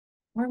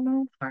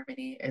Hormone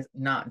Harmony is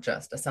not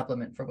just a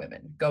supplement for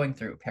women going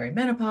through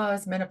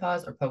perimenopause,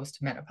 menopause, or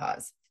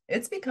postmenopause.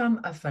 It's become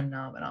a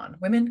phenomenon.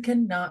 Women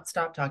cannot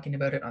stop talking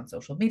about it on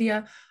social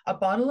media. A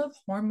bottle of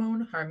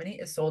Hormone Harmony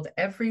is sold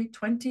every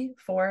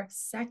 24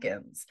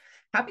 seconds.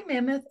 Happy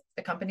Mammoth,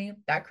 the company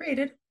that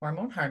created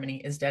Hormone Harmony,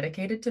 is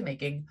dedicated to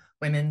making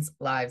women's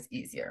lives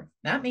easier.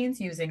 That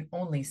means using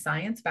only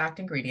science-backed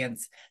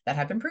ingredients that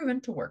have been proven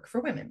to work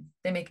for women.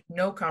 They make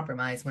no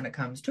compromise when it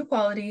comes to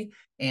quality,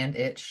 and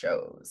it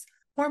shows.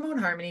 Hormone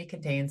Harmony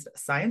contains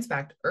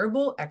science-backed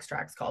herbal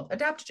extracts called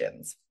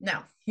adaptogens.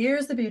 Now,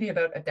 here's the beauty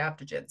about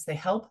adaptogens. They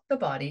help the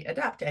body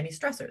adapt to any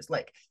stressors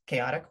like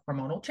chaotic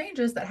hormonal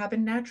changes that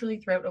happen naturally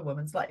throughout a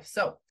woman's life.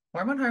 So,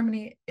 Hormone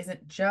Harmony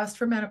isn't just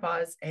for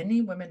menopause. Any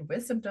women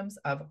with symptoms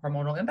of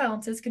hormonal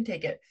imbalances can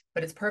take it,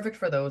 but it's perfect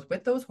for those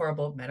with those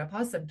horrible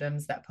menopause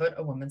symptoms that put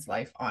a woman's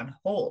life on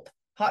hold.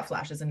 Hot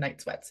flashes and night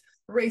sweats,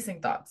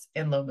 racing thoughts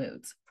and low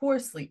moods, poor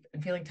sleep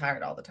and feeling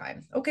tired all the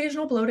time,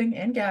 occasional bloating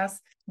and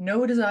gas,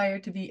 no desire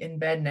to be in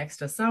bed next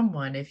to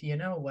someone, if you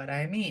know what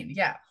I mean.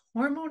 Yeah,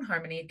 Hormone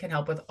Harmony can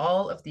help with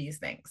all of these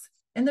things.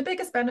 And the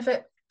biggest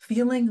benefit,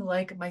 feeling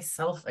like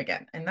myself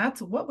again. And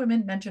that's what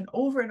women mention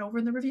over and over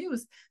in the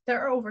reviews. There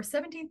are over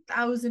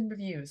 17,000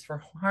 reviews for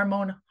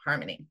Hormone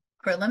Harmony.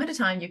 For a limited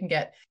time, you can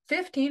get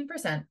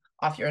 15%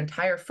 off your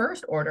entire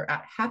first order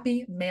at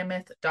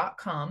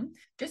happymammoth.com.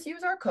 Just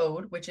use our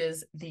code, which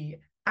is the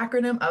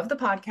acronym of the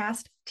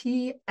podcast,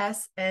 TSNOTYAW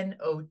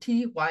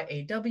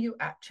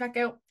at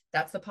checkout.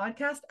 That's the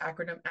podcast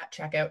acronym at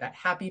checkout at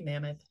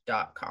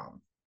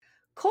happymammoth.com.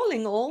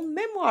 Calling all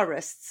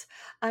memoirists.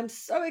 I'm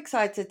so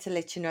excited to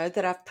let you know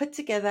that I've put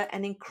together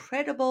an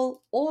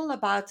incredible all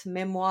about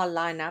memoir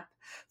lineup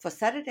for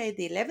Saturday,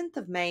 the 11th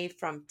of May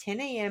from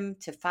 10 a.m.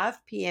 to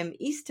 5 p.m.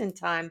 Eastern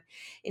Time,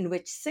 in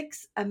which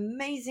 6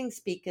 amazing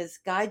speakers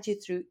guide you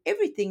through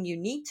everything you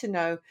need to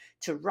know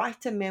to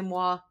write a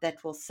memoir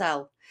that will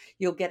sell.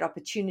 You'll get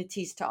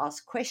opportunities to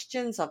ask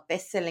questions of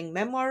best-selling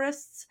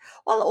memoirists,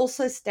 while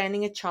also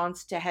standing a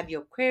chance to have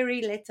your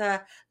query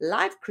letter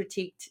live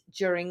critiqued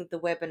during the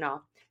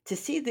webinar. To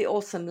see the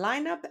awesome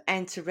lineup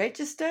and to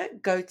register,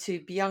 go to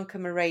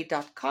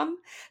biancamarais.com.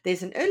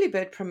 There's an early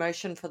bird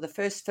promotion for the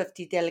first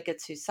 50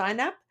 delegates who sign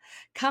up.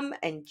 Come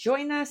and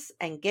join us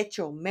and get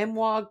your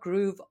memoir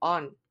groove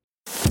on.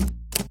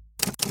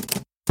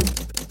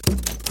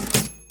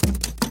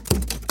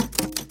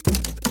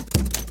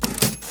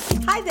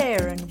 Hi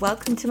there, and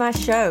welcome to my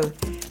show,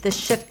 The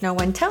Shit No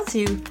One Tells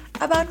You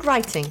About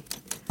Writing.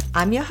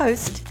 I'm your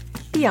host,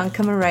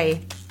 Bianca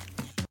Marais.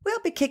 We'll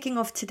be kicking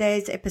off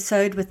today's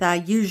episode with our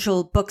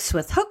usual Books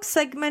with Hooks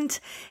segment,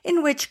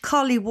 in which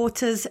Carly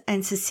Waters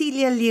and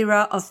Cecilia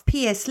Lira of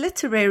PS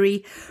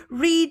Literary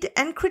read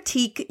and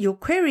critique your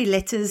query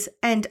letters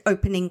and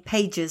opening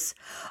pages,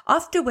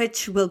 after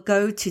which we'll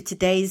go to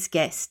today's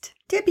guest.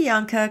 Dear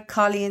Bianca,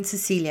 Carly and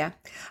Cecilia,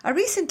 I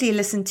recently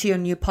listened to your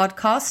new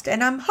podcast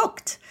and I'm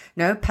hooked.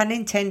 No pun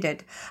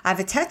intended. I've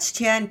attached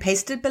here and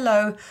pasted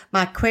below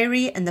my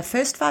query in the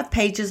first 5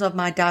 pages of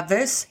my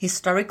diverse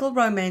historical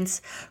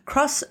romance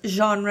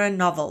cross-genre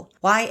novel,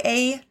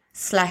 YA/NA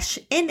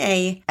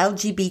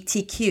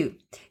LGBTQ,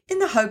 in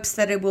the hopes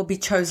that it will be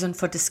chosen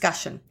for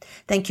discussion.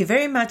 Thank you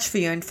very much for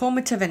your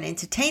informative and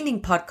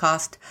entertaining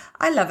podcast.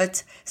 I love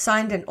it.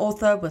 Signed, an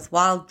author with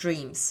wild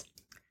dreams.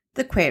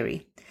 The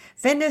query.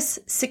 Venice,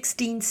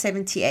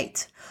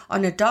 1678.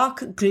 On a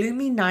dark,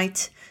 gloomy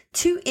night,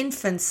 2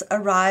 infants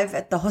arrive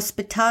at the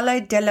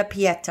Hospitale della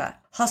Pietà,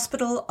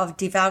 Hospital of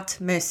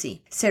Devout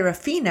Mercy.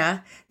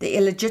 Serafina, the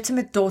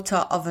illegitimate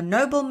daughter of a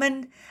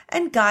nobleman,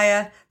 and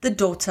Gaia, the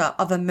daughter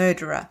of a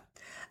murderer.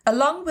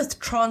 Along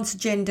with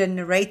transgender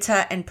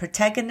narrator and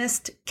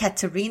protagonist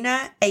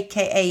Katerina,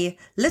 aka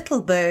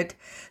Little Bird,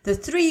 the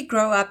 3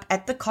 grow up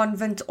at the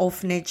convent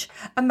orphanage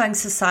among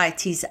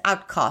society's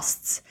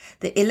outcasts,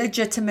 the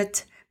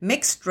illegitimate,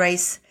 mixed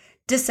race,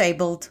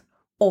 disabled,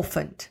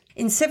 orphaned.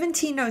 In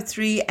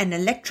 1703, an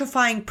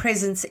electrifying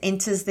presence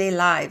enters their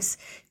lives,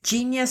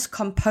 genius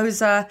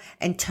composer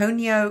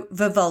Antonio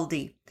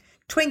Vivaldi.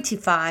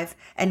 25,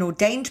 an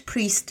ordained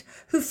priest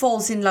who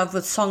falls in love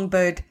with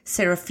songbird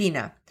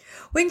Serafina.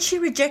 When she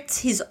rejects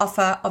his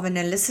offer of an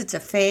illicit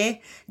affair,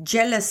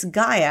 jealous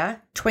Gaia,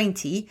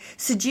 20,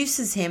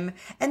 seduces him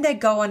and they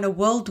go on a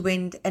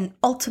whirlwind and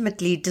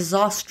ultimately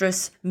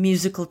disastrous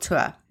musical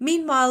tour.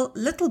 Meanwhile,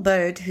 Little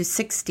Bird, who's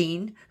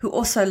 16, who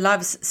also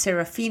loves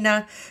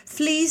Serafina,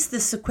 flees the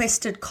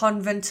sequestered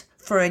convent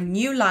for a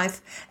new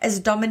life as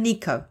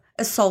Domenico,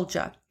 a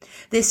soldier.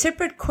 Their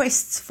separate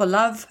quests for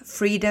love,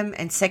 freedom,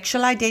 and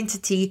sexual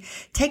identity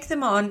take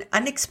them on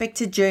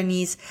unexpected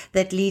journeys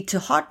that lead to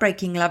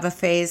heartbreaking love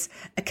affairs,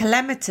 a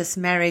calamitous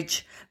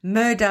marriage,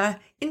 murder,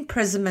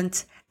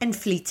 imprisonment, and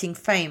fleeting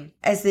fame.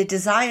 As their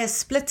desires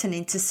split and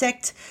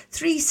intersect,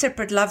 3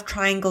 separate love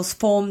triangles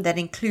form that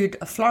include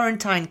a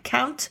Florentine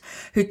count,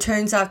 who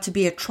turns out to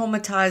be a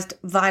traumatized,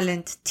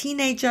 violent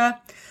teenager,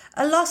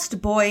 a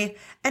lost boy,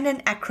 and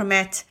an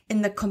acrobat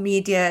in the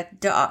Commedia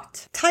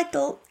d'Art.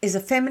 Title is a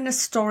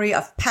feminist story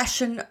of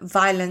passion,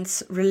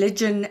 violence,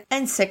 religion,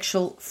 and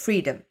sexual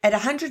freedom. At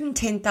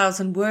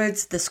 110,000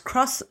 words, this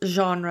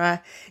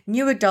cross-genre,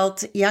 new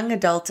adult, young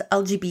adult,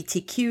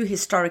 LGBTQ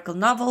historical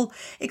novel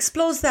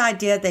explores the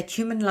idea that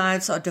human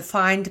lives are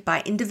defined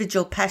by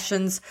individual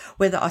passions,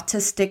 whether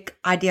artistic,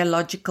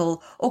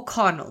 ideological, or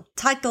carnal.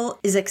 Title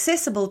is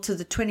accessible to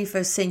the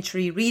 21st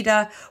century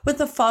reader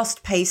with a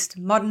fast-paced,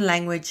 modern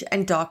language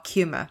and dark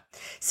humor.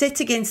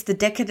 Set against the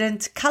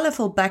decadent,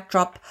 colorful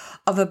backdrop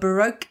of a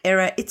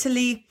Baroque-era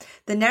Italy,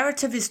 the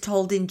narrative is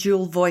told in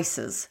dual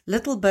voices,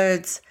 little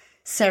birds,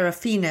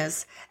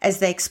 Seraphina's, as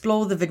they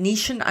explore the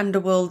Venetian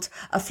underworld,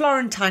 a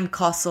Florentine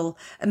castle,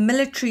 a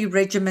military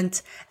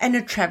regiment, and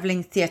a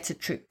traveling theatre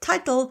troupe.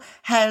 Title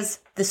has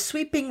the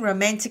sweeping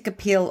romantic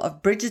appeal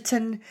of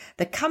Bridgerton,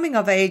 the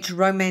coming-of-age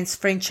romance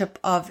friendship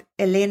of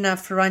Elena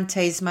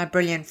Ferrante's My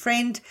Brilliant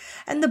Friend,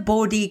 and the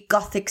bawdy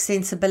gothic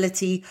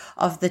sensibility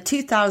of the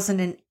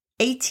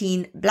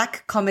 2018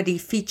 black comedy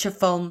feature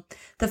film,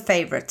 The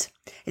Favourite.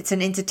 It's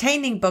an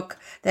entertaining book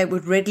that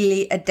would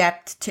readily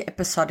adapt to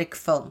episodic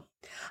film.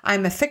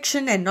 I'm a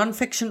fiction and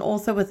non-fiction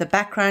author with a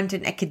background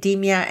in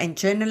academia and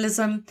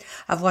journalism.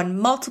 I've won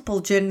multiple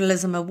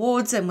journalism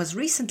awards and was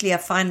recently a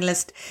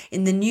finalist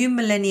in the New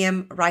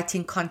Millennium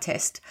Writing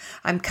Contest.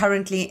 I'm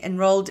currently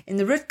enrolled in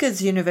the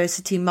Rutgers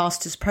University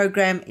Master's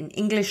Program in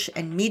English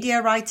and Media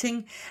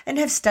Writing and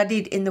have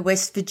studied in the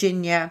West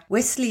Virginia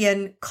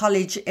Wesleyan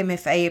College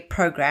MFA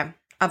program.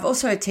 I've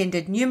also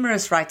attended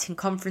numerous writing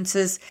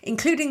conferences,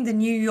 including the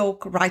New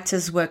York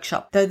Writers'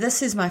 Workshop. Though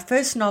this is my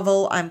first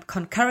novel, I'm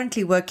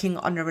concurrently working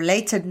on a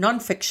related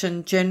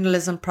non-fiction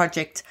journalism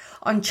project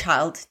on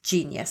child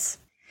genius.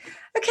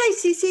 Okay,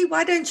 Cece,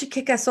 why don't you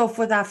kick us off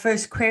with our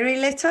first query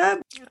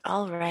letter?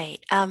 All right.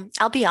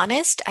 I'll be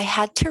honest, I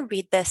had to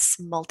read this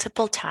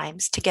multiple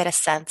times to get a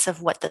sense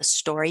of what the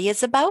story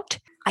is about.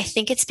 I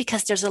think it's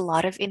because there's a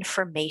lot of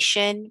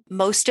information,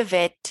 most of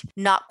it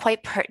not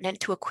quite pertinent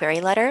to a query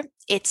letter.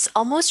 It's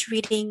almost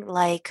reading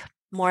like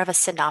more of a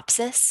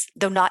synopsis,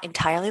 though not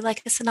entirely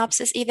like a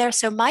synopsis either.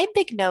 So my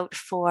big note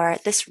for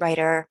this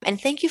writer, and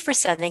thank you for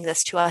sending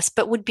this to us,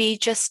 but would be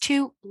just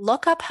to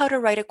look up how to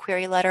write a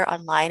query letter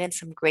online and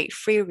some great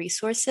free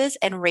resources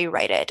and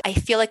rewrite it. I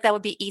feel like that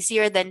would be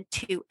easier than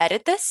to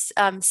edit this.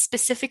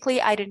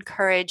 Specifically, I'd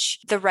encourage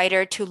the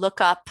writer to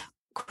look up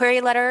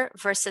query letter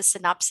versus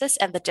synopsis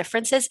and the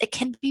differences. It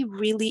can be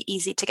really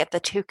easy to get the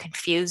two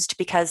confused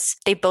because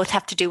they both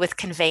have to do with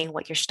conveying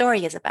what your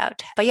story is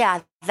about. But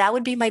yeah, that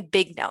would be my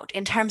big note.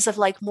 In terms of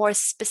like more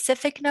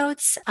specific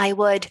notes, I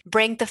would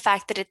bring the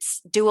fact that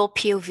it's dual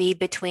POV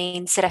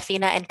between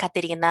Serafina and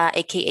Caterina,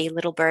 aka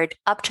Little Bird,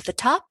 up to the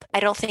top. I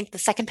don't think the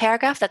second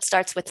paragraph that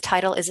starts with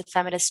title is a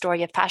feminist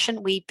story of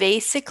passion. We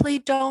basically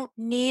don't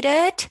need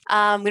it. We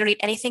don't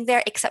need anything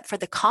there except for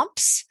the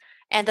comps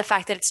and the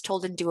fact that it's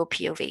told in dual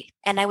POV.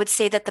 And I would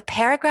say that the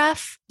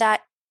paragraph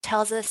that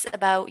tells us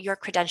about your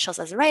credentials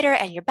as a writer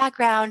and your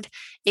background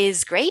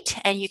is great,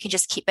 and you can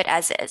just keep it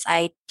as is.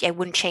 I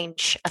wouldn't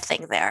change a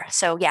thing there.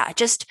 So yeah,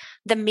 just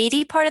the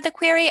meaty part of the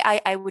query,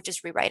 I would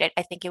just rewrite it.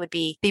 I think it would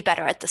be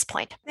better at this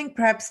point. I think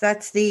perhaps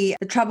that's the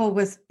trouble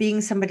with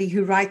being somebody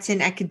who writes in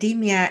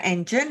academia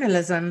and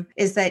journalism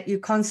is that you're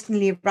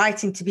constantly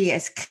writing to be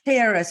as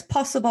clear as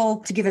possible,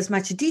 to give as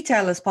much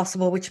detail as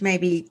possible, which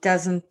maybe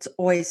doesn't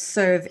always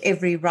serve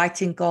every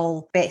writing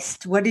goal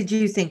best. What did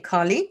you think,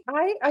 Carly?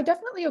 I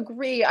definitely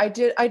agree. I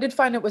did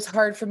find it was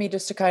hard for me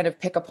just to kind of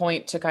pick a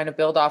point to kind of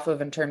build off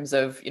of in terms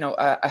of,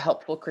 a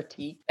helpful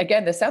critique.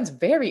 Again, this sounds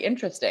very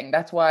interesting.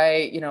 That's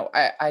why,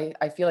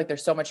 I feel like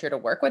there's so much here to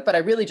work with, but I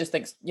really just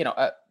think,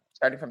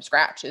 starting from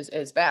scratch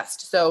is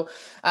best. So,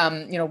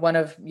 one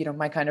of,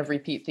 my kind of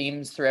repeat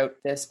themes throughout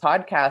this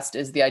podcast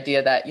is the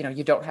idea that,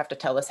 you don't have to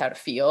tell us how to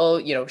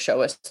feel,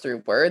 show us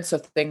through words. So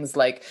things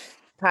like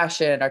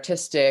passion,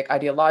 artistic,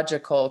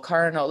 ideological,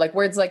 carnal, like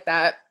words like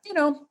that,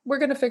 we're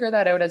going to figure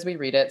that out as we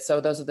read it. So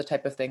those are the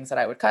type of things that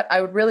I would cut. I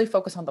would really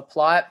focus on the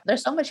plot.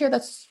 There's so much here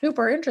that's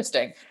super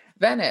interesting.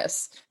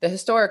 Venice, the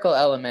historical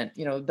element,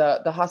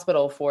 the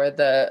hospital for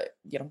the,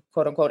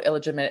 quote unquote,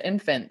 illegitimate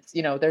infants,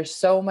 there's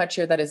so much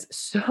here that is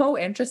so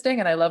interesting.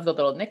 And I love the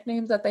little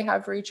nicknames that they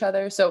have for each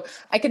other. So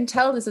I can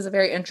tell this is a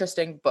very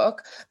interesting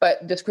book,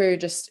 but this query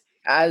just,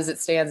 as it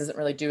stands, isn't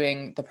really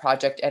doing the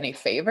project any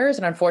favors.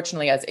 And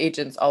unfortunately, as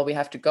agents, all we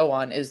have to go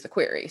on is the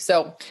query.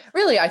 So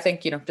really, I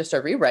think, just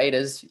a rewrite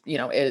is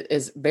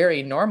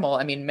very normal.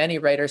 I mean, many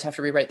writers have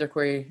to rewrite their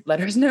query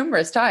letters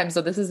numerous times.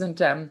 So this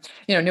isn't,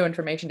 new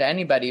information to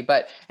anybody.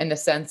 But in the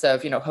sense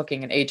of,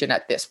 hooking an agent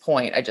at this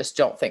point, I just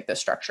don't think the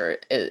structure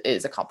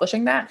is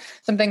accomplishing that.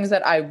 Some things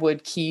that I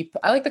would keep,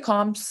 I like the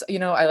comps,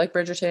 I like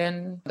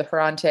Bridgerton, the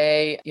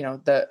Ferrante,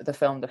 the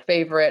film, The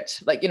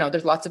Favorite, like,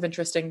 there's lots of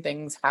interesting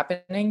things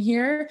happening here.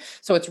 here.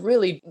 So it's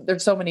really,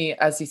 there's so many,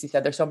 as Cece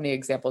said, there's so many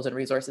examples and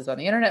resources on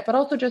the internet, but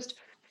also just,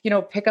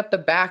 pick up the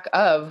back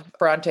of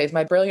Bronte's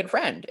My Brilliant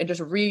Friend and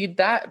just read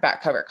that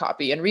back cover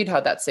copy and read how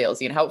that's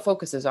salesy and how it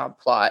focuses on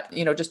plot.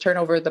 Just turn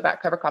over the back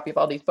cover copy of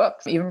all these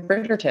books. Even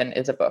Bridgerton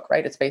is a book,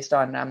 right? It's based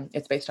on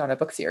a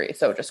book series.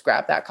 So just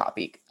grab that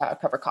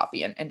cover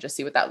copy and just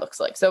see what that looks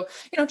like. So,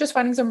 just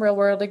finding some real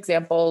world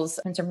examples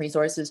and some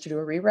resources to do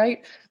a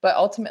rewrite. But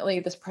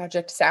ultimately, this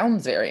project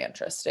sounds very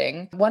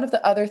interesting. One of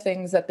the other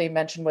things that they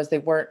mentioned was they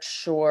weren't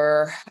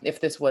sure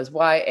if this was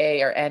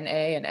YA or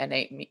NA,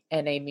 and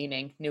NA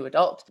meaning new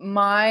adult.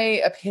 My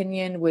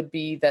opinion would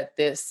be that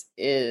this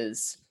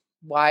is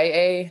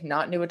YA,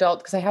 not new adult,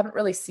 because I haven't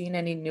really seen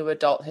any new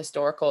adult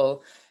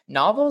historical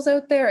novels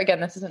out there. Again,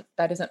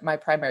 that isn't my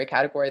primary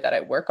category that I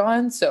work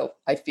on. So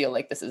I feel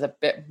like this is a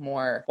bit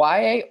more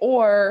YA,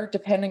 or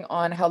depending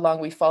on how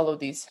long we follow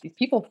these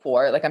people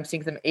for, like I'm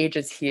seeing some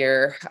ages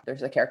here.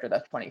 There's a character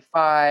that's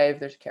 25,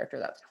 there's a character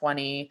that's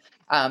 20.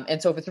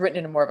 And so if it's written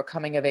in a more of a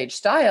coming of age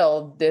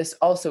style, this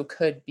also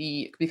could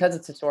be, because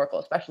it's historical,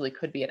 especially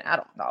could be an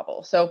adult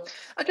novel. So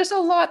just a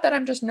lot that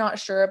I'm just not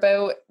sure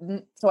about.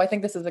 So I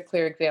think this is a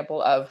clear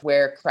example of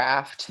where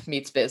craft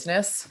meets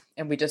business.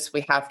 And we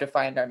have to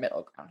find our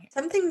middle ground here.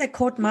 Something that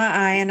caught my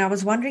eye, and I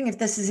was wondering if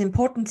this is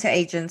important to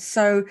agents.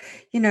 So,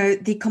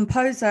 the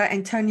composer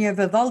Antonio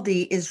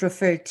Vivaldi is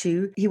referred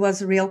to. He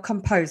was a real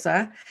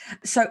composer.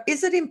 So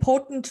is it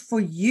important for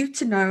you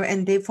to know,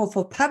 and therefore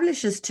for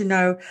publishers to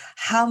know,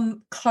 how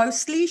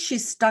closely she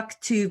stuck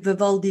to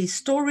Vivaldi's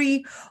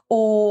story,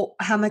 or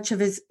how much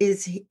of it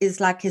is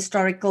like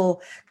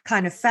historical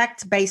kind of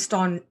fact based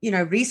on,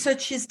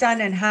 research she's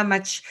done, and how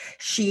much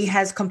she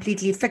has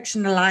completely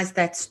fictionalized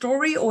that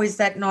story? Or is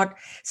that not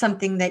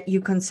something that you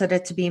consider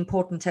to be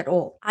important at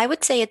all? I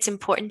would say it's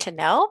important to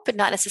know, but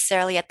not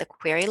necessarily at the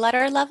query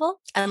letter level,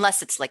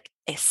 unless it's like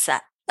a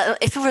set.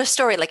 If it were a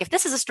story, like if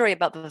this is a story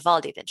about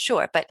Vivaldi, then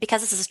sure. But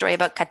because this is a story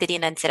about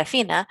Caterina and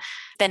Serafina,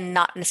 then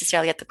not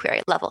necessarily at the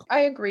query level. I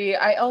agree.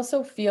 I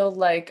also feel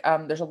like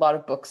there's a lot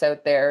of books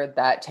out there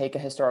that take a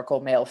historical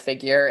male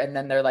figure and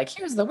then they're like,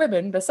 here's the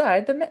women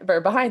beside the men,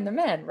 or behind the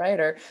men, right?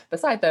 Or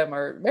beside them,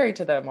 or married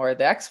to them, or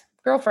the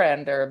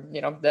ex-girlfriend, or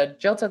the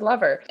jilted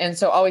lover. And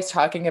so always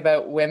talking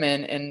about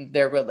women in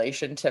their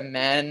relation to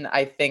men,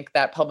 I think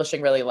that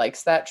publishing really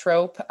likes that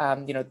trope.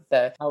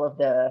 All of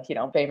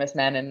the famous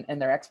men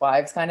and their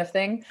ex-wives kind of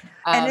thing.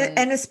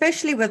 And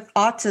especially with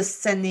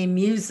artists and their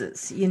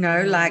muses,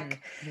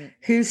 like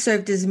who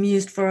served as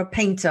muse for a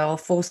painter or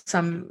for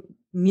some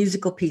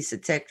musical piece,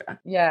 etc.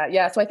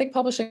 Yeah. So I think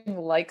publishing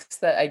likes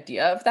the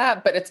idea of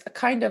that, but it's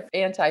kind of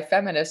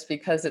anti-feminist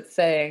because it's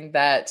saying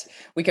that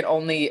we can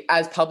only,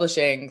 as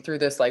publishing through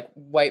this like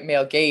white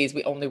male gaze,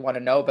 we only want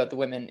to know about the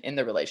women in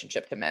the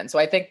relationship to men. So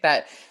I think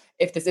that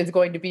if this is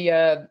going to be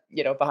a,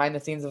 behind the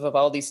scenes of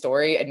Vivaldi's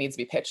story, it needs to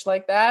be pitched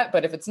like that.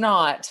 But if it's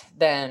not,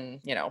 then,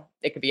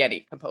 it could be any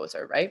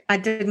composer, right? I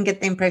didn't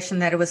get the impression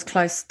that it was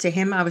close to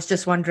him. I was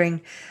just wondering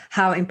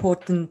how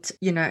important,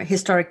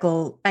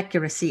 historical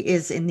accuracy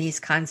is in these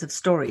kinds of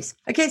stories.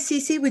 Okay,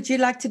 Cece, would you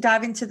like to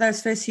dive into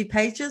those first few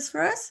pages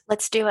for us?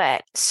 Let's do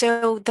it.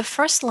 So the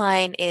first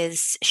line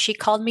is, she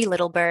called me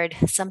little bird,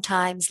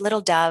 sometimes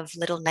little dove,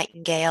 little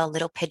nightingale,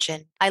 little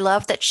pigeon. I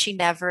love that she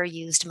never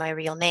used my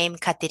real name,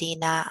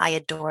 Caterina. I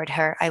adored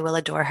her. I will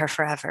adore her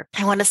forever.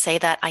 I want to say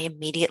that I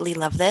immediately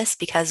love this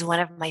because one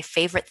of my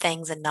favorite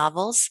things in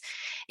novels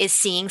is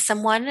seeing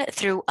someone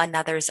through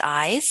another's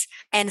eyes.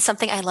 And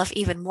something I love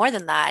even more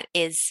than that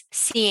is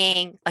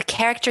seeing a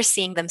character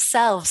seeing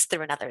themselves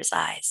through another's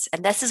eyes.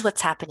 And this is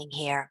what's happening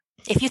here.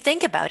 If you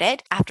think about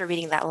it, after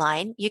reading that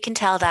line, you can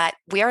tell that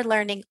we are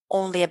learning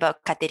only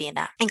about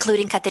Caterina,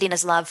 including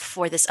Caterina's love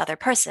for this other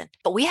person.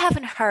 But we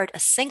haven't heard a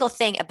single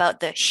thing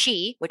about the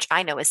she, which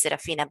I know is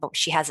Serafina, but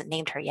she hasn't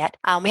named her yet.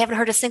 We haven't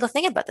heard a single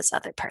thing about this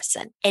other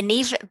person. And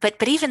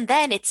even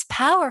then, it's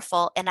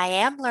powerful. And I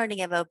am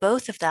learning about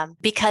both of them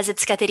because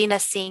it's Caterina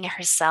seeing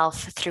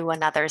herself through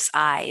another's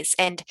eyes.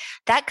 And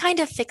that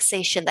kind of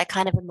fixation, that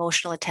kind of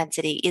emotional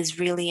intensity is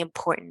really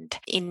important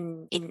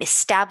in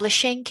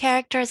establishing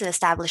characters and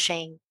establishing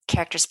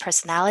characters'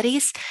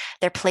 personalities,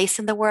 their place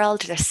in the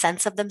world, their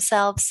sense of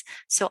themselves.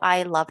 So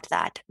I loved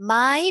that.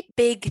 My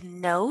big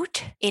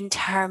note in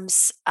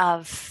terms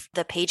of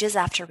the pages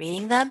after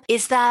reading them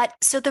is that,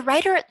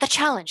 the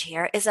challenge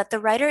here is that the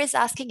writer is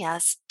asking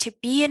us to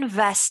be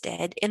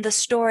invested in the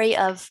story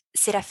of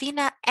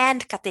Serafina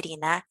and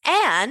Caterina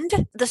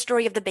and the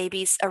story of the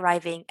babies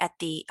arriving at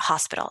the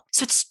hospital.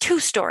 So it's two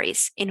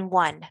stories in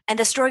one. And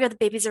the story of the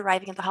babies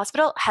arriving at the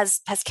hospital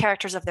has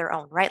characters of their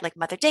own, right? Like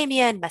Mother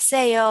Damien,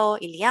 Maceo,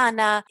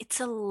 Iliana. It's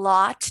a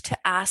lot to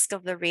ask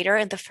of the reader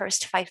in the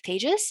first 5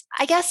 pages.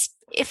 I guess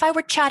if I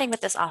were chatting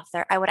with this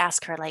author, I would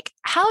ask her, like,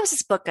 how is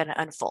this book going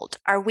to unfold?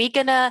 Are we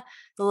going to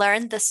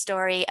learn the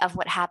story of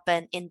what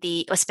happened in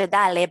the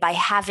ospedale by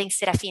having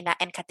Serafina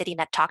and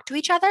Caterina talk to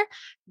each other?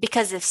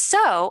 Because if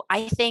so,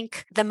 I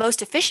think the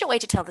most efficient way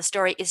to tell the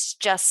story is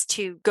just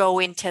to go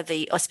into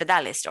the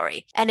ospedale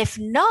story. And if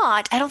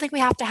not, I don't think we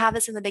have to have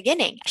this in the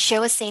beginning.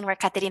 Show a scene where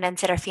Caterina and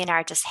Serafina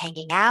are just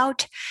hanging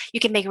out. You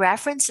can make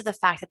reference to the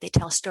fact that they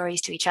tell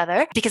stories to each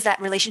other because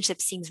that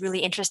relationship seems really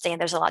interesting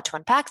and there's a lot to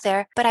unpack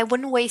there. But I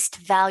wouldn't waste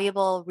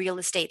valuable real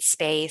estate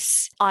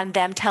space on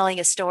them telling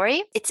a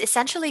story. It's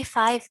essentially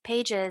 5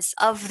 pages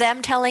of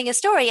them telling a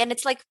story. And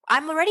it's like,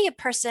 I'm already a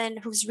person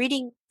who's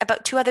reading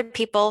about 2 other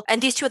people,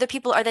 and these 2 other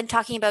people are then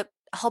talking about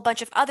a whole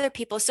bunch of other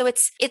people. So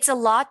it's a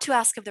lot to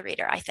ask of the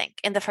reader, I think,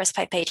 in the first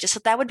 5 pages. So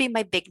that would be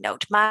my big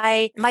note.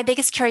 My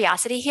biggest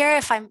curiosity here,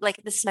 if I'm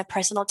like, this is my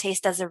personal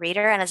taste as a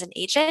reader and as an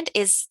agent,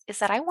 is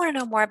that I want to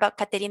know more about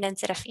Caterina and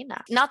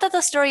Serafina. Not that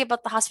the story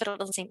about the hospital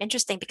doesn't seem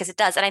interesting, because it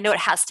does, and I know it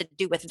has to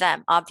do with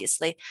them,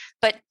 obviously,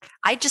 but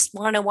I just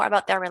want to know more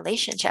about their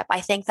relationship.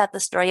 I think that the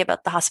story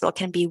about the hospital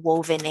can be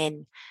woven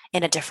in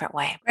a different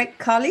way. Right,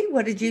 Carly,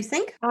 what did you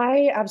think?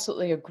 I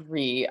absolutely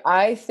agree.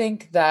 I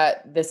think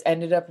that this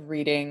ended up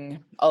reading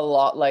a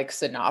lot like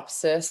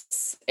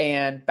synopsis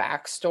and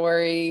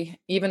backstory,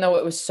 even though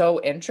it was so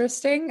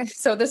interesting.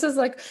 So this is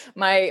like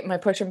my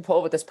push and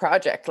pull with this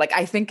project. Like,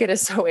 I think it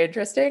is so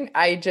interesting.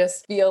 I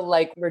just feel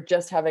like we're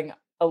just having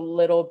a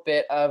little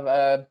bit of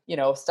a,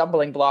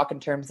 stumbling block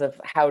in terms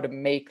of how to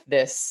make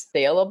this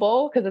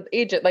saleable. Because as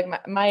agent, like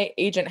my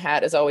agent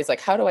hat is always like,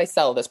 how do I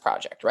sell this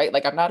project? Right?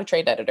 Like, I'm not a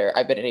trained editor.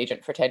 I've been an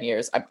agent for 10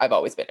 years. I've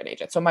always been an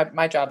agent. So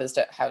my job is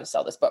to how to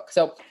sell this book.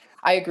 So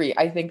I agree.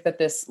 I think that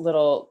this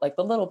little, like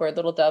the little bird,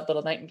 little dove,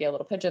 little nightingale,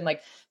 little pigeon,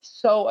 like,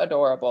 so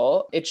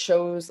adorable. It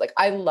shows, like,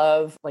 I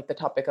love like the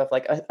topic of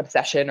like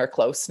obsession or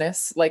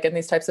closeness, like in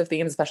these types of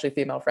themes, especially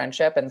female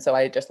friendship. And so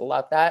I just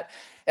love that.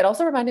 It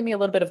also reminded me a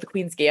little bit of the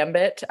Queen's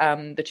Gambit,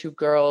 the 2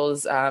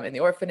 girls in the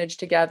orphanage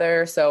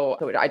together. So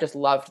I just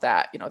loved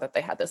that, that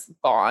they had this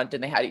bond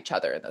and they had each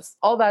other in this.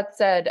 All that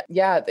said,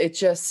 yeah, it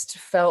just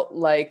felt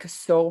like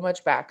so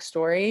much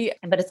backstory,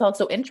 but it's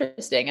also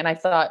interesting. And I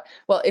thought,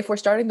 well, if we're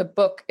starting the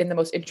book in the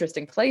most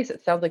interesting place,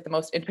 it sounds like the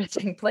most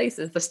interesting place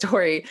is the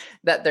story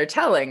that they're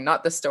telling,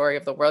 not the story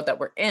of the world that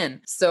we're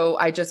in. So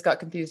I just got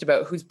confused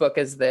about whose book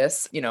is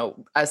this,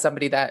 as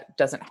somebody that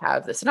doesn't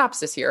have the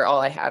synopsis here.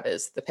 All I have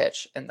is the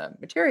pitch and the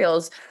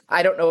materials.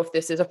 I don't know if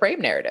this is a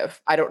frame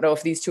narrative. I don't know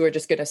if these 2 are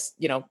just going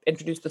to,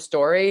 introduce the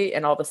story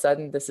and all of a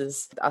sudden this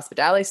is the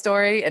Ospedale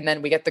story and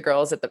then we get the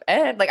girls at the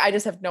end. Like, I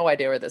just have no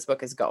idea where this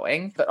book is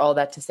going. But all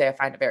that to say, I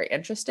find it very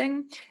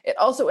interesting. It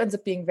also ends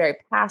up being very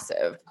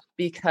passive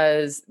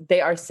because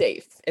they are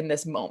safe in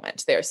this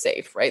moment. They're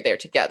safe, right? They're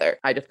together.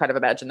 I just kind of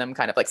imagine them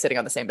kind of like sitting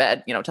on the same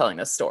bed, telling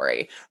this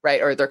story,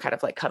 right? Or they're kind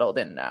of like cuddled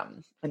in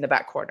the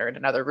back corner in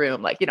another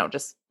room, like,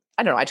 just,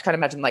 I don't know. I just kind of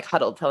imagine like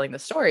huddled telling the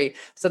story.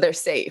 So they're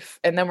safe.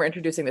 And then we're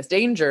introducing this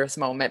dangerous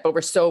moment, but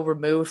we're so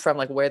removed from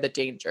like where the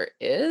danger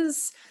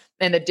is.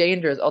 And the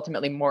danger is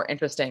ultimately more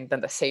interesting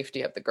than the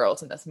safety of the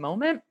girls in this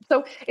moment.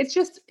 So it's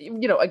just,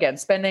 again,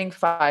 spending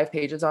 5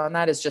 pages on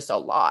that is just a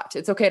lot.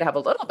 It's okay to have a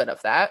little bit of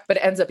that, but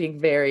it ends up being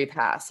very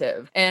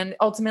passive. And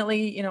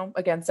ultimately,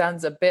 again,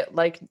 sounds a bit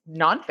like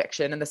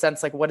nonfiction in the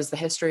sense, like, what is the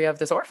history of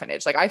this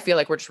orphanage? Like, I feel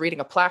like we're just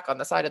reading a plaque on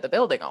the side of the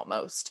building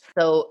almost.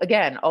 So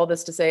again, all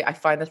this to say, I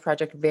find this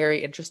project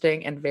very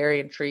interesting and very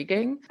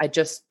intriguing. I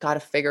just got to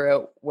figure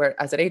out where,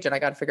 as an agent, I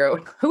got to figure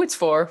out who it's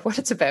for, what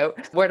it's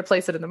about, where to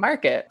place it in the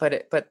market.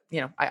 But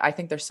I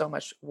think there's so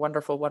much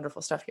wonderful,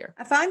 wonderful stuff here.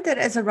 I find that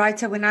as a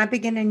writer, when I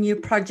begin a new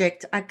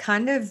project, I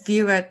kind of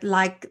view it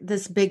like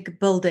this big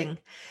building.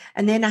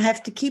 And then I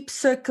have to keep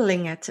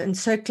circling it and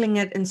circling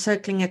it and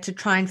circling it to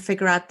try and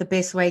figure out the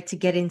best way to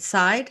get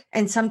inside.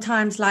 And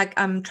sometimes, like,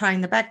 I'm trying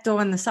the back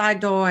door and the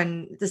side door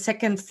and the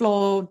second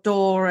floor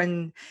door.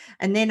 And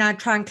then I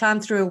try and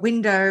climb through a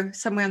window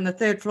somewhere on the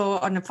 3rd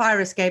floor on a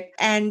fire escape.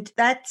 And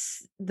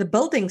that's the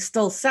building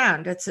still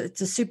sound. It's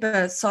a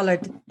super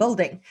solid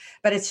building,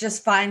 but it's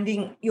just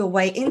finding your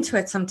way into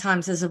it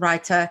sometimes as a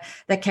writer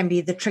that can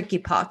be the tricky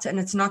part. And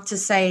it's not to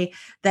say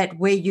that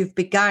where you've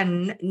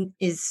begun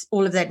is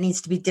all of that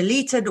needs to be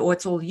deleted or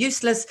it's all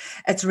useless.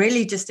 It's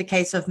really just a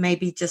case of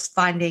maybe just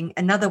finding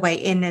another way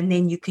in, and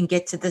then you can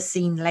get to the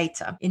scene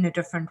later in a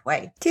different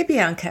way. Dear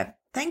Bianca,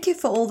 thank you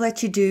for all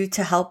that you do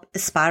to help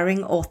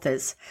aspiring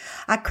authors.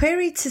 I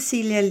queried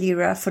Cecilia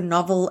Lira for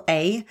novel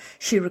A.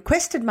 She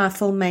requested my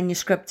full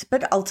manuscript,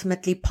 but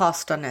ultimately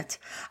passed on it.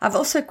 I've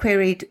also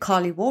queried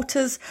Carly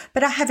Waters,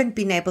 but I haven't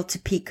been able to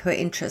pique her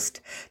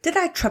interest. Did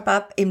I trip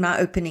up in my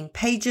opening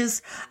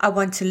pages? I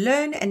want to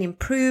learn and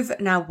improve,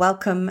 and I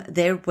welcome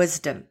their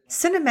wisdom.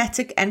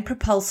 Cinematic and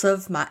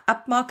propulsive, my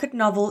upmarket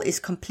novel is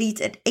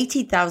complete at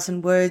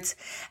 80,000 words,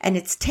 and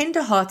its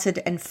tender-hearted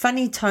and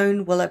funny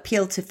tone will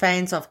appeal to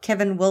fans of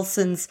Kevin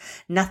Wilson's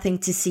Nothing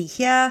to See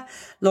Here,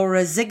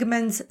 Laura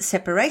Zigman's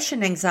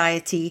Separation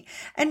Anxiety,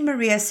 and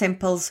Maria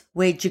Semple's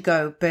Where'd You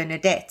Go,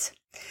 Bernadette.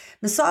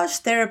 Massage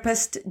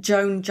therapist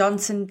Joan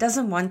Johnson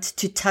doesn't want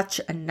to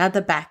touch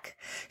another back.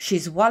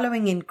 She's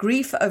wallowing in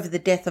grief over the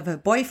death of her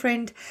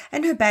boyfriend,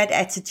 and her bad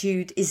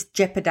attitude is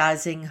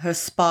jeopardizing her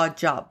spa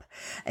job.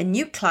 A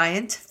new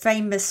client,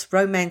 famous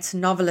romance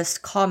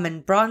novelist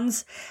Carmen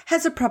Bronze,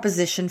 has a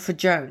proposition for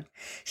Joan.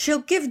 She'll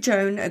give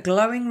Joan a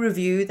glowing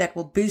review that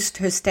will boost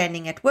her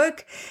standing at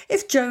work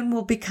if Joan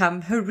will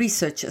become her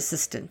research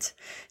assistant.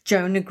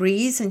 Joan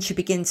agrees, and she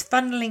begins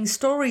funneling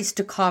stories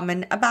to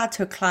Carmen about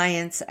her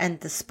clients and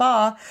the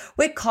spa,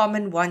 where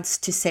Carmen wants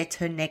to set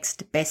her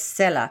next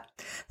bestseller.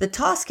 The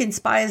task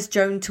inspires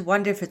Joan to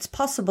wonder if it's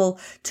possible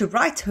to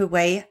write her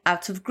way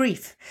out of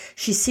grief.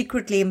 She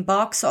secretly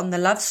embarks on the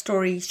love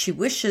story she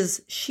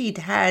wishes she'd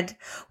had,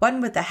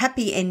 one with a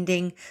happy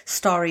ending,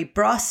 starring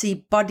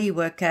brassy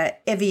bodyworker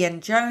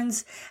Evian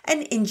Jones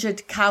and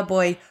injured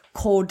cowboy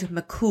Cord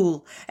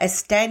McCool as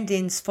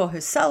stand-ins for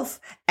herself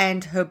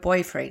and her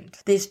boyfriend.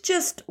 There's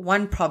just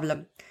one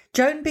problem.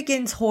 Joan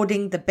begins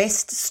hoarding the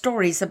best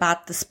stories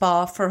about the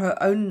spa for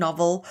her own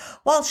novel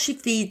while she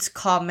feeds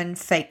Carmen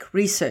fake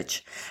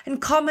research.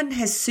 And Carmen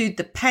has sued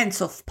the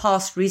pants off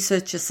past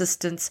research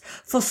assistants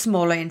for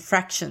smaller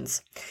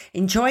infractions.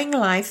 Enjoying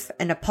life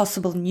and a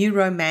possible new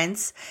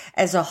romance,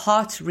 as her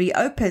heart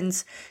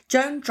reopens,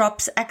 Joan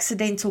drops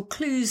accidental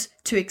clues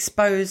to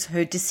expose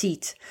her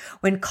deceit.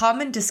 When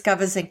Carmen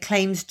discovers and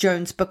claims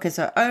Joan's book as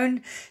her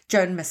own,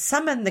 Joan must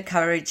summon the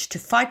courage to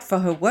fight for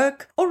her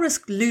work or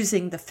risk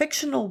losing the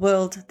fictional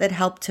world that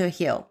helped her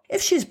heal.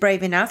 If she's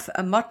brave enough,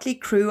 a motley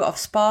crew of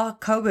spa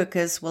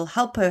co-workers will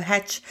help her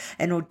hatch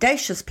an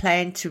audacious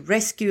plan to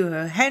rescue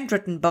her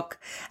handwritten book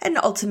and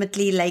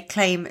ultimately lay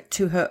claim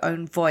to her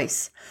own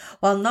voice.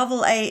 While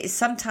Novel A is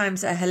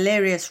sometimes a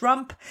hilarious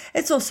romp,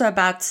 it's also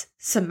about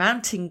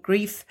surmounting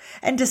grief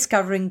and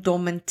discovering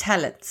dormant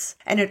talents.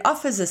 And it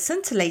offers a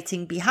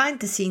scintillating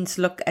behind-the-scenes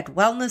look at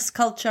wellness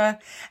culture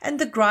and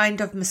the grind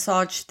of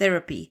massage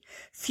therapy.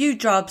 Few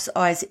jobs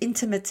are as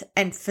intimate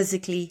and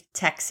physically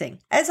taxing.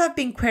 As I've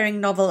been querying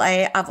Novel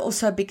A, I've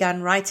also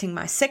begun writing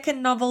my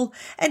second novel,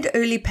 and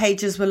early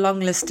pages were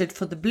longlisted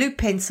for the Blue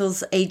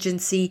Pencils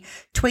Agency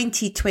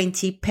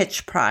 2020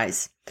 Pitch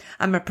Prize.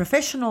 I'm a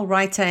professional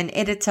writer and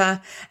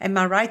editor, and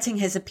my writing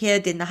has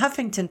appeared in the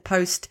Huffington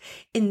Post,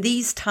 In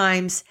These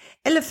Times,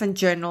 Elephant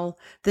Journal,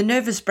 The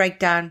Nervous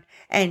Breakdown,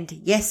 and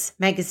Yes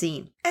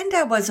Magazine. And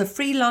I was a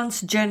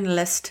freelance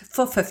journalist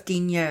for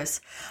 15 years.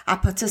 I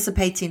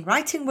participate in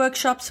writing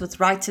workshops with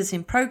Writers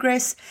in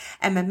Progress,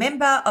 am a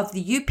member of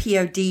the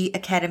UPOD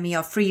Academy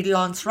of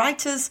Freelance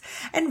Writers,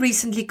 and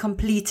recently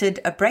completed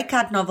a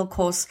breakout novel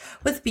course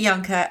with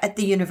Bianca at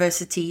the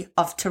University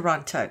of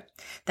Toronto.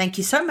 Thank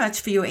you so much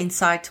for your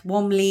insight.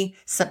 Warmly,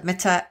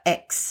 Submitter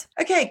X.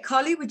 Okay,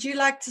 Carly, would you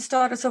like to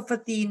start us off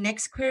with the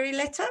next query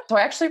letter? So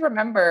I actually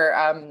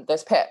remember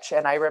this pitch,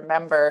 and I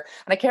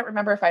can't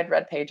remember if I'd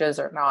read pages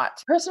or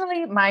not.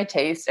 Personally, my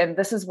taste, and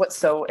this is what's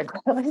so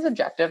incredibly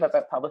subjective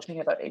about publishing,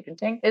 about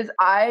agenting, is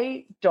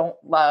I don't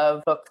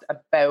love books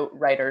about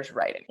writers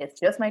writing. It's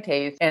just my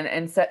taste. And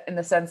in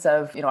the sense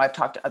of, I've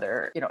talked to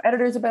other,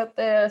 editors about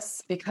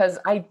this, because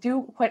I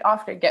do quite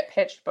often get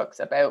pitched books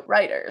about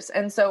writers.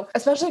 And so,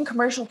 especially in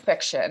commercial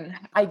fiction,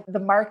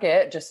 the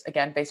market, just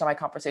again, based on my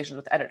conversations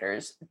with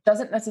editors,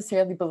 doesn't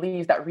necessarily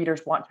believe that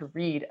readers want to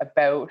read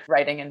about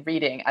writing and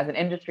reading as an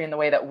industry in the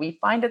way that we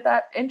find it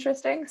that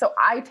interesting. So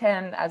I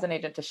tend, as an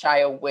agent, to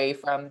shy away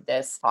from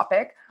this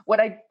topic. What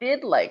I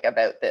did like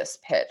about this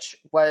pitch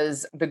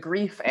was the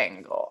grief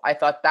angle. I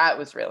thought that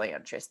was really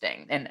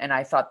interesting. And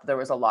I thought there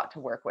was a lot to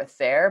work with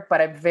there, but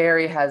I'm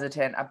very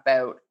hesitant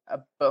about a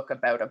book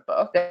about a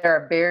book. There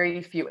are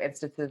very few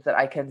instances that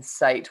I can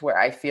cite where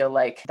I feel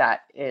like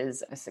that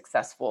is a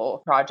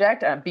successful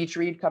project. Beach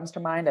Read comes to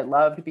mind. I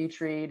loved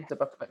Beach Read. It's a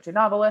book about two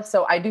novelists.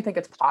 So I do think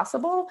it's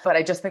possible, but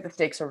I just think the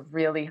stakes are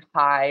really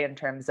high in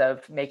terms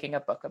of making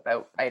a book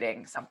about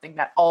writing something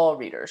that all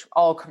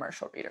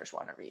commercial readers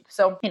want to read.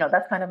 So,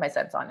 that's kind of my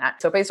sense on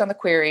that. So based on the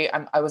query,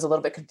 I was a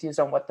little bit confused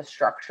on what the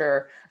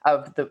structure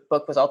of the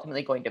book was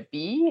ultimately going to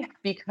be,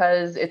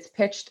 because it's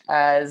pitched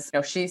as,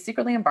 she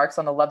secretly embarks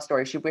on the love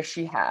story she wished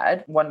she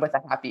had, one with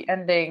a happy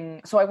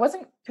ending. So I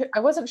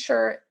wasn't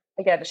sure.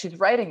 Again, she's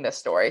writing this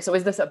story. So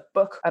is this a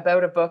book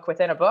about a book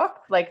within a book?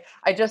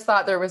 I just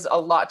thought there was a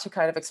lot to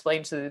kind of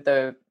explain to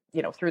the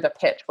through the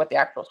pitch, what the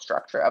actual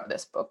structure of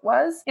this book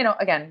was.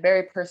 Again,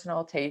 very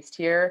personal taste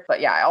here.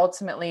 But yeah,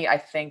 ultimately, I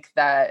think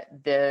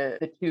that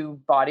the two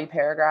body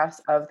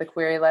paragraphs of the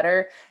query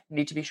letter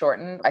need to be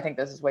shortened. I think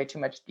this is way too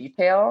much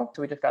detail.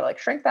 So we just got to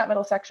shrink that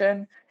middle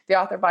section. The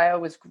author bio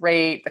was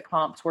great. The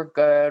comps were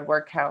good.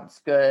 Word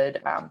count's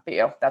good.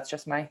 But that's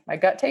just my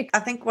gut take. I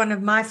think one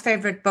of my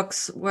favorite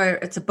books where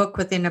it's a book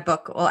within a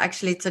book, or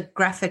actually it's a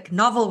graphic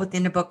novel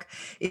within a book,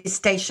 is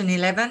Station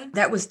 11.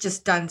 That was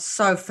just done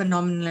so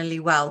phenomenally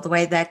well. The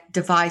way that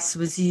device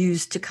was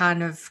used to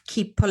kind of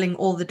keep pulling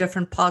all the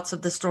different parts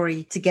of the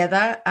story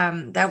together.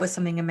 That was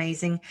something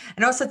amazing.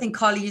 And I also think,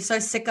 Carly, you're so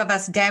sick of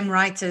us damn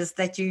writers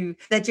that you're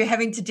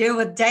having to deal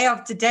with day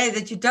after day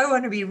that you don't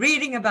want to be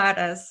reading about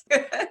us.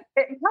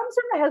 It comes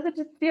from the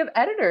hesitancy of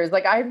editors.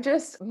 Like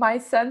my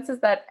sense is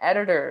that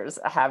editors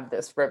have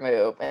this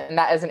remove, and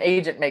that as an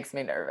agent makes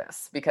me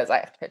nervous because I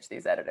have to pitch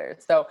these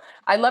editors. So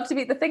I love to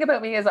be, the thing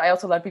about me is I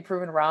also love to be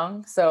proven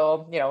wrong.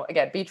 So,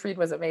 again, Beach Read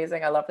was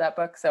amazing. I love that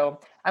book. So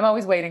I'm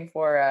always waiting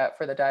for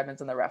the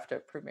diamonds in the rough to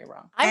prove me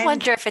wrong. I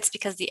wonder if it's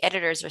because the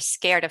editors are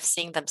scared of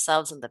seeing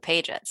themselves in the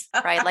pages,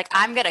 right? Like,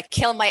 I'm going to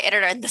kill my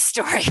editor in the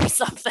story or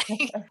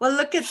something. Well,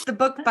 look at the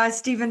book by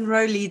Stephen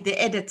Rowley, The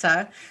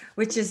Editor,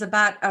 which is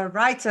about a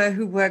writer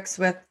who works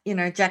with,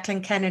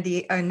 Jacqueline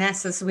Kennedy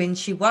Onassis when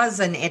she was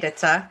an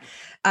editor.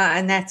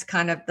 And that's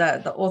kind of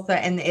the author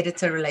and the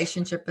editor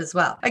relationship as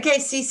well. Okay,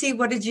 Cece,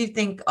 what did you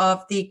think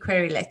of the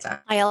query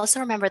letter? I also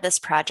remember this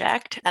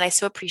project, and I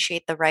so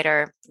appreciate the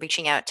writer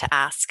reaching out to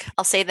ask.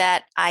 I'll say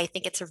that I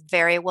think it's a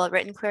very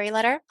well-written query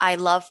letter. I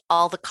love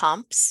all the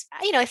comps.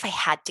 If I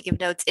had to give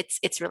notes,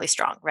 it's really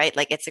strong, right?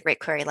 Like, it's a great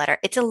query letter.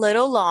 It's a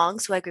little long,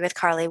 so I agree with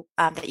Carly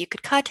that you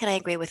could cut, and I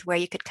agree with where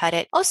you could cut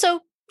it. Also,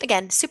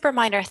 again, super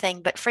minor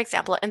thing, but for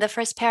example, in the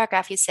first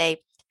paragraph, you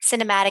say,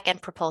 cinematic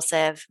and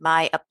propulsive,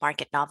 my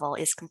upmarket novel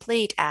is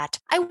complete at.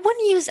 I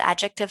wouldn't use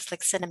adjectives like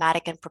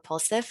cinematic and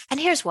propulsive.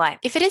 And here's why.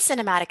 If it is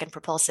cinematic and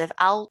propulsive,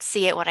 I'll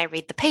see it when I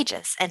read the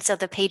pages. And so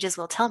the pages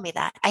will tell me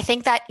that. I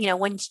think that,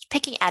 when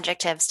picking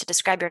adjectives to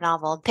describe your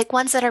novel, pick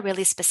ones that are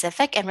really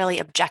specific and really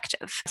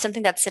objective.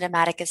 Something that's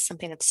cinematic is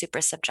something that's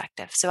super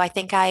subjective. So I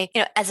think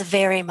as a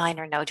very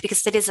minor note,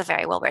 because it is a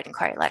very well-written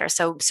query letter.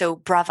 So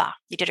brava,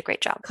 you did a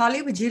great job.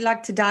 Carly, would you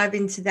like to dive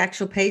into the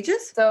actual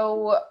pages?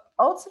 So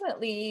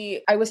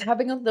ultimately, I was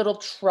having a little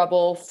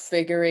trouble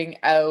figuring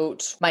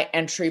out my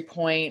entry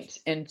point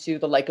into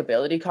the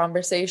likability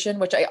conversation,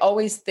 which I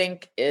always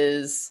think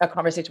is a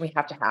conversation we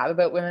have to have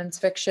about women's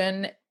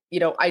fiction.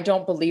 I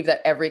don't believe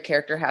that every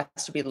character has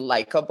to be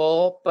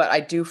likable, but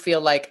I do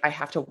feel like I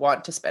have to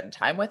want to spend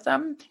time with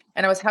them.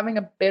 And I was having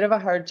a bit of a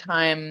hard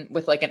time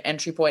with like an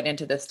entry point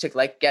into this to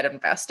like get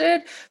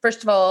invested.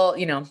 First of all,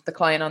 the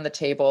client on the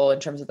table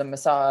in terms of the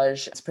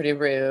massage is pretty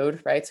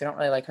rude, right? So I don't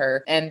really like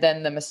her. And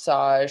then the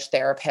massage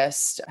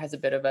therapist has a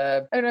bit of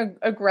an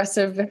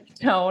aggressive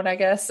tone, I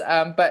guess.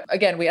 But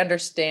again, we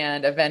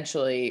understand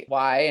eventually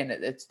why, and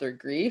it's their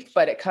grief,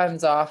 but it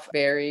comes off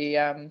very,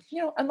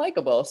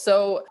 unlikable.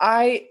 So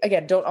I,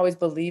 again, don't always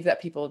believe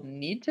that people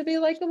need to be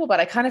likable, but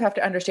I kind of have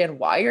to understand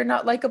why you're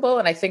not likable.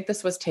 And I think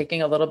this was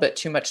taking a little bit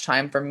too much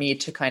time for me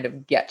to kind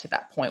of get to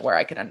that point where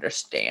I could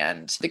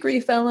understand the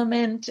grief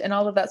element and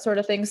all of that sort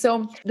of thing.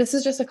 So this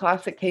is just a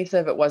classic case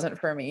of it wasn't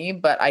for me,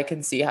 but I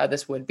can see how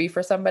this would be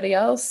for somebody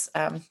else.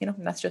 And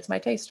that's just my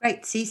taste.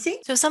 Right,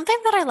 Cece? So something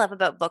that I love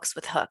about books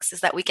with hooks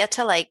is that we get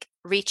to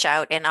reach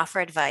out and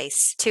offer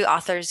advice to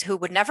authors who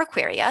would never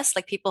query us,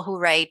 like people who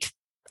write,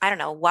 I don't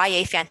know,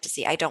 YA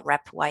fantasy. I don't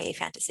rep YA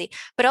fantasy,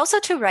 but also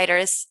to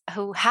writers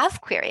who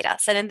have queried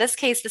us. And in this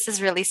case, this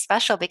is really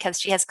special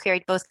because she has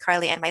queried both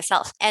Carly and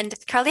myself. And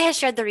Carly has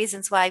shared the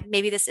reasons why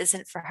maybe this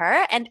isn't for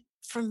her. And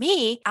for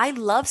me, I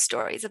love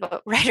stories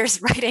about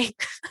writers writing.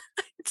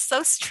 It's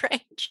so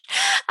strange.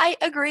 I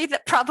agree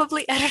that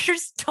probably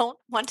editors don't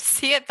want to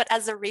see it, but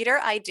as a reader,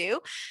 I do.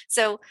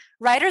 So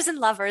writers and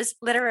lovers,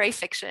 literary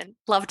fiction,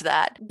 loved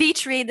that.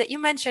 Beach Read that you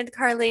mentioned,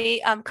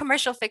 Carly,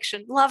 commercial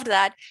fiction, loved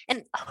that.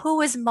 And Who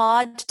is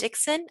Maud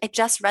Dixon? I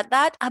just read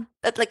that. I'm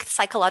like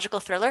psychological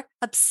thriller,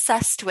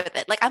 obsessed with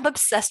it. Like I'm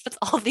obsessed with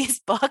all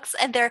these books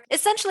and they're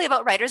essentially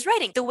about writers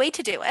writing. The way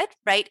to do it,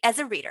 right, as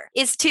a reader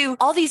is to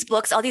all these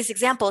books, all these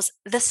examples,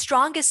 the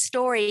strongest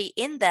story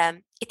in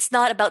them, it's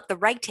not about the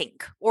writing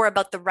or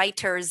about the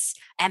writer's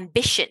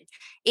ambition.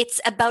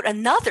 It's about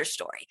another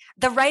story.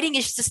 The writing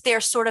is just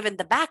there sort of in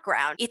the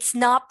background. It's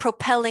not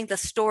propelling the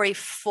story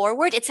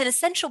forward. It's an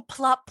essential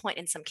plot point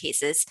in some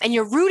cases, and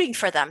you're rooting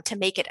for them to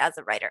make it as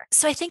a writer.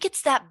 So I think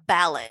it's that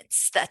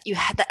balance that you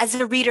have that as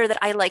a reader that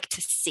I like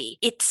to see.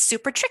 It's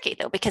super tricky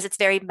though, because it's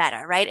very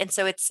meta, right? And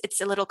so it's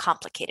a little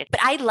complicated, but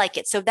I like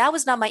it. So that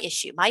was not my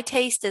issue. My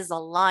taste is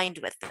aligned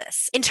with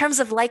this. In terms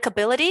of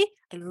likability,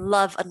 I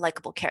love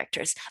unlikable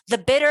characters. The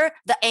bitter,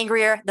 the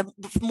angrier, the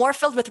more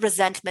filled with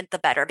resentment, the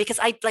better, because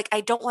I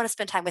don't want to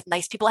spend time with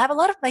nice people. I have a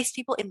lot of nice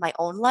people in my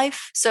own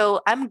life.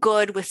 So I'm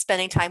good with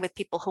spending time with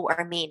people who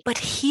are mean. But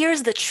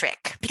here's the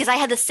trick, because I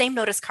had the same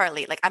note as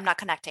Carly, like I'm not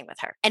connecting with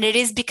her. And it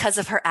is because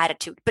of her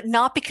attitude, but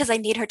not because I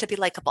need her to be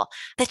likable.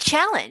 The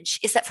challenge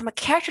is that from a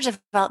character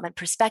development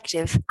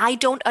perspective, I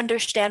don't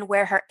understand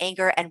where her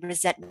anger and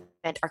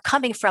resentment are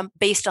coming from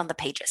based on the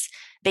pages.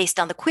 Based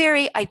on the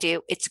query, I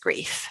do, it's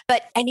grief.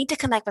 But I need to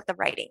connect with the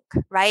writing,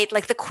 right?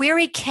 Like the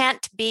query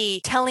can't be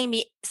telling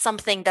me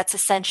something that's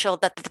essential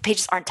that the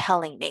pages aren't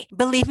telling me.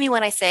 Believe me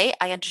when I say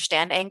I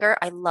understand anger.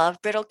 I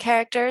love brittle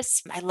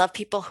characters. I love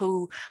people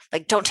who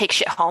don't take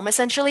shit home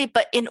essentially.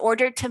 But in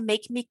order to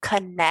make me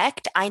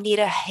connect, I need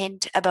a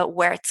hint about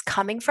where it's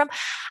coming from.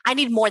 I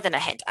need more than a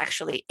hint,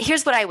 actually.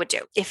 Here's what I would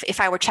do if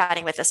I were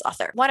chatting with this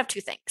author. One of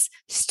two things.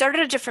 Start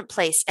at a different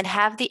place and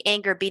have the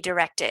anger be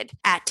directed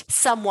at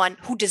someone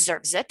who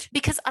deserves it,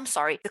 because I'm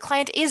sorry, the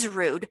client is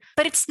rude,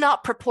 but it's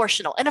not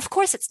proportional. And of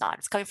course it's not.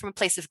 It's coming from a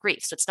place of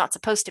grief, so it's not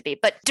supposed to be.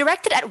 But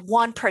directed at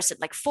one person,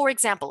 like for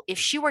example, if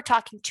she were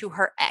talking to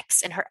her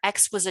ex and her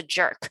ex was a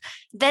jerk,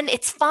 then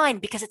it's fine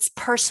because it's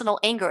personal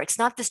anger. It's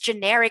not this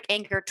generic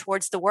anger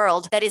towards the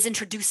world that is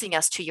introducing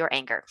us to your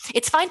anger.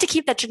 It's fine to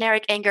keep that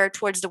generic anger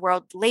towards the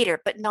world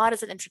later, but not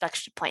as an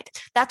introduction point.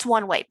 That's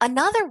one way.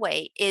 Another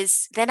way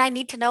is then I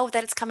need to know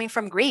that it's coming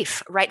from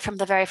grief right from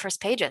the very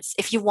first pages.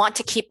 If you want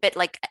to keep it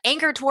like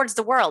anger towards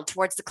the world,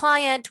 towards the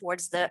client,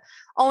 towards the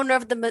owner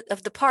of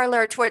the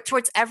parlor,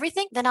 towards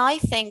everything, then I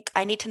think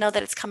I need to know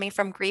that it's coming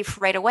from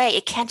grief right away.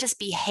 It can't just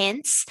be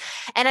hints.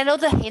 And I know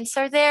the hints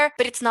are there,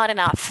 but it's not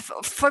enough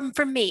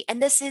for me.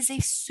 And this is a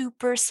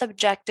super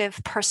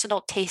subjective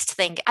personal taste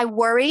thing. I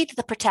worry that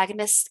the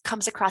protagonist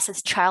comes across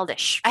as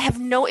childish. I have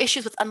no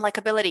issues with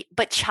unlikability,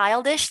 but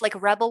childish,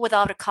 like rebel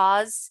without a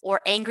cause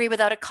or angry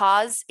without a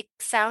cause, it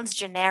sounds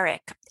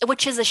generic,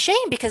 which is a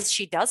shame because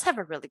she does have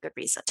a really good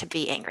reason to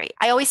be angry.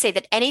 I always say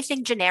that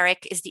anything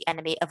generic is the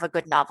enemy of a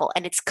good novel,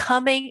 and it's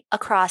coming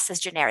across as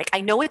generic.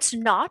 I know it's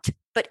not,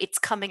 but it's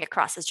coming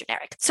across as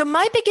generic. So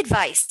my big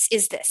advice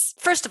is this.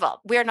 First of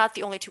all, we're not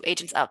the only two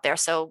agents out there.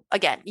 So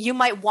again, you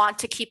might want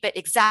to keep it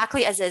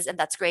exactly as is, and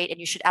that's great. And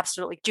you should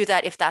absolutely do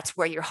that if that's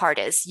where your heart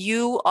is.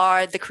 You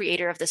are the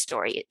creator of the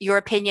story. Your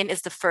opinion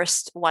is the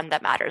first one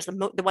that matters,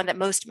 the one that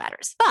most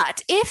matters.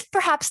 But if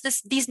perhaps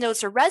these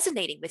notes are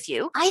resonating with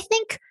you, I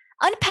think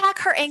unpack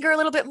her anger a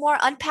little bit more,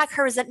 unpack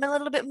her resentment a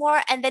little bit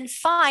more, and then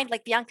find,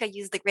 like Bianca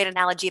used the great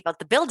analogy about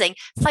the building,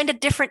 find a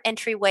different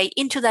entryway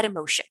into that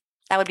emotion.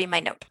 That would be my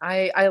note.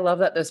 I love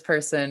that this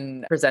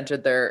person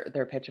presented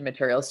their pitch and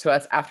materials to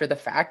us after the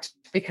fact,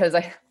 because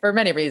for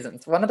many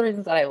reasons. One of the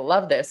reasons that I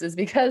love this is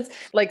because,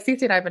 like,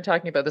 Cece and I have been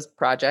talking about this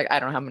project. I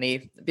don't know how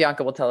many,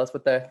 Bianca will tell us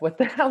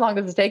how long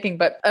this is taking,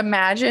 but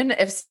imagine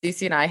if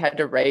Cece and I had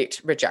to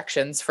write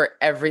rejections for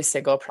every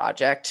single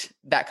project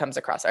that comes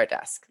across our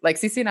desk. Like,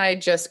 Cece and I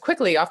just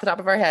quickly off the top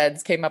of our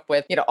heads came up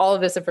with, all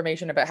of this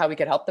information about how we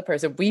could help the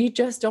person. We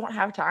just don't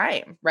have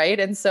time. Right.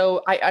 And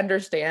so I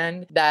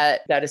understand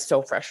that is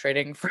so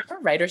frustrating for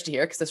writers to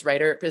hear, because this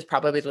writer is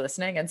probably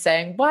listening and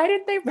saying, why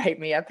didn't they write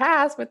me a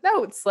pass with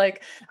notes?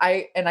 Like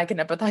I can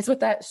empathize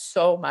with that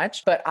so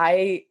much, but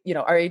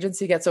our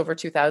agency gets over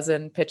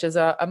 2,000 pitches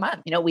a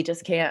month. We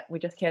just can't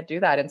do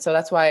that. And so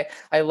that's why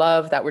I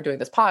love that we're doing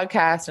this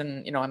podcast.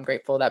 And, I'm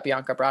grateful that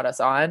Bianca brought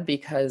us on,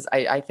 because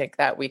I think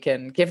that we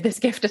can give this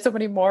gift to so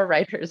many more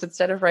writers.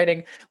 Instead of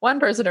writing one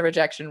person a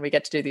rejection, we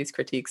get to do these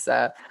critiques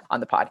on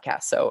the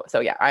podcast. So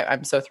yeah,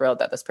 I'm so thrilled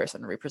that this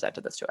person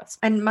represented this to us.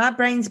 And my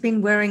brain's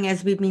been whirring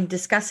as we've been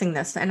discussing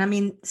this. And I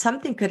mean,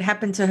 something could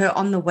happen to her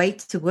on the way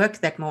to work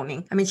that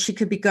morning. I mean, she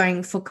could be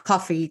going for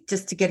coffee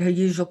just to get her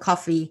usual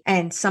coffee,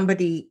 and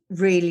somebody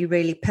really,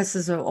 really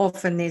pisses her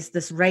off. And there's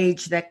this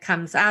rage that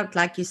comes out,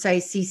 like you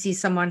say, she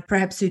sees someone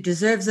perhaps who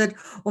deserves it,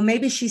 or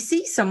maybe she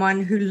sees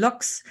someone who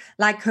looks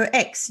like her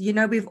ex.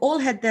 We've all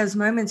had those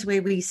moments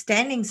where we're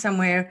standing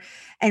somewhere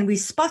and we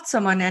spot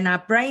someone and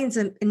our brain's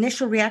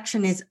initial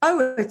reaction is,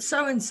 oh, it's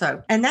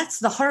so-and-so. And that's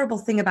the horrible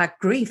thing about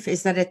grief,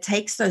 is that it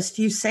takes those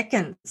few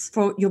seconds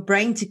for your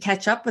brain to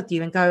catch up with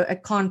you and go,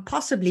 it can't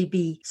possibly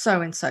be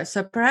so-and-so.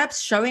 So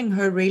perhaps showing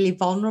her really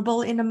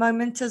vulnerable in a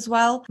moment as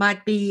well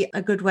might be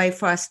a good way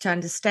for us to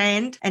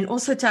understand, and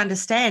also to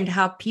understand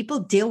how people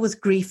deal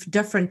with grief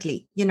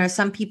differently.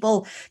 Some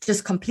people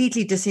just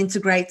completely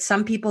disintegrate.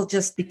 Some people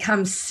just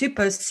become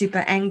super, super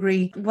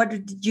angry. What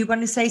did you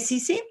want to say,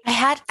 Cece?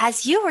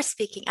 As you were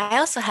speaking, I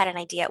also had an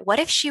idea. What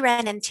if she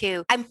ran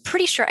into, I'm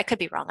pretty sure, I could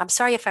be wrong. I'm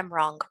sorry if I'm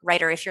wrong,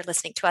 writer, if you're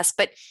listening to us,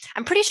 but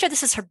I'm pretty sure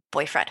this is her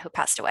boyfriend who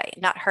passed away,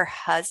 not her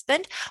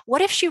husband.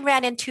 What if she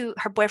ran into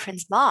her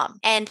boyfriend's mom?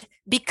 And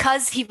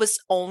because he was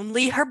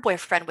only her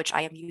boyfriend, which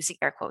I am using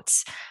air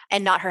quotes,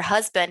 and not her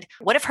husband,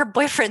 what if her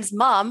boyfriend's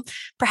mom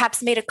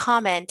perhaps made a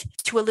comment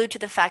to allude to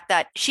the fact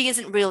that she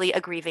isn't really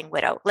a grieving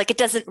widow? Like, it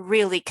doesn't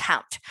really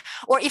count.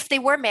 Or if they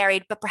were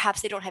married, but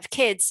perhaps they don't have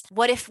kids,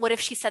 what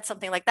if she said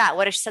something like that?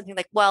 What if she said something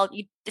like, well,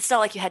 it's not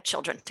like you had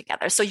children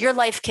together, so your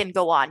life can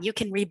go on. You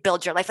can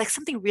rebuild your life, like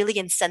something really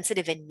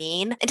insensitive and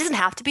mean. It doesn't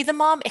have to be the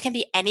mom. It can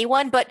be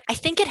anyone, but I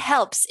think it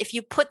helps if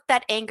you put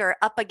that anger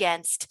up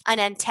against an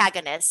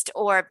antagonist,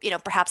 or,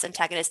 perhaps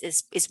antagonist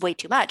is way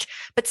too much,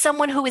 but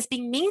someone who is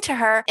being mean to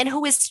her and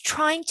who is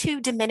trying to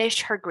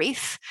diminish her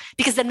grief,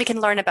 because then we can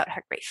learn about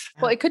her grief.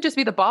 Well, it could just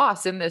be the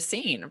boss in this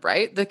scene,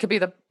 right? That could be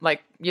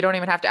you don't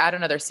even have to add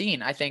another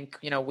scene. I think,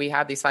 we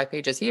have these 5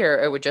 pages here.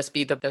 It would just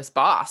be this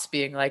boss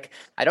being like,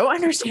 I don't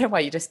understand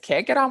why you just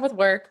can't get on with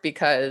work,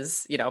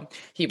 because,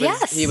 he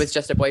was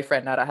just a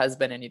boyfriend, not a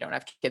husband, and you don't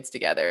have kids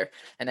together.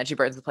 And then she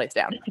burns the place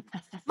down.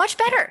 Much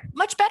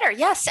better.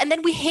 Yes. And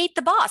then we hate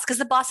the boss because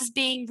the boss is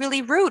being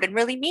really rude and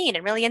really mean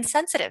and really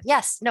insensitive.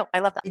 Yes. No, I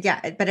love that.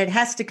 Yeah, but it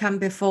has to come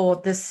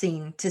before this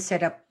scene to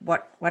set up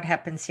what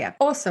happens here.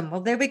 Awesome.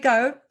 Well, there we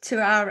go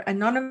to our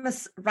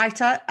anonymous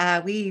writer.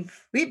 We've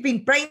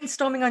been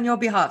brainstorming on your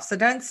behalf, so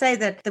don't say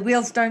that the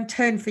wheels don't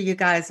turn for you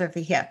guys over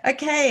here.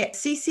 Okay,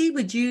 Cece,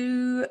 would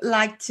you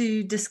like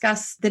to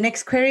discuss the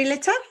next query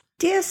letter?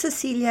 Dear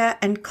Cecilia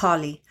and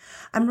Carly,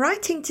 I'm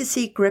writing to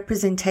seek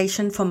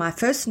representation for my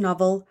first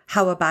novel,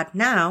 How About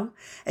Now,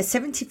 a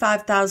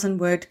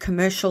 75,000-word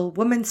commercial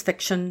women's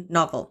fiction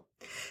novel.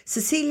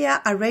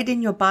 Cecilia, I read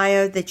in your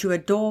bio that you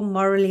adore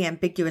morally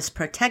ambiguous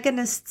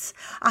protagonists.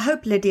 I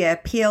hope Lydia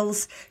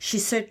appeals. She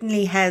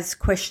certainly has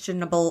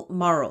questionable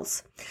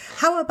morals.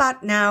 How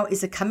About Now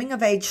is a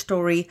coming-of-age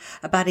story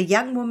about a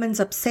young woman's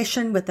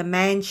obsession with a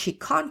man she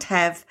can't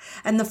have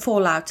and the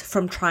fallout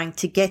from trying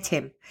to get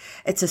him.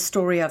 It's a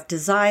story of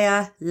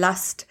desire,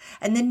 lust,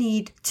 and the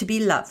need to be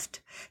loved.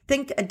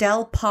 Think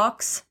Adele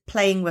Parks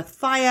Playing with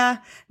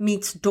Fire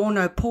meets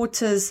Dorno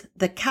Porter's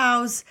The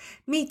Cows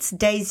meets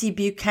Daisy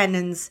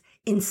Buchanan's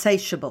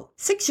Insatiable.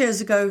 6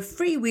 years ago,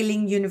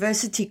 freewheeling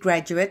university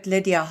graduate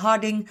Lydia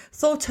Harding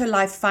thought her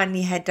life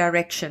finally had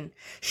direction.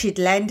 She'd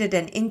landed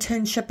an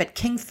internship at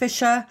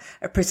Kingfisher,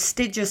 a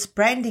prestigious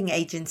branding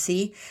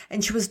agency,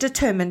 and she was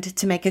determined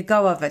to make a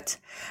go of it.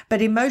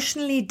 But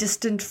emotionally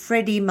distant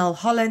Freddie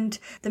Mulholland,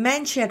 the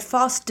man she had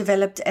fast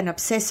developed an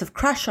obsessive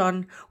crush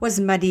on, was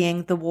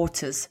muddying the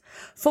waters.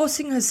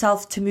 Forcing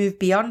herself to move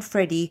beyond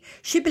Freddie,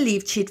 she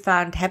believed she'd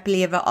found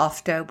happily ever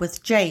after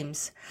with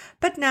James.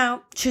 But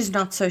now she's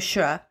not so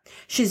sure.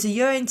 She's a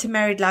year into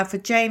married life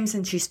with James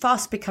and she's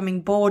fast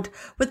becoming bored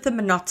with the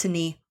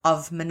monotony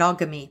of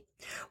monogamy.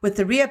 With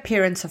the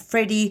reappearance of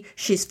Freddie,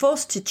 she's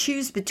forced to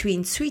choose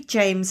between sweet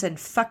James and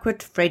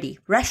fuckwit Freddie.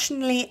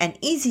 Rationally an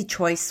easy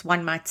choice,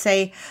 one might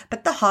say,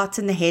 but the heart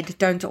and the head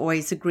don't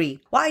always agree.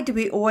 Why do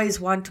we always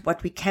want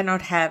what we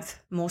cannot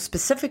have? More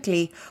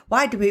specifically,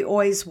 why do we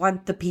always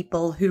want the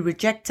people who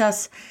reject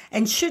us?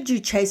 And should you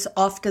chase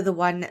after the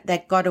one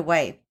that got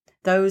away?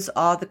 Those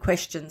are the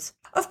questions.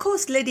 Of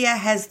course, Lydia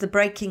has the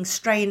breaking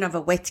strain of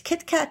a wet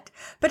Kit Kat,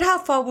 but how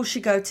far will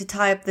she go to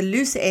tie up the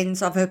loose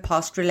ends of her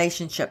past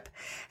relationship?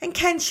 And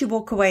can she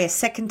walk away a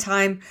second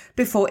time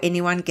before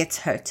anyone gets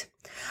hurt?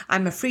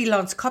 I'm a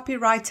freelance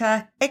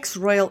copywriter,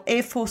 ex-Royal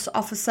Air Force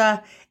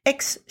officer,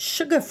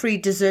 ex-sugar-free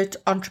dessert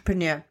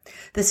entrepreneur.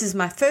 This is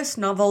my first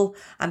novel.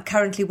 I'm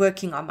currently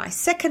working on my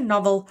second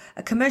novel,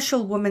 a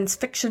commercial women's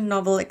fiction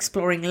novel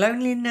exploring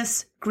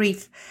loneliness,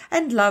 grief,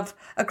 and love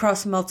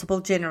across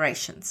multiple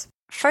generations.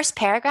 First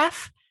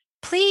paragraph,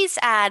 please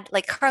add,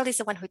 like Carly's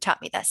the one who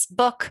taught me this,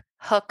 book,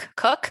 hook,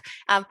 cook.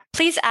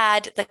 Please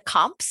add the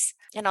comps.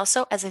 And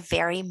also as a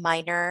very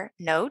minor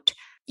note,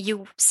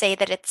 you say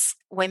that it's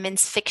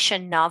women's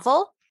fiction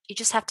novel. You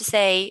just have to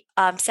say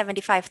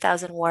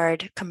 75,000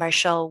 word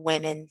commercial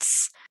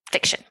women's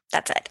fiction.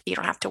 That's it. You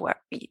don't have to work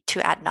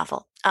to add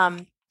novel.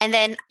 And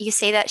then you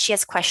say that she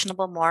has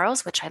questionable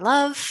morals, which I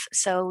love.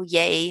 So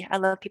yay, I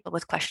love people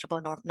with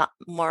questionable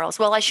morals.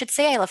 Well, I should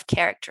say I love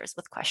characters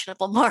with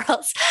questionable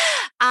morals.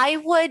 I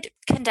would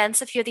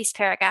condense a few of these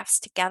paragraphs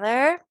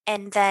together.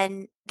 And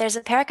then there's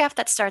a paragraph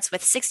that starts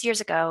with 6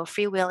 years ago,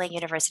 freewheeling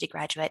university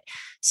graduate.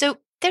 So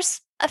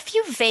there's a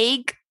few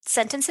vague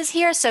sentences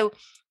here. So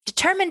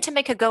determined to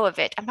make a go of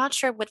it. I'm not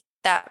sure what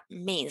that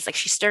means. Like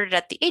she started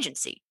at the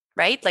agency,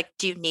 right? Like,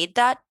 do you need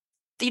that?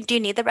 Do you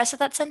need the rest of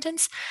that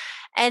sentence?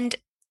 And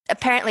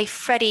apparently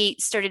Freddie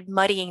started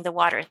muddying the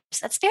waters.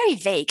 That's very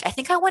vague. I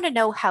think I want to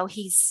know how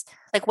he's,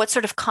 like, what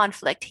sort of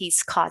conflict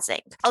he's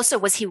causing. Also,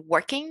 was he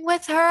working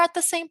with her at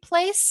the same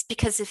place?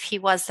 Because if he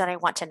was, then I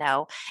want to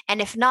know. And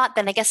if not,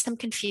 then I guess I'm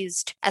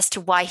confused as to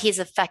why he's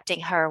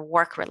affecting her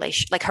work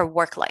relation, like her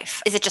work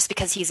life. Is it just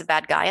because he's a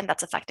bad guy and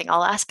that's affecting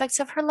all aspects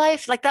of her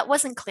life? Like, that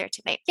wasn't clear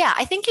to me. Yeah,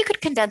 I think you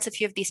could condense a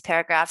few of these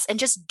paragraphs and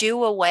just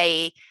do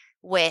away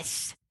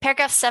with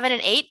paragraphs 7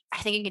 and 8. I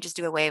think you can just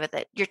do away with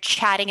it. You're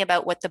chatting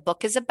about what the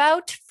book is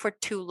about for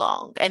too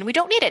long, and we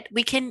don't need it.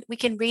 We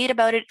can read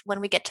about it when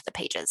we get to the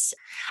pages.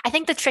 I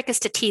think the trick is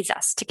to tease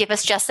us, to give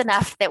us just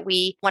enough that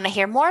we want to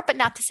hear more, but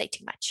not to say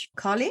too much.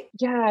 Carly?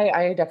 Yeah,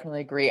 I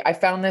definitely agree. I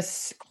found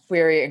this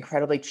query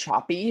incredibly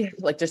choppy,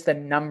 like just the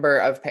number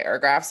of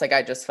paragraphs. Like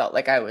I just felt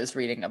like I was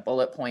reading a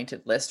bullet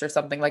pointed list or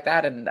something like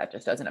that. And that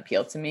just doesn't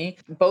appeal to me.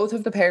 Both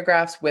of the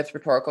paragraphs with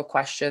rhetorical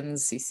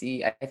questions,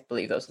 CC, I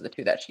believe those are the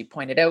two that she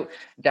pointed out,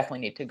 definitely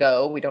need to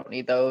go. We don't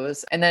need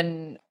those. And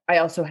then I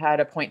also had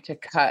a point to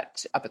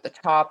cut up at the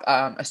top,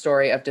 a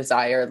story of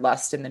desire,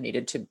 lust, and the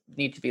need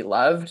to be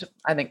loved.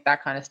 I think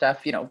that kind of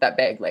stuff, that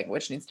vague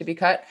language needs to be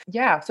cut.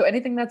 Yeah. So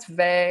anything that's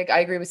vague, I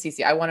agree with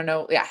Cece. I want to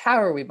know,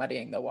 how are we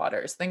muddying the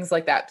waters? Things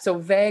like that. So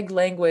vague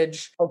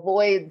language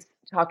avoids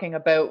talking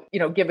about,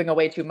 giving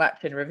away too much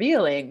and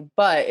revealing,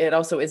 but it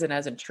also isn't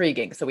as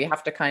intriguing. So we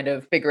have to kind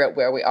of figure out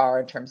where we are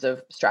in terms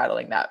of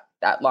straddling that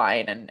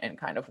line and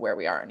kind of where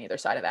we are on either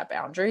side of that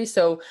boundary.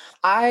 So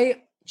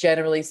I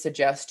generally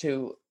suggest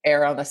to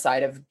err on the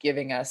side of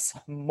giving us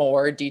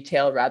more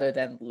detail rather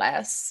than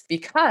less,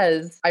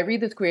 because I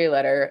read this query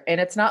letter and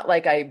it's not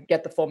like I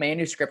get the full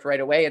manuscript right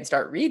away and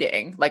start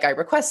reading. Like I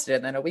requested,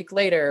 and then a week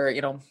later,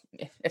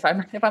 if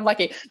I'm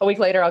lucky, a week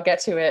later I'll get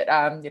to it.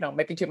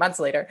 Maybe 2 months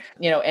later,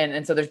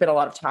 and so there's been a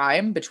lot of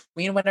time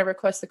between when I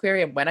request the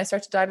query and when I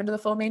start to dive into the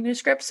full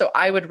manuscript. So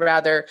I would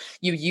rather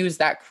you use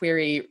that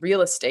query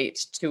real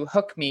estate to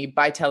hook me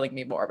by telling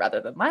me more rather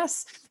than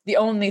less. The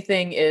only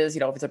thing is,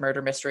 if it's a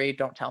murder mystery,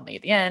 don't tell me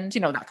at the end,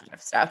 that kind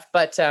of stuff.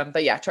 But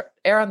yeah,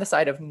 err on the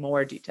side of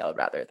more detail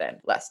rather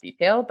than less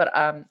detail. But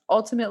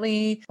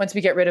ultimately, once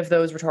we get rid of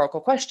those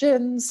rhetorical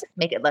questions,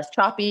 make it less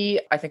choppy,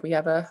 I think we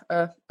have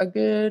a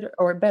good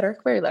or better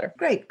query letter.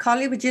 Great.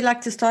 Carly, would you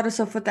like to start us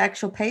off with the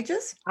actual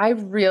pages? I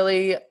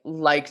really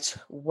liked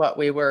what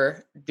we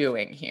were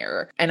doing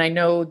here. And I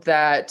know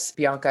that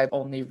Bianca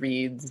only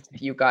reads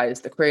you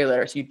guys the query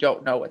letter, so you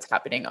don't know what's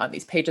happening on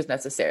these pages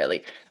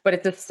necessarily. But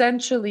it's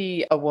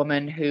essentially a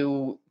woman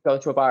who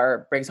goes to a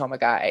bar, brings home a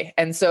guy.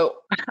 And so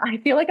I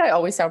feel like I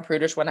always sound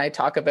prudish when I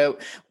talk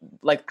about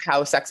like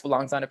how sex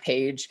belongs on a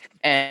page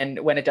and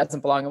when it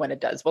doesn't belong and when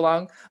it does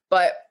belong.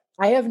 But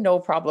I have no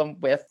problem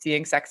with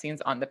seeing sex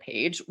scenes on the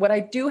page. What I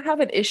do have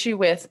an issue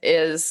with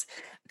is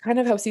kind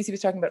of how Cece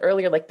was talking about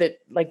earlier,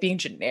 like being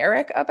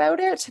generic about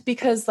it,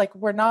 because like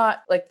we're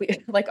not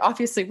like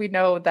obviously we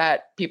know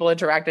that people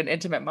interact in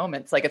intimate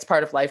moments, like it's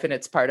part of life and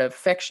it's part of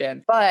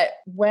fiction. But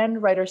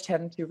when writers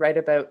tend to write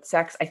about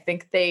sex, I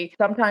think they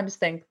sometimes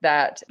think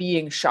that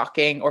being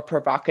shocking or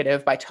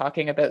provocative by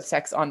talking about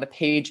sex on the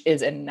page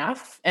is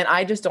enough. And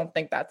I just don't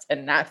think that's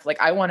enough.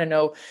 Like I want to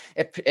know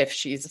if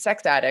she's a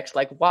sex addict,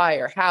 like why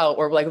or how,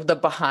 or like the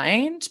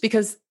behind,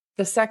 because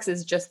the sex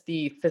is just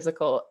the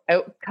physical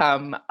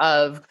outcome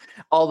of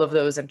all of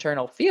those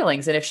internal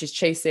feelings. And if she's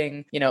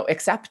chasing,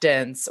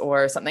 acceptance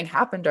or something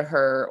happened to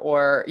her,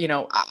 or,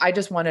 I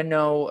just want to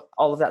know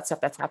all of that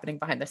stuff that's happening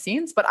behind the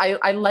scenes. But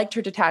I liked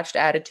her detached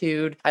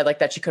attitude. I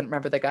liked that she couldn't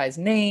remember the guy's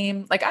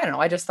name. Like, I don't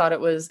know. I just thought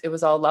it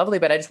was all lovely,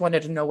 but I just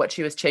wanted to know what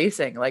she was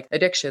chasing, like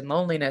addiction,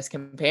 loneliness,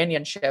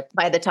 companionship.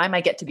 By the time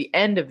I get to the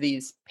end of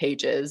these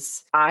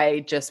pages,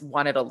 I just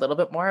wanted a little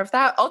bit more of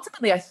that.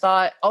 Ultimately, I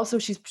thought also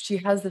she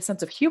has this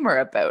sense of humor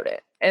about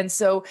it. And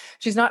so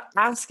she's not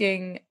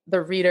asking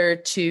the reader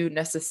to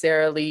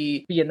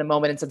necessarily be in the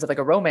moment in sense of like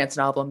a romance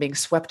novel and being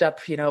swept up,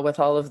 with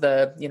all of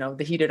the,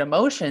 the heated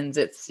emotions.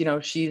 It's,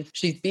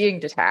 she's being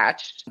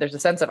detached. There's a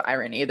sense of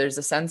irony. There's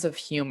a sense of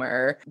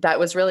humor that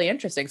was really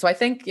interesting. So I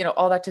think,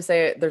 all that to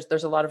say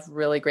there's a lot of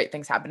really great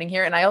things happening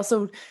here. And I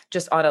also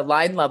just on a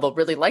line level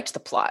really liked the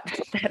plot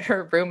that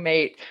her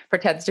roommate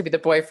pretends to be the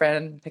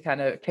boyfriend to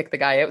kind of kick the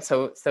guy out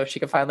so she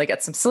can finally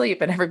get some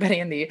sleep and everybody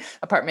in the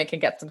apartment can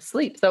get some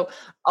sleep. So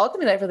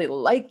ultimately I really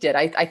liked it.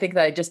 I think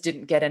that I just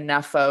didn't get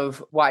enough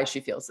of why she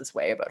feels this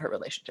way about her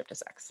relationship to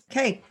sex.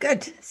 Okay,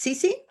 good.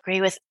 Cece? Agree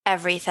with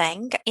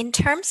everything. In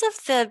terms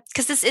of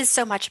because this is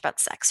so much about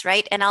sex,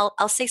 right? And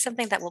I'll say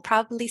something that will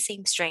probably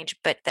seem strange,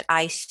 but that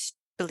I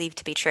believe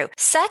to be true.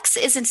 Sex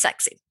isn't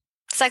sexy.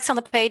 Sex on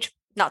the page,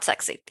 not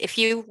sexy. If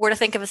you were to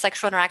think of a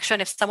sexual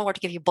interaction, if someone were to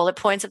give you bullet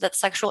points of that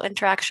sexual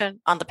interaction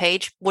on the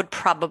page, would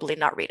probably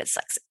not read as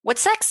sexy.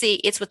 What's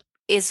sexy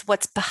is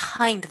what's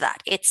behind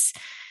that. It's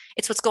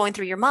what's going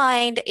through your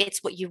mind. It's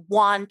what you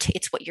want.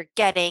 It's what you're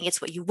getting.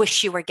 It's what you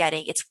wish you were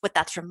getting. It's what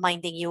that's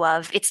reminding you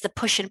of. It's the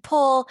push and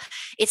pull.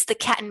 It's the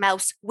cat and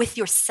mouse with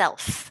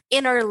yourself.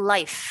 Inner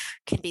life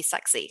can be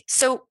sexy.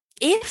 So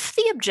if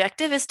the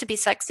objective is to be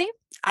sexy,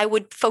 I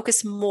would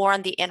focus more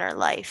on the inner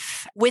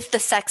life with the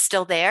sex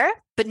still there,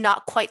 but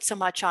not quite so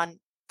much on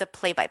the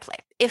play-by-play,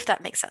 if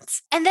that makes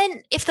sense. And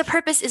then if the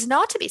purpose is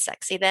not to be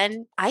sexy,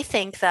 then I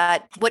think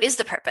that what is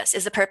the purpose?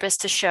 Is the purpose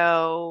to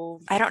show,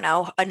 I don't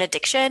know, an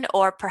addiction,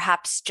 or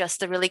perhaps just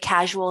the really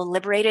casual,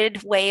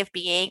 liberated way of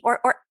being,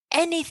 or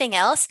anything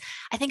else?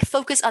 I think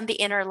focus on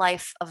the inner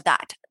life of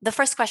that. The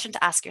first question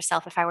to ask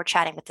yourself if I were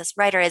chatting with this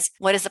writer is,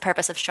 what is the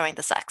purpose of showing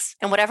the sex?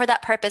 And whatever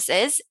that purpose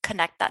is,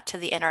 connect that to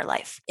the inner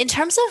life. In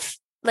terms of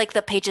like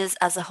the pages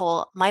as a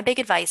whole, my big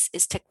advice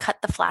is to cut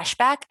the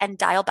flashback and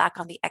dial back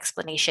on the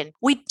explanation.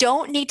 We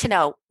don't need to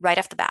know right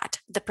off the bat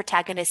the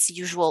protagonist's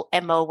usual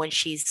MO when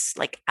she's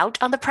like out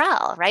on the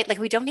prowl, right? Like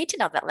we don't need to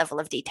know that level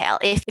of detail.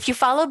 If you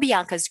follow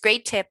Bianca's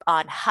great tip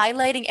on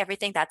highlighting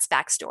everything that's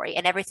backstory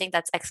and everything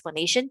that's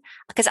explanation,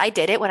 because I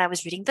did it when I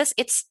was reading this,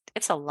 it's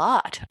a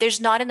lot.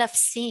 There's not enough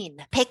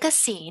scene. Pick a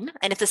scene,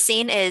 and if the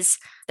scene is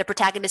the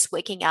protagonist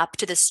waking up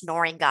to the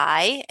snoring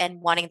guy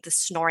and wanting the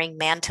snoring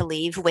man to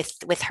leave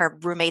with her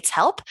roommate's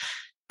help,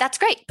 that's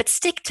great, but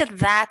stick to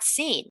that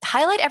scene.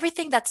 Highlight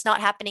everything that's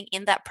not happening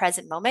in that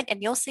present moment,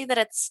 and you'll see that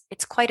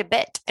it's quite a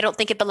bit. I don't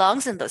think it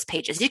belongs in those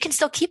pages. You can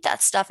still keep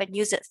that stuff and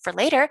use it for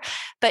later,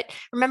 but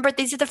remember,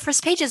 these are the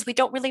first pages. We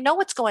don't really know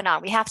what's going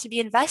on. We have to be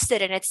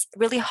invested, and it's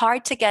really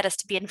hard to get us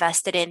to be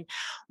invested in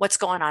what's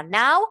going on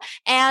now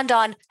and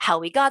on how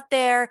we got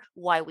there,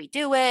 why we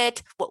do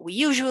it, what we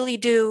usually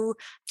do.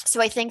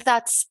 So I think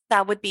that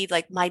would be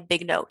like my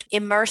big note.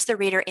 Immerse the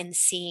reader in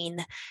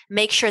scene.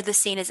 Make sure the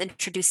scene is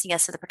introducing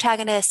us to the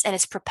protagonist and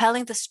is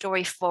propelling the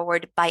story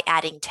forward by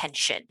adding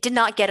tension. Did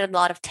not get a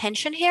lot of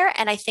tension here,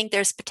 and I think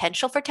there's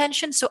potential for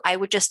tension, so I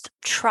would just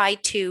try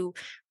to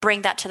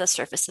bring that to the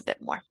surface a bit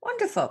more.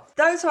 Wonderful.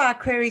 Those are our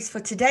queries for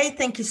today.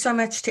 Thank you so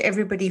much to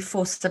everybody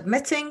for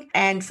submitting.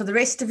 And for the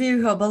rest of you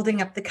who are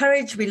building up the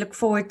courage, we look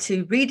forward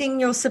to reading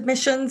your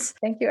submissions.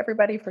 Thank you,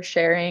 everybody, for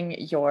sharing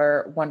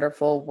your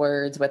wonderful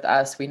words with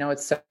us. We know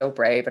it's so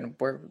brave, and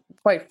we're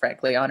quite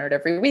frankly honored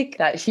every week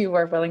that you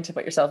are willing to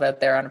put yourself out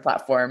there on a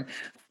platform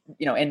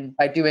and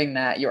by doing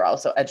that, you're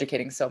also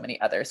educating so many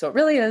others. So it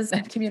really is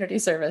a community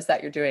service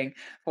that you're doing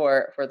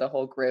for the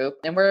whole group.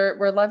 And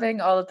we're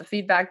loving all of the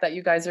feedback that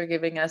you guys are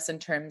giving us in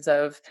terms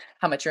of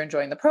how much you're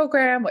enjoying the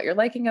program, what you're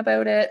liking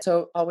about it.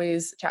 So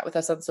always chat with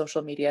us on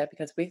social media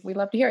because we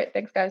love to hear it.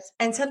 Thanks, guys.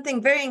 And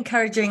something very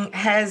encouraging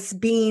has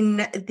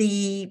been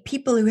the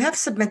people who have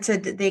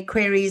submitted their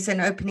queries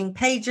and opening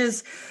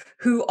pages,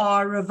 who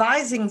are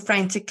revising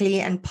frantically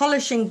and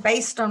polishing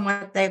based on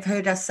what they've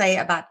heard us say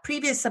about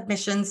previous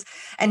submissions,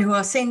 and who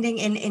are sending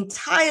in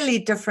entirely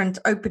different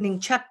opening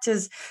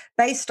chapters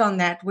based on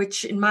that,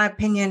 which in my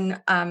opinion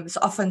is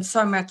often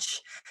so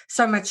much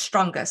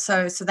stronger.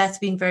 So that's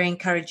been very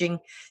encouraging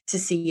to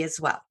see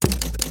as well.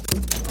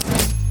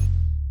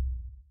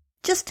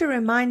 Just a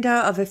reminder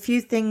of a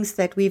few things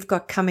that we've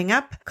got coming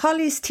up.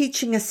 Carly's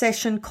teaching a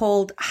session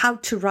called How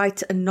to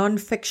Write a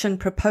Nonfiction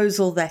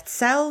Proposal That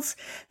Sells.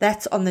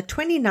 That's on the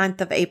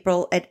 29th of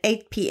April at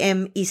 8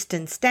 p.m.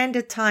 Eastern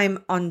Standard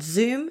Time on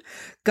Zoom.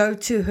 Go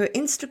to her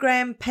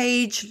Instagram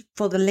page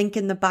for the link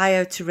in the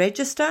bio to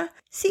register.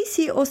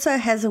 Cece also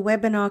has a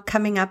webinar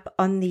coming up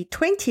on the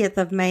 20th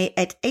of May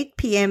at 8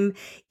 p.m.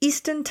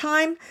 Eastern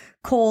Time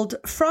called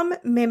From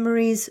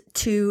Memories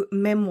to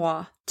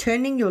Memoir,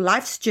 Turning Your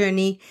Life's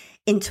Journey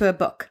into a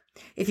Book.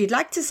 If you'd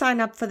like to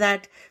sign up for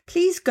that,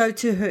 please go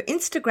to her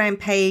Instagram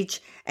page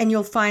and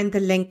you'll find the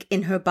link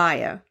in her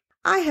bio.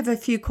 I have a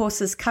few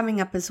courses coming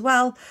up as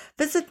well.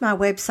 Visit my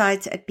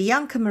website at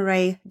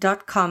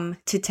biancamarais.com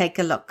to take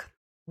a look.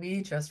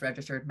 We just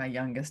registered my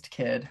youngest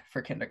kid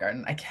for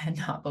kindergarten. I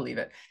cannot believe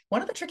it.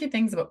 One of the tricky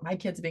things about my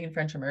kids being in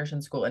French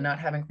immersion school and not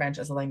having French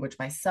as a language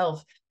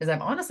myself is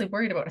I'm honestly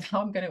worried about how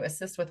I'm going to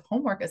assist with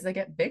homework as they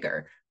get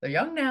bigger. They're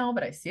young now,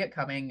 but I see it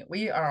coming.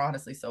 We are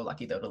honestly so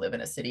lucky, though, to live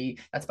in a city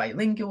that's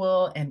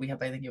bilingual, and we have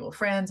bilingual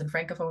friends and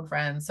francophone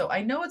friends. So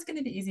I know it's going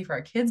to be easy for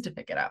our kids to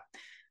pick it up.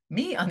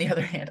 Me, on the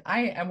other hand,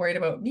 I am worried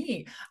about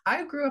me.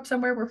 I grew up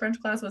somewhere where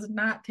French class was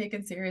not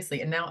taken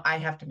seriously, and now I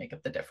have to make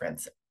up the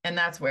difference. And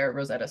that's where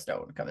Rosetta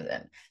Stone comes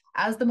in.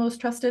 As the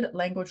most trusted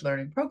language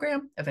learning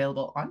program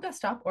available on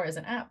desktop or as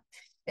an app,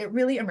 it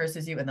really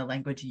immerses you in the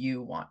language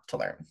you want to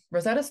learn.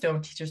 Rosetta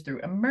Stone teaches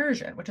through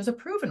immersion, which is a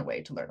proven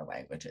way to learn a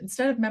language.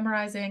 Instead of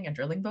memorizing and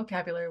drilling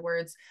vocabulary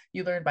words,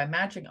 you learn by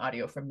matching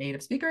audio from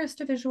native speakers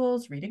to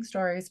visuals, reading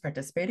stories,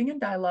 participating in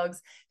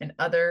dialogues, and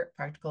other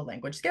practical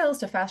language skills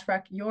to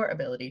fast-track your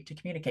ability to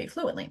communicate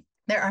fluently.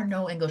 There are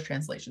no English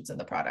translations in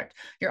the product.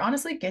 You're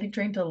honestly getting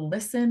trained to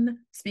listen,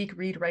 speak,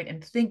 read, write,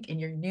 and think in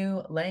your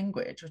new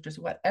language, which is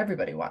what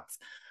everybody wants.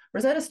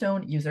 Rosetta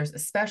Stone users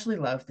especially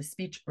love the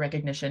speech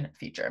recognition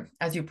feature.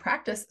 As you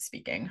practice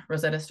speaking,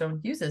 Rosetta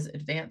Stone uses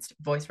advanced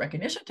voice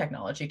recognition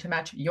technology to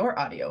match your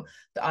audio,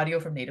 the audio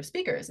from native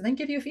speakers, and then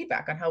give you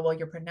feedback on how well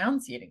you're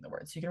pronunciating the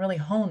words so you can really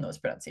hone those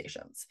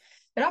pronunciations.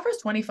 It offers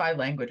 25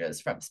 languages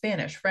from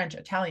Spanish, French,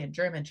 Italian,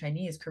 German,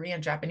 Chinese,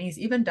 Korean, Japanese,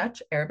 even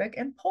Dutch, Arabic,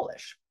 and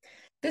Polish.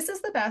 This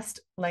is the best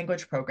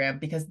language program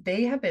because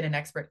they have been an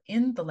expert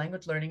in the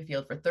language learning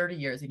field for 30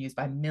 years and used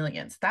by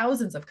millions.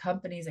 Thousands of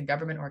companies and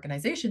government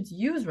organizations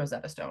use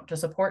Rosetta Stone to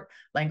support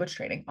language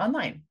training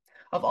online.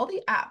 Of all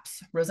the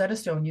apps, Rosetta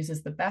Stone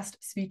uses the best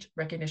speech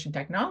recognition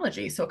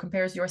technology, so it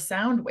compares your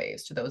sound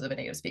waves to those of a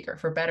native speaker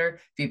for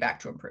better feedback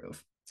to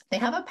improve. They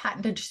have a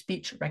patented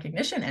speech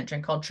recognition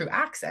engine called True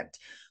Accent,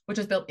 which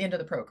is built into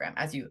the program.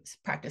 As you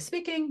practice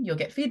speaking, you'll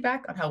get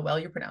feedback on how well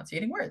you're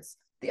pronouncing words.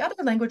 The other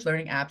language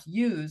learning apps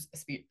use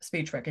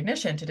speech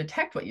recognition to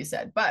detect what you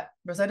said, but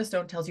Rosetta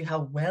Stone tells you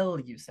how well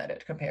you said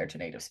it compared to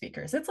native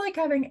speakers. It's like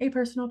having a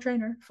personal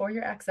trainer for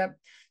your accent.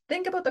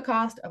 Think about the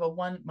cost of a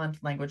 1-month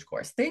language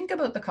course. Think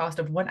about the cost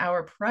of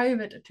 1-hour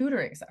private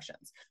tutoring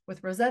sessions.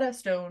 With Rosetta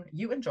Stone,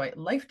 you enjoy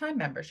lifetime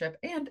membership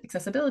and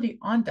accessibility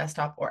on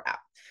desktop or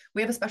app.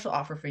 We have a special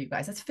offer for you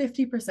guys. That's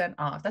 50%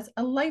 off. That's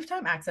a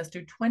lifetime access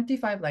to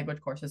 25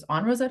 language courses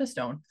on Rosetta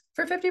Stone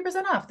for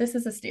 50% off. This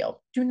is a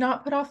steal. Do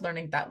not put off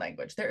learning that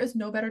language. There is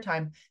no better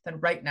time than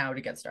right now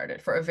to get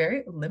started. For a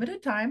very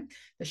limited time,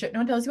 the Shit No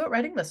One Tells You About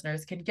Writing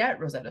listeners can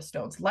get Rosetta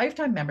Stone's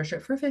lifetime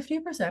membership for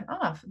 50%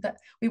 off.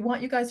 We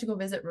want you guys to go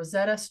visit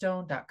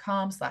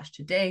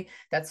rosettastone.com/today.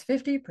 That's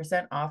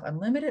 50% off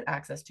unlimited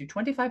access to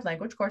 25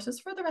 language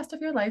courses for the rest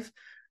of your life.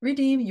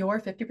 Redeem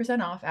your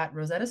 50% off at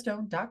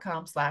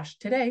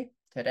rosettastone.com/today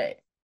today.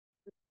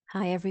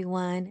 Hi,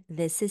 everyone.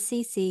 This is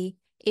Cece.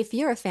 If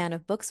you're a fan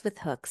of books with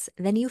hooks,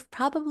 then you've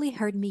probably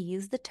heard me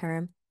use the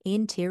term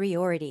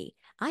interiority.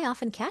 I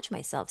often catch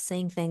myself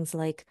saying things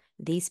like,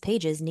 these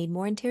pages need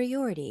more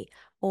interiority,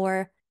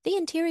 or the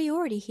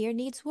interiority here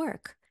needs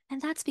work.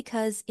 And that's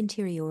because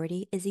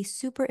interiority is a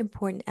super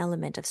important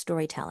element of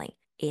storytelling.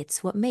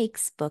 It's what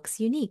makes books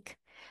unique.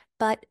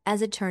 But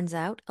as it turns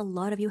out, a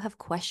lot of you have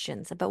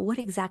questions about what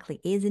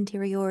exactly is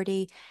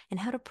interiority and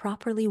how to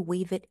properly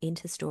weave it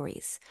into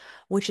stories,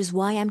 which is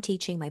why I'm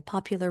teaching my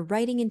popular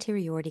Writing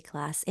Interiority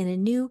class in a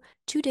new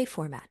 2-day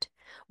format.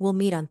 We'll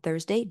meet on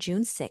Thursday,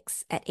 June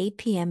 6th at 8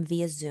 p.m.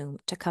 via Zoom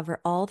to cover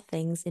all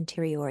things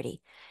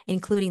interiority,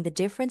 including the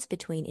difference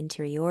between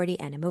interiority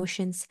and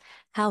emotions,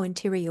 how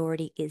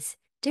interiority is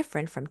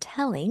different from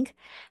telling,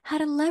 how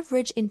to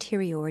leverage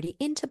interiority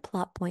into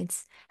plot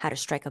points, how to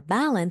strike a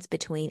balance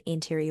between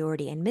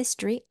interiority and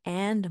mystery,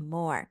 and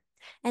more.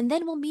 And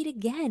then we'll meet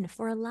again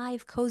for a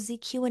live cozy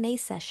Q&A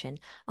session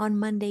on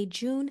Monday,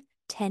 June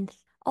 10th,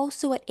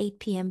 also at 8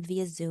 p.m.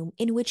 via Zoom,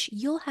 in which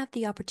you'll have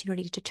the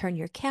opportunity to turn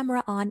your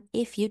camera on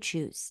if you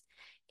choose.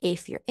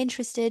 If you're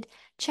interested,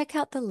 check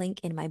out the link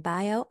in my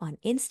bio on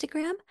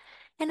Instagram,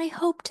 and I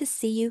hope to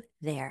see you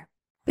there.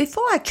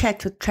 Before I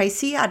chat with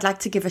Tracy, I'd like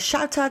to give a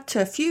shout out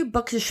to a few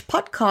bookish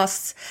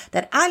podcasts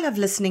that I love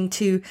listening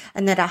to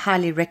and that I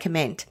highly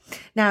recommend.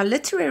 Now,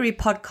 literary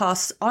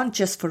podcasts aren't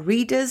just for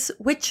readers,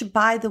 which,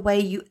 by the way,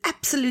 you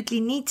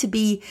absolutely need to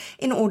be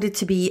in order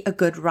to be a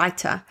good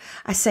writer.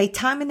 I say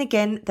time and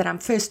again that I'm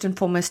first and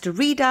foremost a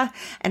reader,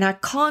 and I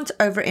can't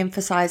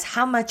overemphasize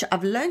how much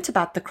I've learned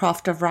about the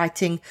craft of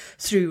writing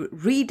through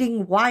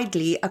reading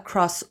widely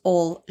across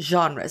all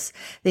genres.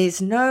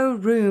 There's no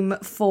room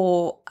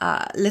for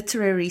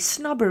literary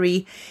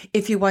snobbery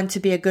if you want to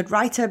be a good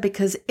writer,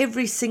 because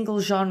every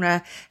single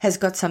genre has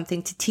got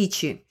something to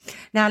teach you.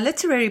 Now,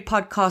 literary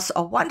podcasts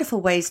are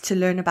wonderful ways to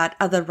learn about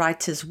other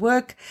writers'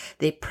 work,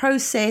 their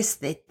process,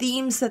 their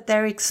themes that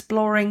they're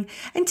exploring,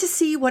 and to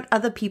see what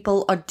other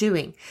people are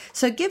doing.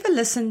 So give a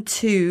listen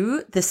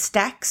to The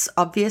Stacks,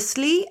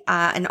 obviously,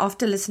 and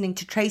after listening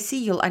to Tracy,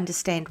 you'll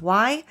understand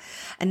why.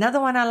 Another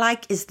one I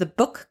like is The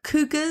Book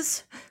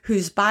Cougars,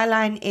 whose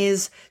byline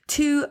is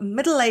two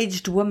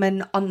middle-aged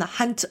women on the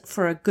hunt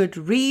for a good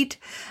read.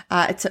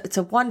 It's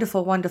a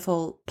wonderful,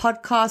 wonderful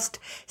podcast.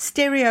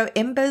 Stereo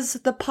Embers,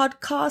 the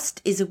podcast,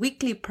 is a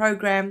weekly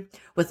program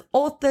with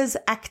authors,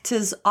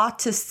 actors,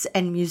 artists,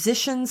 and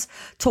musicians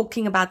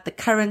talking about the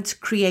current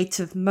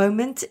creative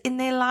moment in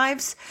their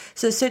lives.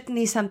 So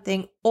certainly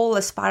something all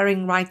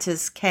aspiring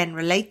writers can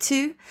relate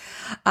to.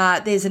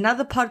 There's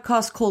another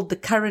podcast called the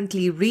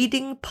Currently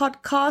Reading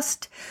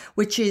Podcast,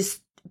 which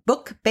is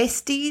book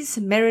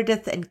besties,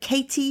 Meredith and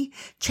Katie,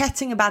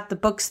 chatting about the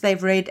books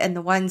they've read and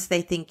the ones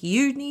they think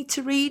you need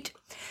to read.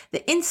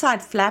 The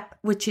Inside Flap,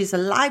 which is a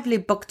lively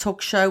book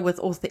talk show with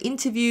author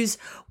interviews,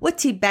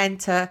 witty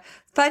banter,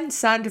 fun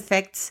sound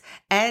effects,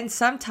 and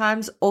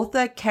sometimes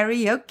author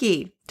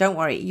karaoke. Don't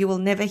worry, you will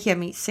never hear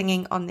me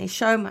singing on their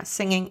show. My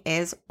singing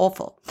is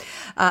awful.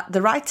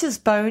 The Writer's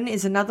Bone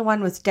is another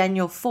one with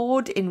Daniel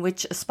Ford, in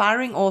which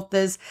aspiring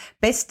authors,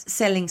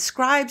 best-selling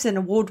scribes, and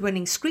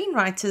award-winning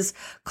screenwriters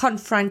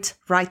confront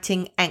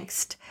writing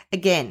angst.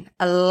 Again,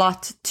 a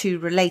lot to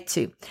relate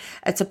to.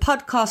 It's a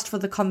podcast for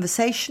the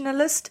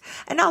conversationalist,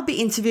 and I'll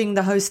be interviewing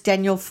the host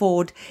Daniel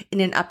Ford in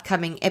an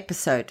upcoming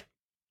episode.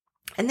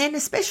 And then a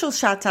special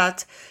shout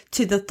out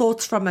to the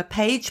Thoughts from a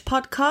Page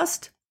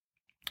podcast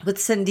with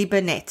Cindy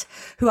Burnett,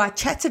 who I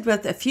chatted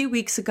with a few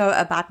weeks ago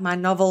about my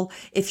novel,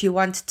 If You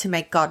Want to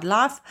Make God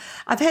Laugh.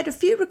 I've had a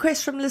few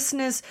requests from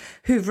listeners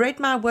who've read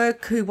my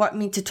work, who want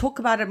me to talk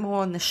about it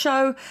more on the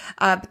show,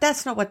 but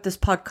that's not what this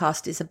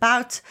podcast is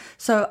about.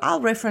 So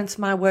I'll reference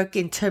my work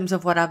in terms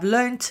of what I've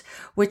learned,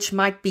 which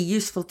might be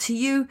useful to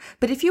you.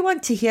 But if you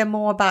want to hear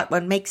more about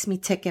what makes me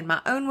tick in my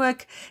own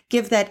work,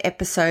 give that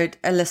episode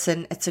a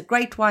listen. It's a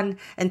great one,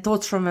 and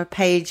Thoughts from a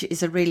Page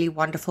is a really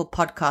wonderful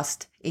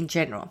podcast in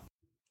general.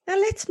 Now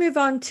let's move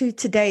on to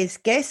today's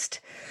guest,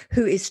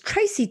 who is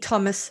Tracy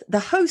Thomas, the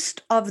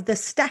host of the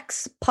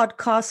Stacks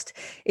podcast.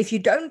 If you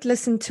don't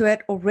listen to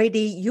it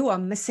already, you are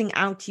missing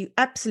out. You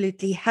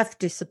absolutely have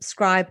to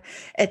subscribe.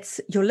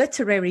 It's your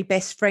literary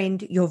best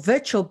friend, your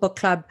virtual book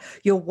club,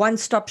 your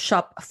one-stop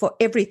shop for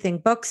everything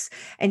books.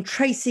 And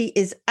Tracy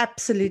is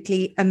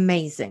absolutely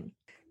amazing.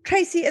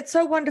 Tracy, it's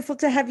so wonderful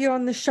to have you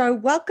on the show.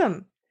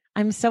 Welcome.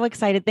 I'm so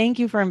excited. Thank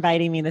you for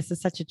inviting me. This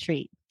is such a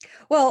treat.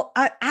 Well,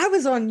 I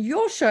was on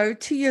your show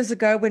 2 years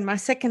ago when my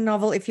second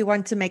novel, If You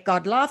Want to Make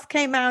God Laugh,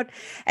 came out,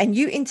 and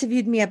you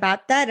interviewed me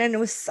about that. And it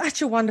was such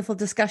a wonderful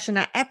discussion.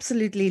 I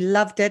absolutely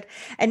loved it.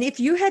 And if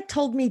you had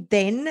told me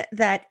then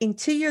that in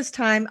 2 years'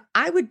 time,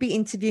 I would be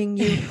interviewing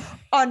you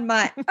on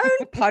my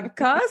own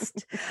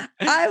podcast,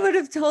 I would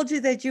have told you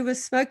that you were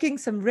smoking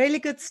some really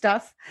good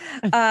stuff.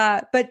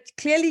 But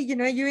clearly,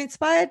 you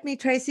inspired me,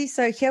 Tracy.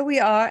 So here we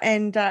are.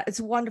 And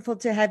it's wonderful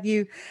to have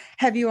you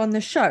on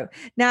the show.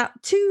 Now,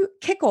 to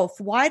kick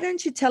off, why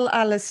don't you tell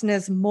our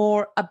listeners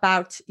more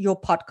about your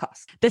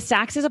podcast? The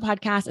Stacks is a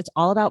podcast. It's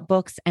all about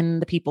books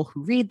and the people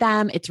who read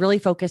them. It's really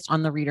focused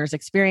on the reader's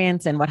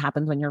experience and what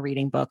happens when you're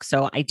reading books.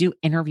 So I do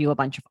interview a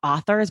bunch of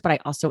authors, but I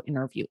also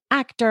interview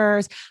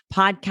actors,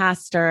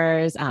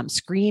 podcasters,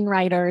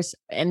 screenwriters,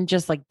 and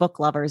just like book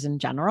lovers in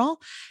general.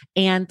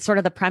 And sort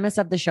of the premise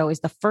of the show is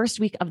the first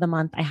week of the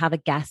month, I have a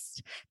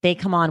guest. They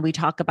come on, we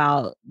talk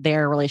about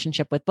their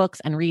relationship with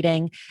books and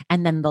reading.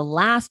 And then the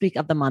last week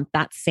of the month,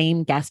 that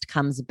same guest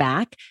comes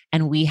back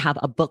and we have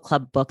a book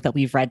club book that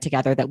we've read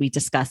together that we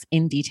discuss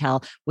in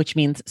detail, which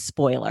means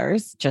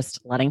spoilers, just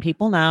letting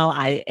people know.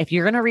 If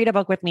you're going to read a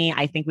book with me,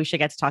 I think we should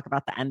get to talk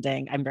about the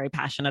ending. I'm very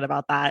passionate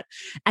about that.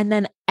 And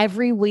then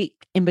every week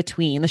in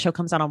between, the show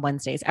comes out on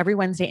Wednesdays, every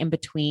Wednesday in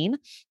between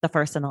the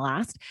first and the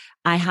last,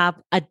 I have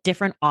a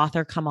different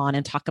author come on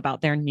and talk about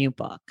their new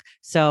book.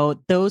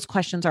 So those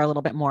questions are a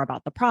little bit more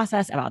about the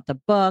process, about the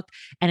book.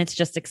 And it's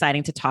just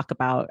exciting to talk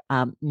about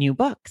new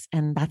books.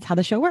 And that's how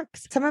the show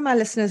works. Some of my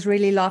listeners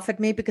really laugh at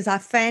me because I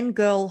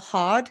fangirl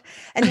hard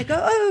and they go,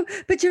 oh,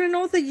 but you're an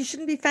author. You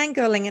shouldn't be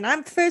fangirling. And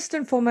I'm first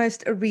and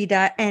foremost a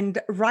reader, and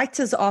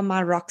writers are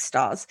my rock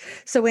stars.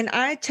 So when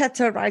I chat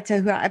to a writer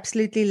who I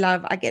absolutely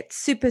love, I get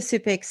super,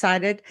 super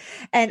excited.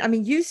 And I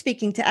mean, you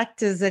speaking to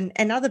actors and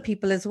other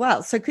people as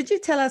well. So could you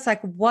tell us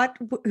like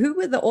who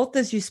were the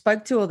authors you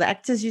spoke to or the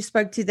actors you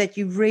spoke to that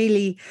you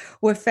really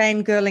were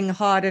fangirling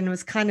hard and it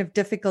was kind of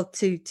difficult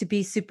to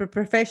be super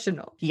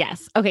professional?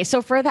 Yes. Okay.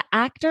 So for the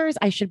actors,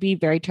 I should be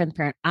very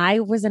transparent. I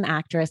was an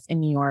actress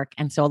in New York.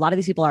 And so a lot of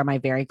these people are my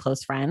very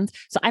close friends.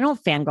 So I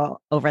don't fangirl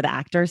over the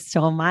actors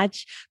so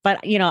much, but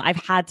I've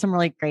had some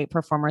really great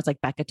performers like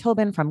Becca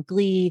Tobin from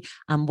Glee,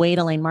 Wade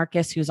Elaine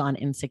Marcus, who's on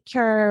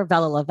Insecure,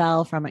 Bella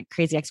Lavelle from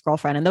Crazy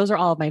Ex-Girlfriend. And those are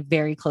all of my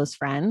very close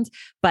friends,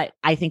 but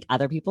I think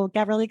other people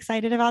get really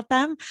excited about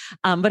them.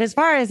 But as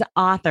far as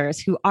authors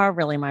who are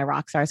really my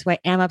rock stars, who I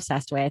am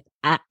obsessed with,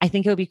 I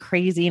think it would be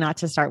crazy not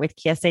to start with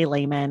Kiese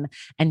Layman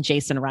and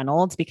Jason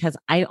Reynolds, because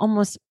I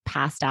almost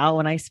passed out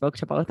when I spoke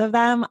to both of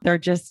them. They're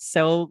just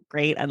so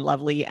great and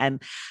lovely.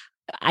 And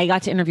I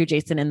got to interview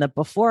Jason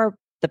before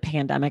the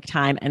pandemic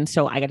time. And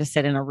so I got to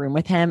sit in a room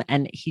with him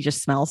and he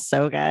just smells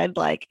so good.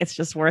 Like, it's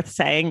just worth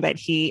saying that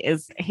he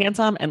is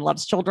handsome and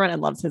loves children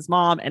and loves his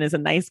mom and is a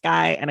nice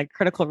guy and a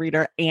critical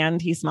reader,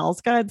 and he smells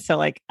good. So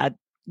like a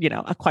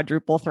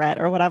quadruple threat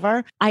or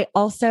whatever. I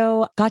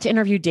also got to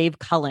interview Dave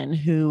Cullen,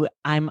 who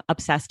I'm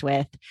obsessed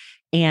with.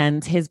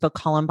 And his book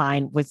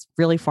Columbine was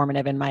really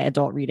formative in my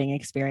adult reading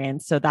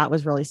experience. So that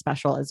was really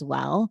special as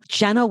well.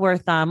 Jenna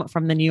Wortham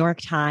from the New York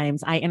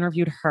Times, I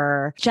interviewed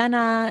her.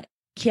 Jenna,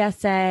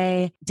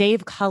 Kiese,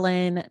 Dave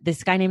Cullen,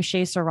 this guy named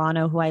Shea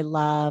Serrano, who I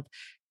love.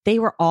 They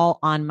were all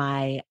on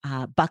my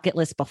bucket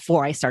list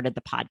before I started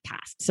the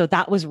podcast. So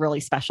that was really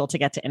special to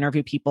get to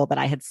interview people that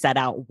I had set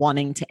out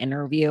wanting to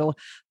interview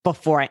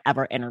before I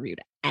ever interviewed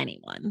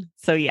anyone.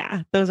 So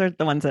yeah, those are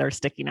the ones that are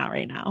sticking out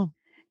right now.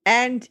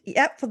 And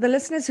yep, for the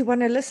listeners who want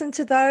to listen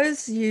to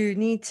those, you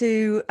need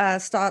to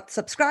start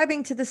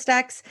subscribing to the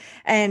Stacks.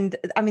 And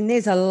I mean,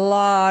 there's a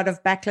lot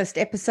of backlist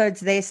episodes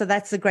there, so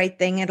that's a great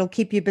thing. It'll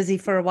keep you busy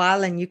for a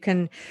while, and you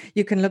can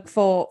look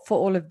for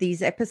all of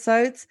these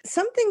episodes.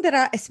 Something that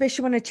I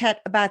especially want to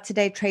chat about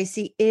today,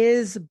 Tracy,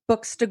 is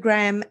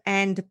Bookstagram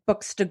and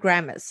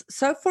Bookstagrammers.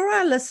 So for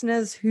our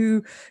listeners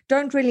who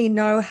don't really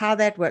know how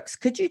that works,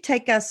 could you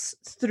take us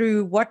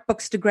through what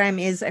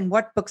Bookstagram is and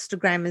what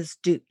Bookstagrammers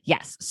do?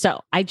 Yes. So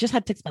I just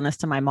had to explain this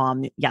to my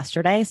mom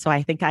yesterday. So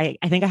I think I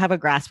have a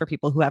grasp for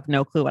people who have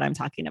no clue what I'm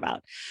talking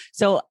about.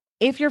 So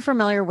if you're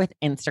familiar with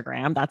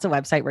Instagram, that's a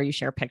website where you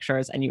share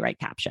pictures and you write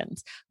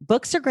captions.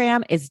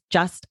 Bookstagram is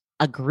just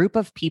a group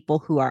of people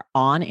who are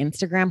on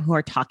Instagram who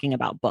are talking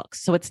about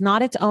books. So it's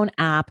not its own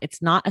app.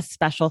 It's not a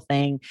special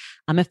thing.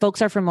 If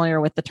folks are familiar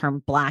with the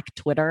term Black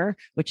Twitter,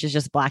 which is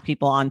just Black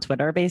people on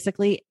Twitter,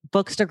 basically,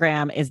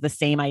 Bookstagram is the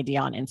same idea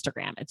on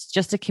Instagram. It's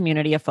just a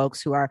community of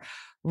folks who are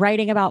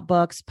writing about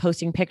books,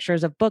 posting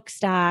pictures of book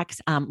stacks,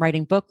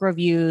 writing book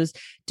reviews,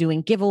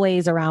 doing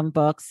giveaways around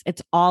books.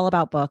 It's all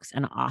about books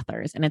and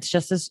authors. And it's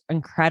just this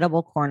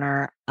incredible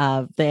corner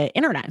of the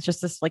internet. It's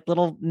just this like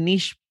little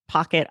niche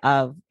pocket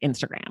of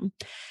Instagram.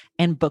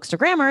 And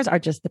Bookstagrammers are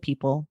just the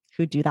people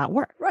who do that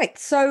work. Right.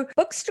 So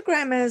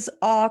Bookstagrammers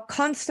are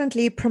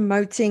constantly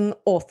promoting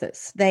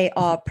authors. They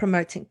are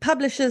promoting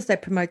publishers. They're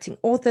promoting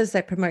authors.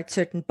 They promote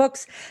certain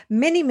books.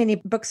 Many, many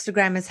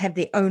Bookstagrammers have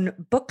their own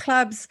book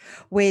clubs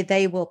where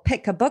they will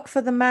pick a book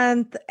for the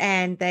month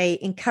and they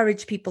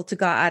encourage people to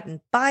go out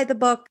and buy the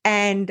book.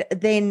 And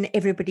then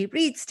everybody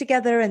reads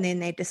together and then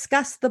they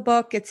discuss the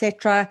book,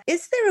 etc.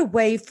 Is there a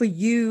way for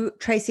you,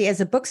 Tracy, as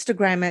a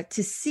Bookstagrammer,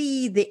 to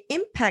see the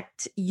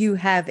impact you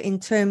have in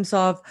terms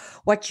of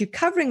what you're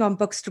covering on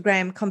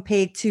Bookstagram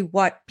compared to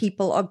what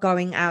people are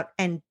going out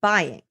and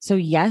buying? So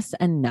yes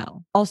and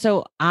no.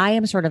 Also, I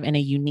am sort of in a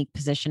unique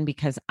position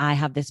because I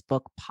have this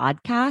book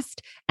podcast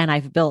and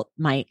I've built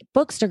my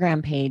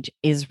Bookstagram page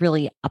is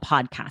really a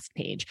podcast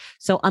page.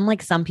 So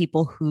unlike some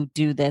people who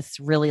do this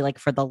really like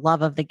for the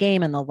love of the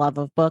game and the love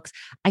of books,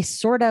 I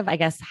sort of, I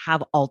guess,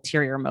 have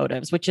ulterior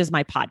motives, which is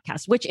my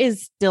podcast, which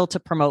is still to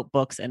promote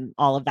books and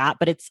all of that,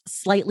 but it's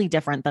slightly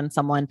different than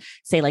someone,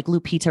 say like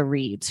Lupita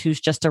Reads, who's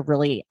just a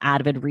really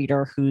avid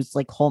reader whose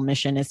like whole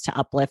mission is to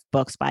uplift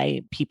books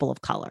by people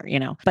of color,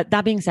 But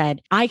that being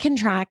said, I can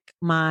track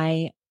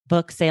my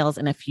book sales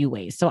in a few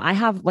ways. So I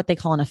have what they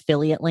call an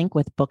affiliate link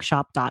with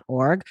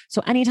bookshop.org.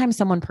 So anytime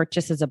someone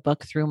purchases a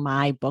book through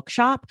my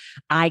bookshop,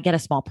 I get a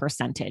small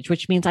percentage,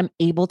 which means I'm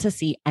able to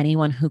see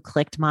anyone who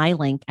clicked my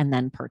link and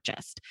then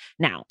purchased.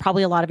 Now,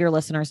 probably a lot of your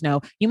listeners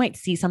know you might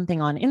see something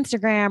on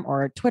Instagram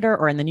or Twitter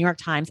or in the New York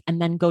Times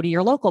and then go to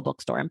your local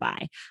bookstore and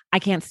buy. I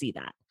can't see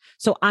that.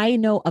 So I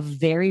know a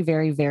very,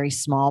 very, very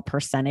small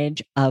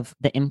percentage of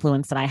the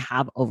influence that I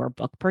have over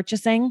book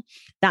purchasing.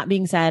 That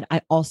being said,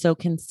 I also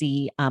can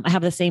see, I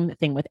have the same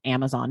thing with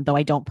Amazon, though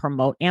I don't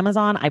promote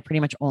Amazon. I pretty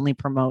much only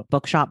promote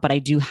Bookshop, but I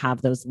do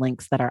have those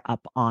links that are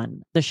up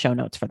on the show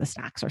notes for the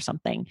stacks or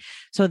something.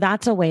 So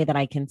that's a way that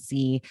I can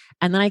see.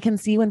 And then I can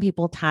see when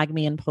people tag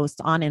me and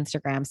post on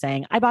Instagram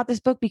saying, I bought this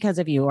book because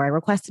of you, or I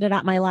requested it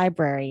at my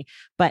library.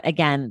 But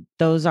again,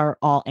 those are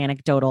all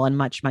anecdotal and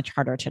much, much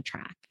harder to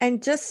track.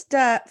 And just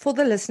for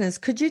the listeners,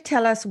 could you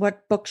tell us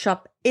what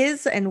Bookshop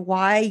is and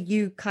why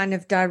you kind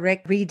of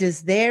direct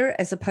readers there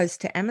as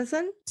opposed to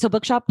Amazon? So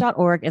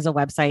bookshop.org is a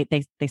website.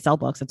 They sell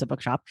books. It's a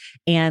bookshop.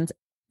 And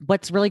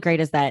what's really great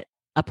is that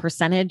a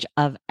percentage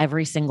of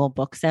every single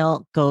book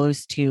sale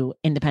goes to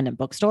independent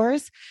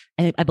bookstores.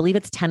 I believe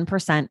it's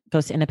 10%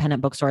 goes to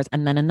independent bookstores.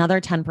 And then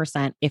another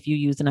 10%, if you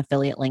use an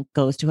affiliate link,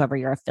 goes to whoever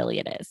your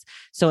affiliate is.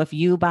 So if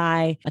you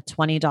buy a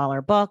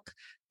 $20 book,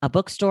 a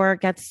bookstore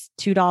gets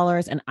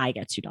 $2 and I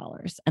get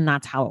 $2. And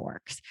that's how it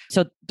works.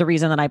 So the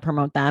reason that I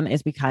promote them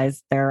is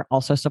because they're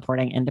also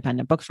supporting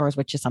independent bookstores,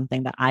 which is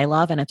something that I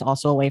love. And it's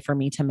also a way for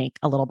me to make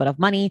a little bit of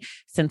money,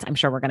 since I'm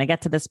sure we're going to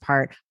get to this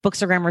part.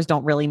 Bookstagrammers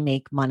don't really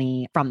make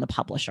money from the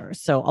publishers.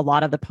 So a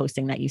lot of the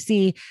posting that you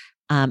see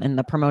and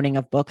the promoting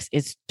of books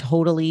is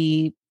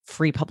totally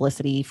free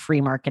publicity,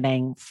 free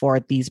marketing for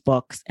these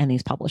books and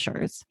these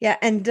publishers. Yeah.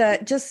 And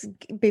just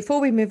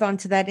before we move on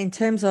to that, in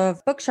terms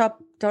of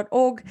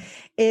bookshop.org,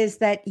 is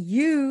that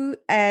you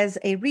as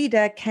a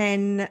reader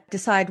can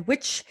decide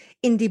which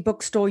indie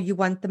bookstore you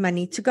want the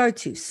money to go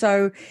to.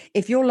 So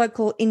if your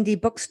local indie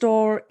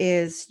bookstore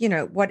is,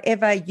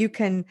 whatever, you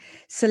can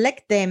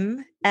select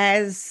them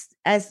as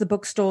the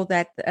bookstore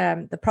that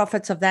the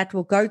profits of that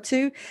will go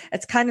to.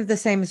 It's kind of the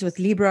same as with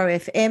Libro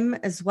FM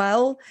as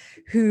well,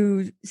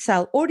 who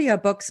sell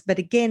audiobooks, but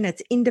again,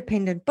 it's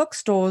independent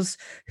bookstores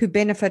who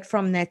benefit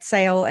from that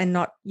sale and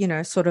not,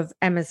 sort of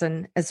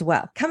Amazon as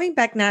well. Coming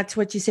back now to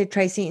what you said,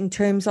 Tracy, in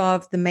terms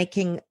of the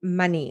making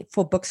money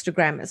for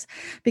Bookstagrammers,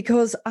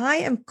 because I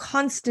am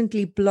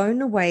constantly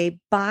blown away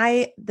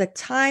by the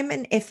time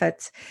and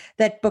effort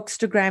that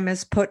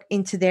Bookstagrammers put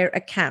into their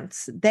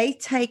accounts. They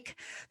take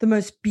the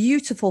most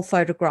beautiful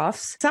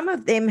photographs. Some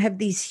of them have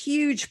these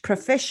huge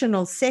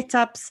professional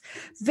setups,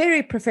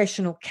 very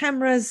professional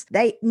cameras.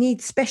 They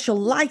need special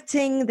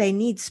lighting. They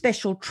need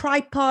special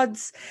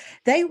tripods.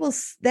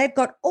 They've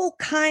got all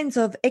kinds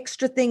of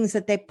extra things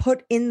that they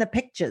put in the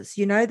pictures.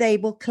 They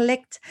will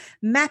collect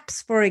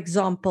maps, for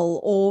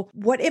example, or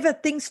whatever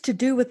things to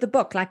do with the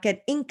book, like an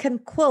ink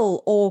and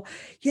quill or,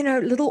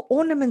 little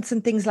ornaments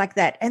and things like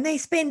that. And they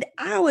spend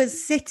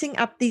hours setting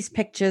up these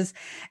pictures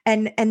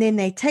and then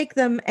they take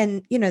them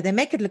and, they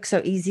make it look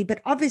so easy, but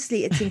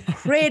obviously it's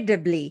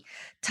incredibly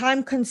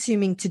time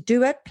consuming to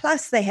do it.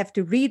 Plus they have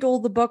to read all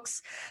the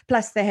books,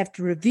 plus they have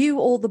to review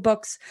all the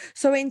books.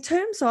 So in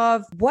terms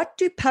of what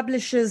do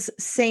publishers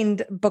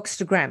send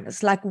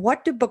Bookstagrammers? Like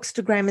what do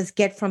Bookstagrammers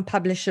get from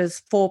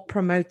publishers for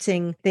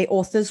promoting their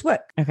author's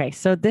work? Okay,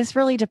 so this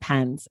really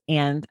depends.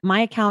 And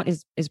my account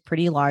is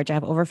pretty large. I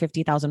have over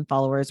 50,000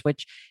 followers,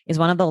 which is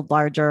one of the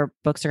larger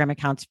Bookstagram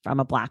accounts from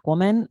a Black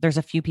woman. There's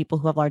a few people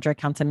who have larger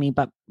accounts than me,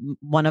 but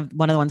one of the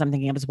ones I'm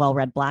thinking of is Well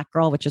Read Black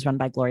Girl, which is run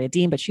by Gloria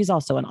Dean, but she's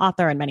also an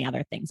author and many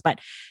other things. But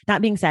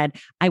that being said,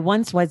 I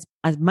once was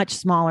a much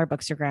smaller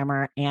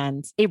Bookstagrammer,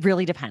 and it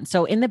really depends.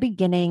 So in the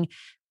beginning,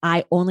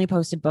 I only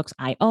posted books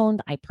I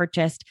owned, I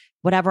purchased.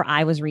 Whatever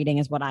I was reading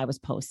is what I was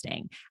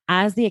posting.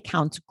 As the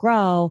accounts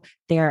grow,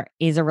 there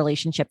is a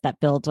relationship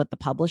that builds with the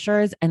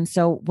publishers. And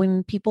so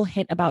when people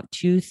hit about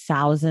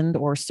 2,000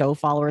 or so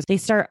followers, they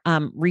start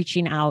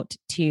reaching out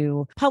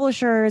to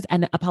publishers,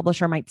 and a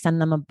publisher might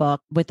send them a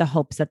book with the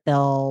hopes that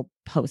they'll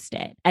post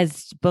it.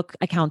 As book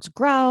accounts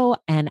grow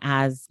and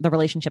as the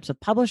relationships with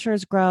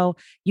publishers grow,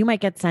 you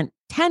might get sent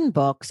 10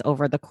 books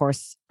over the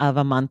course of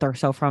a month or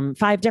so from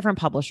 5 different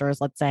publishers,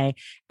 let's say.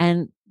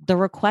 And the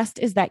request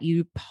is that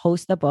you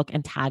post the book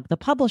and tag the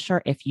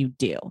publisher if you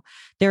do.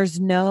 There's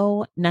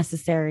no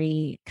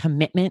necessary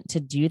commitment to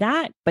do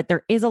that, but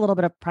there is a little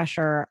bit of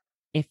pressure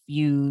if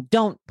you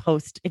don't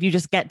post, if you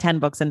just get 10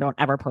 books and don't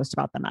ever post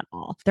about them at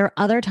all. There are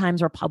other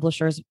times where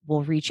publishers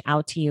will reach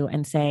out to you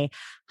and say,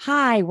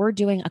 hi, we're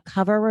doing a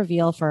cover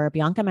reveal for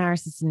Bianca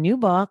Maris's new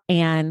book,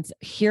 and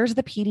here's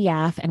the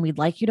PDF, and we'd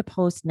like you to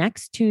post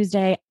next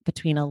Tuesday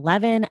between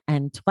 11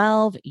 and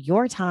 12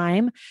 your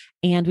time,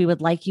 and we would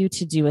like you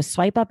to do a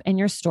swipe up in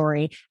your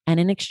story, and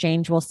in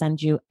exchange, we'll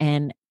send you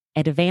an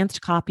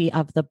advanced copy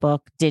of the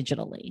book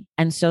digitally.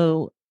 And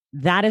so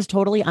that is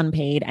totally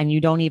unpaid, and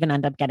you don't even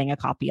end up getting a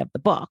copy of the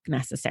book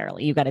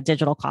necessarily. You get a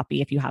digital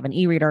copy. If you have an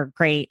e-reader,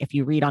 great. If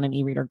you read on an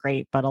e-reader,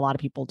 great. But a lot of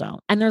people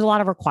don't. And there's a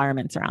lot of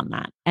requirements around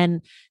that.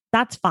 And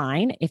That's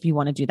fine. If you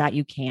want to do that,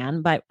 you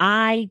can. But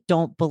I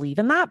don't believe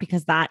in that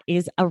because that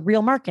is a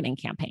real marketing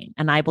campaign.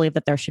 And I believe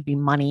that there should be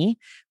money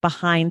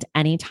behind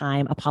any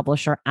time a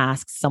publisher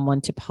asks someone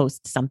to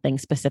post something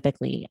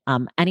specifically.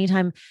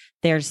 Anytime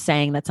they're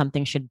saying that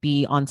something should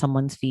be on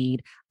someone's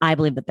feed, I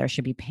believe that there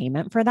should be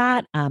payment for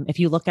that. If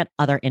you look at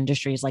other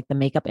industries like the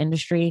makeup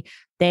industry,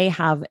 they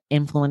have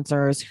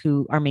influencers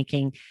who are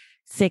making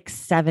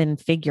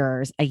 6-7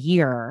 figures a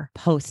year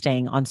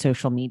posting on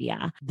social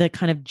media. The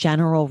kind of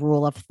general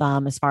rule of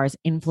thumb as far as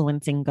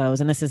influencing goes,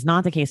 and this is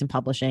not the case in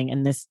publishing,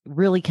 and this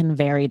really can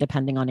vary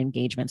depending on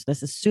engagement. So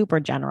this is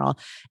super general,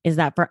 is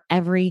that for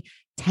every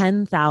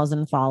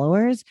 10,000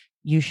 followers,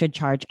 you should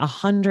charge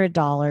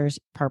 $100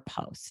 per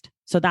post.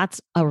 So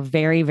that's a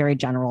very, very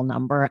general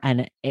number.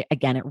 And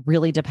again, it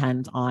really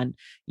depends on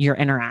your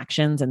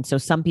interactions. And so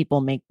some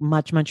people make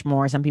much, much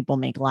more. Some people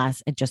make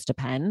less. It just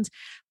depends.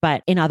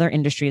 But in other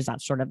industries,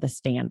 that's sort of the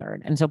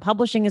standard. And so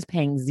publishing is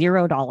paying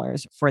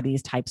 $0 for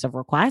these types of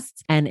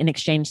requests. And in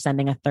exchange,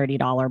 sending a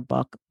 $30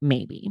 book,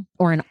 maybe,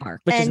 or an ARC,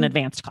 which is an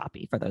advanced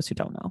copy for those who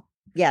don't know.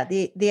 Yeah,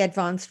 the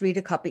advanced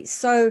reader copy.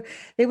 So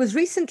there was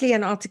recently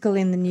an article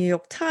in the New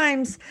York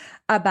Times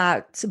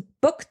about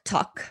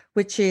BookTok,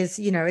 which is,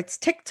 it's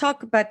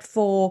TikTok, but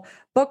for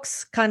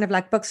books, kind of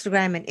like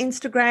Bookstagram and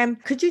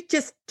Instagram. Could you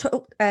just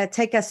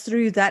take us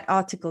through that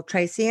article,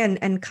 Tracy,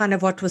 and kind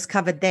of what was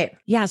covered there?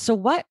 Yeah. So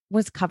what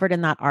was covered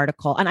in that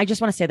article, and I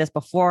just want to say this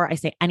before I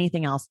say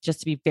anything else,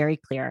 just to be very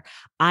clear,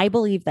 I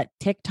believe that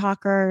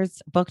TikTokers,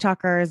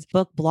 BookTokers,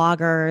 book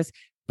bloggers,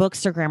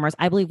 Bookstagrammers,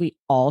 I believe we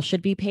all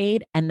should be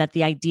paid, and that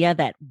the idea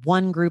that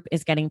one group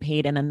is getting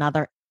paid and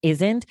another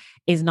isn't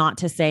is not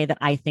to say that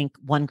I think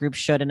one group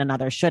should and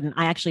another shouldn't.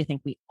 I actually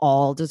think we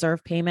all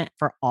deserve payment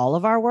for all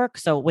of our work.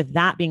 So with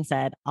that being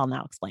said, I'll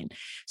now explain.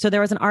 So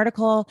there was an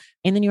article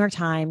in the New York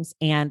Times,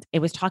 and it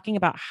was talking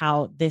about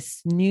how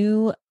this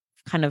new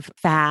kind of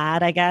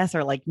fad, I guess,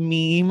 or like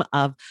meme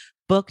of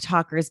book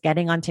talkers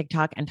getting on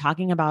TikTok and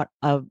talking about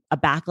a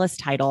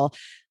backlist title,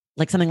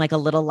 like something like A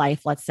Little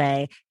Life, let's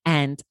say,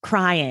 and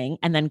crying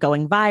and then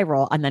going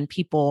viral and then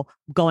people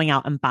going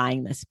out and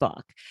buying this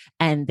book.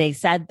 And they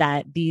said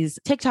that these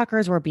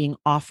TikTokers were being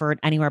offered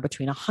anywhere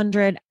between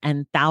 $100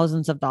 and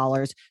thousands of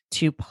dollars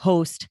to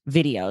post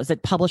videos,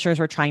 that publishers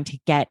were trying to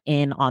get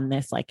in on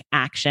this like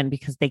action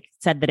because they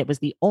said that it was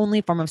the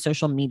only form of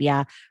social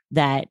media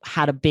that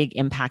had a big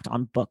impact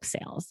on book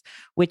sales,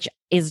 which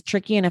is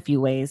tricky in a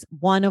few ways.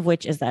 One of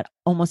which is that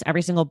almost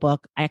every single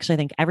book, I actually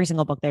think every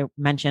single book they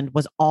mentioned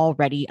was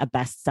already a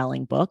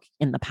best-selling book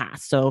in the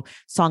past. So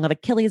Song of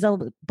Achilles, I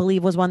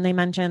believe, was one they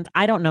mentioned.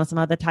 I don't know some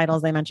of the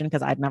titles they mentioned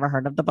because I've never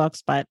heard of the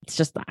books, but it's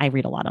just that I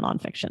read a lot of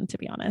nonfiction, to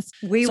be honest.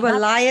 We Were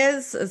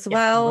Liars as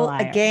well.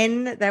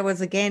 Again, that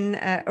was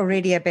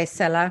already a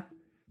bestseller.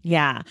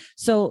 Yeah.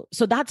 So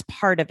that's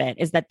part of it,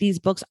 is that these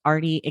books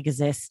already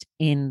exist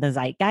in the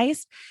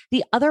zeitgeist.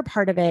 The other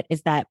part of it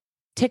is that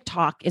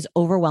TikTok is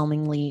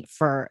overwhelmingly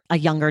for a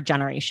younger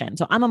generation.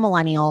 So I'm a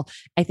millennial.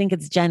 I think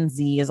it's Gen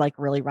Z is like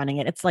really running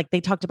it. It's like they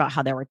talked about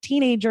how there were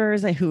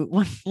teenagers who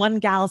one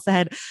gal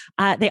said,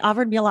 they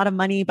offered me a lot of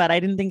money, but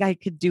I didn't think I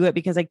could do it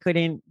because I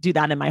couldn't do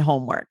that in my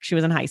homework. She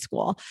was in high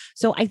school.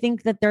 So I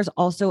think that there's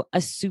also a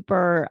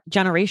super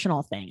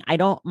generational thing.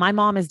 My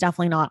mom is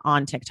definitely not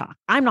on TikTok.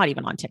 I'm not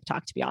even on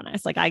TikTok, to be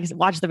honest. Like I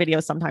watch the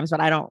videos sometimes,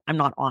 but I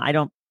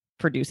don't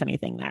produce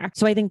anything there.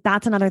 So I think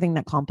that's another thing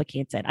that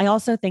complicates it. I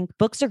also think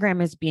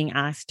Bookstagram is being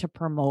asked to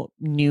promote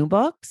new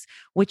books,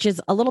 which is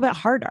a little bit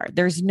harder.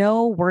 There's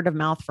no word of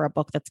mouth for a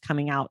book that's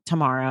coming out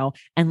tomorrow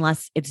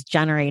unless it's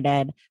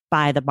generated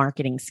by the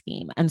marketing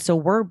scheme. And so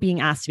we're being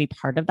asked to be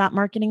part of that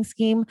marketing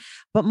scheme,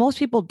 but most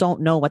people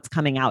don't know what's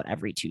coming out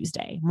every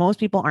Tuesday. Most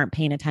people aren't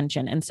paying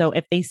attention. And so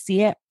if they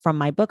see it from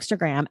my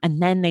Bookstagram and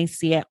then they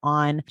see it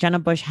on Jenna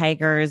Bush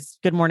Hager's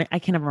Good Morning, I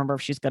can't remember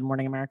if she's Good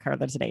Morning America or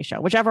the Today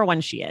Show, whichever one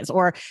she is,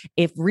 or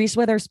if Reese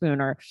Witherspoon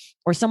or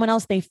someone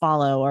else they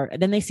follow, or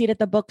then they see it at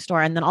the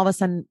bookstore and then all of a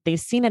sudden they've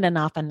seen it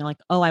enough and they're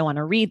like, oh, I want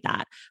to read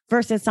that,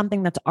 versus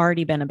something that's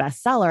already been a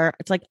bestseller.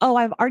 It's like, oh,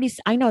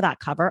 I know that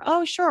cover.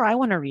 Oh, sure. I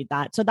want to read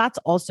that. So that's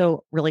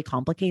also really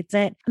complicates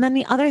it. And then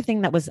the other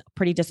thing that was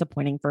pretty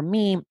disappointing for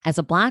me as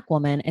a Black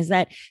woman is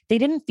that they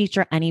didn't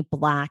feature any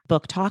Black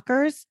book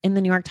talkers in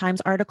the New York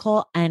Times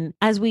article. And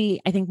as I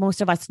think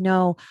most of us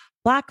know,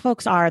 Black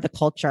folks are the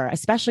culture,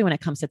 especially when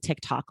it comes to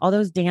TikTok. All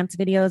those dance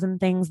videos and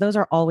things, those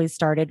are always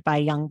started by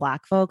young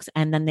Black folks,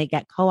 and then they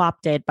get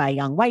co-opted by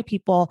young white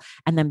people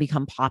and then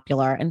become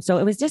popular. And so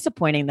it was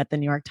disappointing that the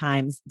New York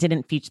Times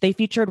didn't they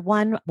featured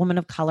one woman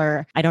of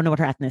color. I don't know what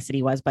her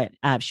ethnicity was, but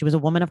she was a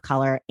woman of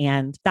color,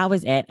 and that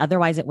was it.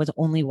 Otherwise, it was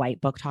only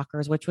white book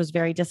talkers, which was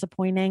very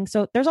disappointing.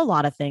 So there's a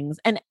lot of things.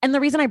 And the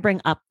reason I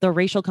bring up the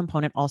racial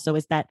component also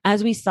is that,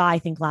 as we saw, I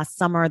think last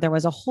summer, there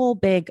was a whole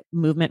big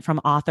movement from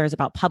authors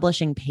about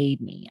publishing paid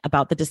me,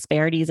 about the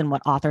disparities in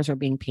what authors are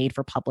being paid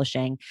for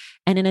publishing.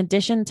 And in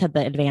addition to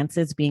the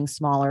advances being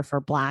smaller for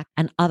Black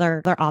and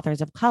other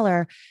authors of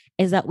color,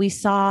 is that we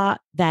saw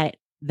that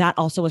that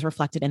also was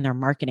reflected in their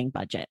marketing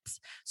budgets.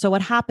 So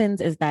what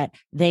happens is that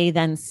they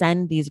then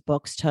send these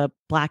books to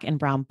Black and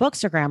brown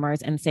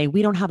bookstagrammers and say,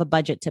 we don't have a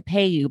budget to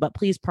pay you, but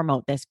please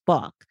promote this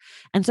book.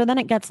 And so then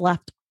it gets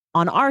left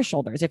on our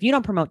shoulders. If you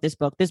don't promote this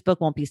book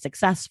won't be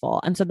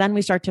successful. And so then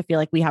we start to feel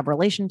like we have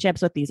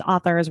relationships with these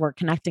authors. We're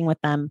connecting with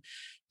them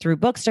through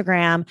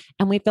Bookstagram,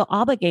 and we feel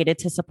obligated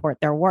to support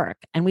their work.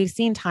 And we've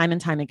seen time and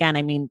time again.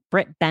 I mean,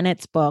 Britt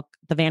Bennett's book,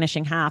 The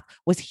Vanishing Half,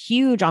 was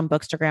huge on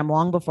Bookstagram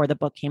long before the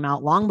book came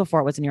out, long before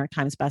it was a New York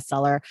Times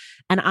bestseller.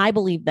 And I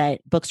believe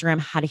that Bookstagram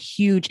had a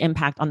huge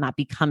impact on that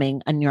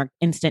becoming a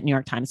instant New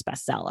York Times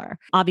bestseller.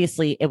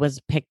 Obviously, it was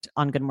picked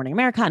on Good Morning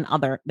America and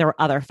there were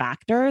other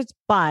factors,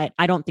 but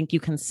I don't think you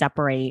can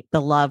separate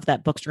the love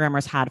that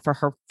Bookstagrammers had for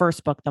her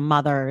first book, The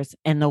Mothers,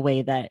 and the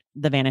way that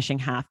The Vanishing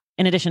Half,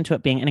 in addition to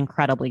it being an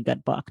incredibly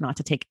good book, not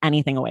to take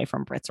anything away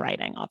from Britt's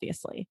writing,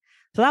 obviously.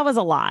 So that was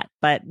a lot,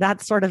 but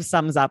that sort of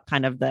sums up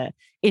kind of the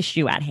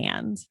issue at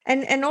hand.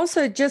 And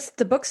also just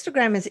the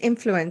Bookstagrammer's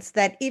influence,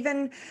 that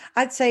even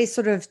I'd say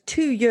sort of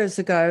 2 years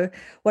ago,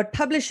 what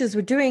publishers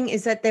were doing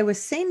is that they were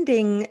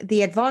sending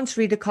the advanced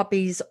reader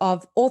copies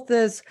of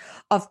authors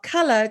of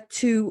color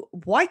to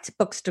white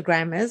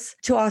Bookstagrammers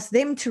to ask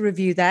them to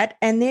review that.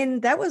 And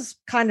then that was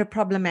kind of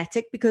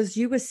problematic because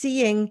you were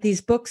seeing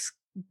these books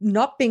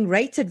not being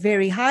rated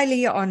very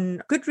highly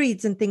on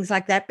Goodreads and things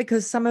like that,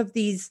 because some of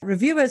these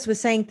reviewers were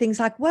saying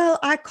things like, well,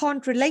 I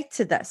can't relate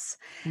to this.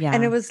 Yeah.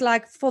 And it was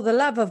like, for the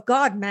love of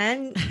God,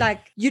 man,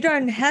 like you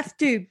don't have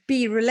to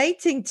be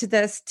relating to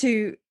this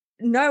to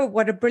know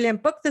what a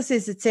brilliant book this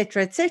is, et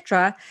cetera, et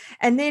cetera.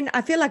 And then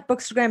I feel like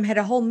Bookstagram had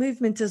a whole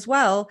movement as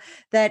well,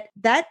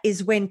 that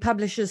is when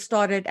publishers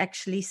started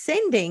actually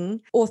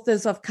sending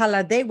authors of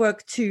color their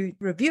work to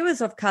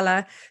reviewers of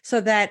color, so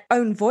that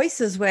own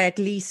voices were at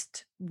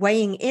least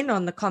weighing in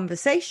on the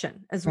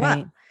conversation as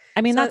well.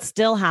 I mean, that's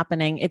still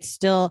happening. It's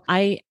still,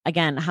 I,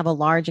 again, have a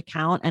large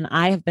account and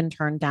I have been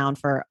turned down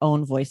for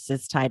own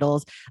voices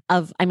titles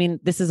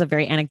this is a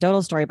very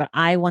anecdotal story, but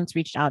I once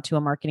reached out to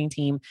a marketing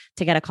team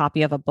to get a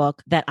copy of a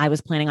book that I was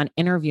planning on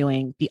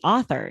interviewing the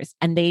authors.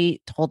 And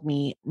they told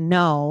me,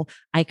 no,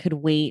 I could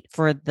wait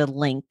for the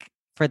link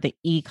for the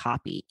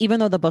e-copy, even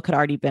though the book had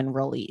already been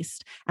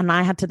released. And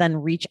I had to then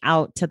reach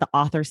out to the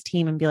author's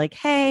team and be like,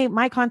 hey,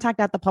 my contact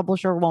at the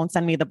publisher won't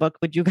send me the book.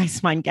 Would you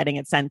guys mind getting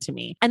it sent to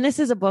me? And this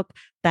is a book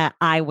that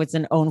I was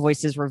an Own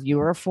Voices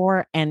reviewer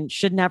for and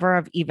should never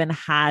have even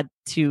had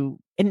to,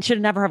 and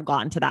should never have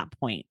gotten to that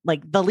point.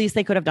 Like the least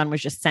they could have done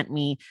was just sent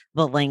me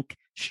the link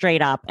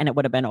straight up and it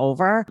would have been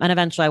over. And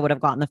eventually I would have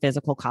gotten the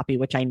physical copy,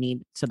 which I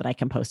need so that I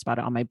can post about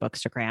it on my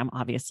Bookstagram,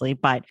 obviously.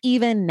 But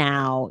even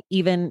now,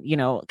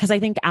 because I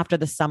think after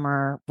the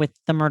summer with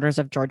the murders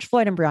of George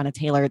Floyd and Breonna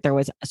Taylor, there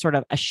was sort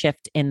of a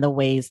shift in the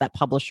ways that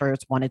publishers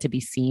wanted to be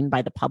seen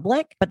by the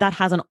public, but that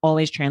hasn't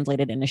always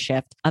translated in a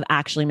shift of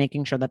actually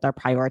making sure that they're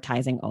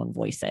prioritizing own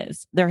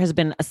voices. There has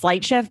been a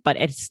slight shift, but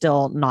it's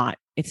still not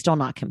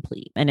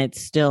complete. And it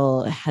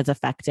still has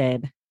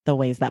affected the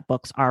ways that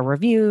books are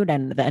reviewed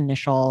and the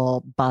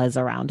initial buzz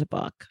around a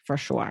book, for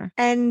sure.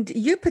 And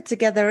you put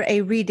together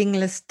a reading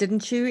list,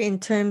 didn't you, in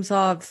terms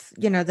of,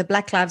 the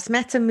Black Lives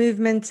Matter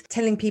movement,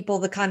 telling people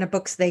the kind of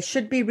books they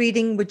should be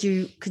reading. Could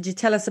you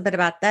tell us a bit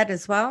about that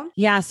as well?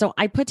 Yeah. So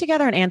I put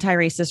together an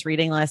anti-racist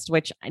reading list,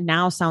 which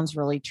now sounds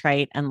really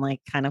trite and like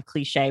kind of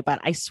cliche,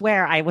 but I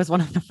swear I was one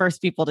of the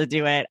first people to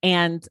do it.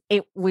 And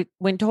it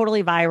went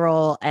totally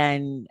viral,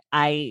 and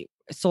I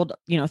sold,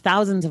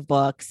 thousands of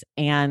books.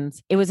 And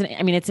it was,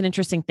 it's an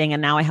interesting thing.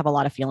 And now I have a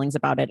lot of feelings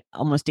about it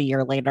almost a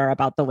year later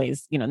about the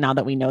ways, now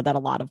that we know that a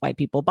lot of white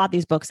people bought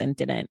these books and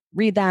didn't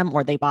read them,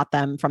 or they bought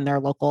them from their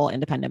local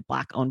independent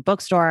Black owned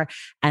bookstore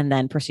and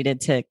then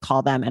proceeded to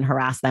call them and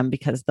harass them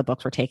because the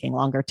books were taking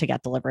longer to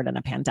get delivered in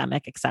a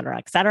pandemic, et cetera,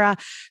 et cetera.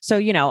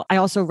 So, I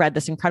also read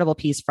this incredible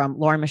piece from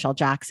Lauren Michelle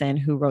Jackson,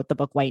 who wrote the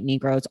book White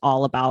Negroes,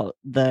 all about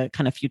the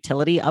kind of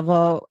futility of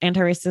a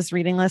anti-racist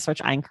reading list,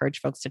 which I encourage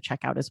folks to check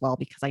out as well,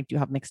 because I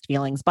do have mixed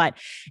feelings. But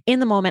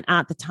in the moment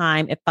at the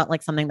time, it felt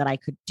like something that I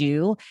could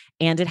do.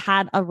 And it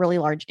had a really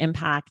large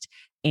impact.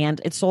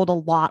 And it sold a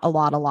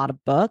lot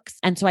of books.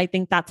 And so I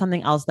think that's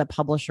something else that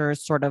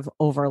publishers sort of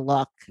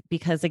overlook,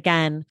 because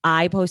again,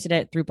 I posted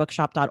it through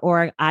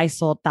bookshop.org. I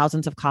sold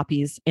thousands of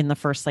copies in the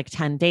first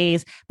 10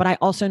 days, but I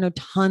also know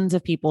tons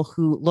of people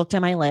who looked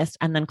at my list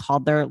and then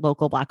called their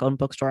local Black owned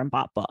bookstore and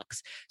bought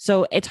books.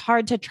 So it's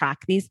hard to track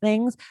these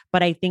things,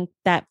 but I think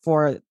that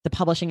for the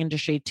publishing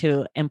industry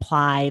to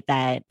imply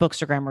that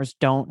bookstagrammers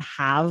don't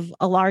have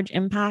a large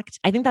impact,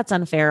 I think that's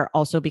unfair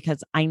also,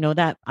 because I know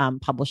that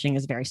publishing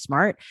is very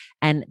smart,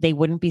 and they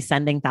wouldn't be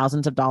sending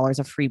thousands of dollars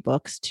of free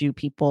books to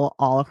people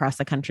all across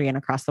the country and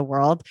across the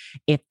world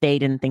if they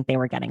didn't think they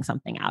were getting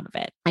something out of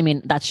it.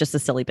 That's just a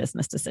silly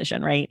business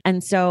decision, right?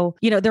 And so,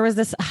 there was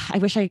this, I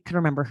wish I could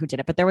remember who did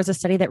it, but there was a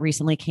study that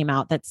recently came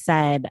out that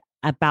said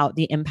about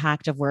the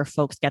impact of where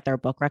folks get their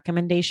book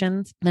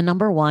recommendations, the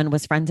number one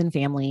was friends and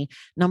family.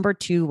 Number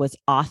two was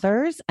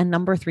authors. And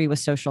number three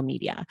was social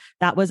media.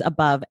 That was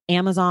above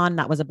Amazon.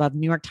 That was above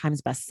New York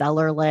Times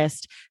bestseller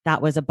list.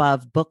 That was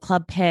above book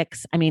club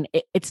picks. I mean,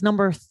 it's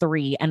number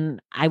three.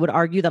 And I would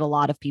argue that a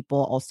lot of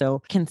people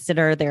also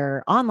consider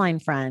their online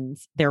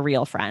friends their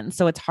real friends.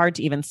 So it's hard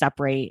to even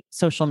separate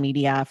social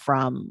media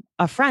from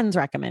a friend's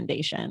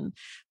recommendation.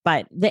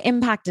 But the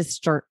impact is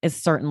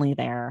certainly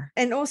there.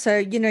 And also,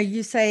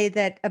 you say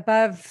that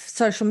above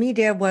social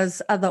media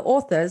was other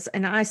authors,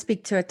 and I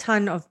speak to a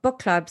ton of book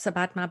clubs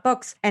about my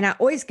books, and I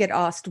always get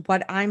asked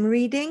what I'm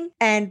reading.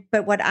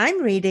 But what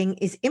I'm reading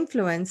is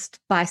influenced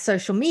by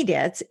social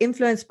media. It's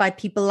influenced by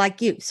people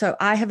like you. So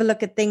I have a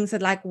look at things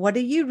that like, what are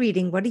you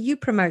reading? What are you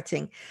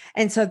promoting?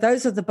 And so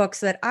those are the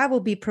books that I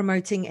will be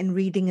promoting and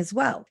reading as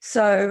well.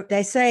 So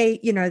they say,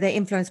 they're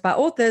influenced by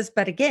authors,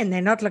 but again,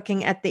 they're not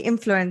looking at the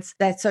influence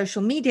that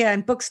social media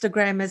and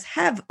bookstagrammers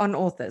have on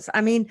authors.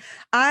 I mean,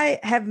 I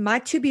have my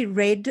to be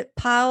read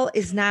pile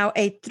is now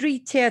a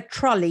 3-tier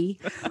trolley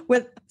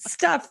with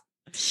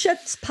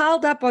shit's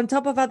piled up on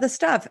top of other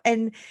stuff.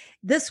 And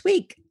this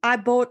week I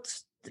bought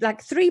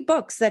like 3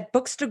 books that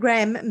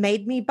Bookstagram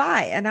made me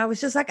buy. And I was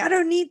just like, I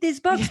don't need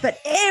these books, but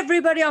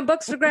everybody on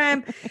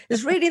Bookstagram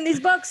is reading these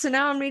books. And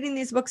now I'm reading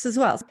these books as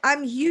well.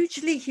 I'm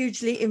hugely,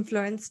 hugely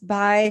influenced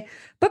by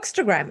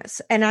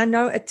Bookstagrammers. And I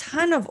know a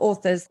ton of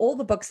authors, all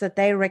the books that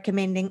they're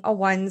recommending are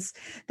ones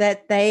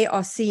that they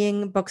are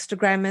seeing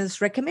Bookstagrammers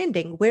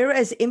recommending. We're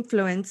as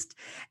influenced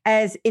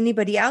as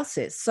anybody else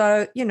is.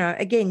 So,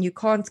 again, you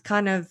can't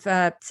kind of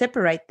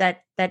separate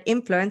that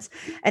influence.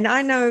 And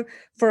I know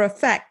for a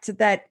fact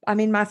that,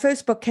 my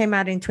first book came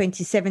out in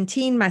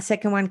 2017. My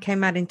second one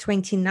came out in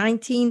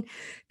 2019.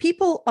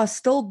 People are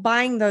still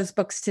buying those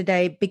books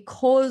today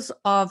because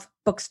of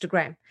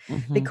Bookstagram,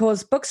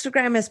 because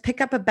Bookstagrammers pick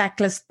up a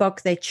backlist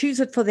book, they choose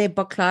it for their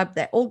book club,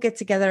 they all get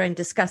together and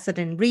discuss it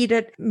and read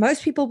it.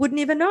 Most people wouldn't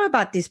even know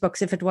about these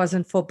books if it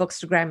wasn't for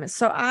Bookstagrammers.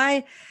 So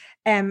I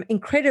am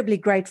incredibly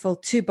grateful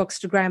to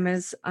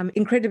Bookstagrammers. I'm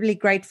incredibly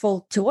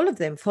grateful to all of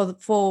them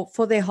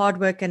for their hard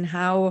work and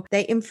how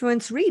they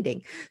influence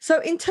reading. So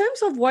in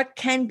terms of what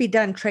can be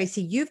done,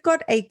 Tracy, you've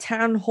got a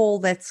town hall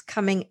that's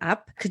coming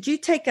up. Could you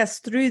take us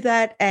through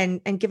that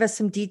and give us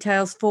some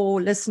details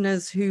for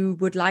listeners who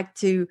would like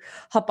to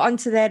hop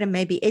onto that and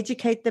maybe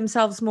educate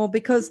themselves more?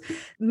 Because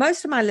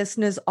most of my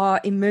listeners are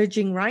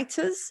emerging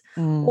writers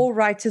or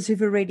writers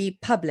who've already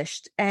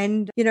published.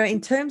 And,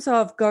 in terms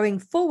of going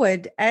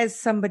forward as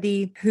somebody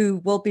who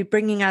will be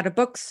bringing out a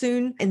book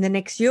soon in the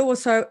next year or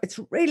so, it's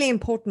really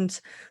important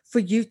for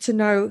you to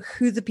know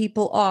who the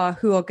people are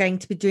who are going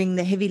to be doing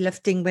the heavy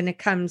lifting when it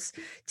comes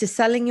to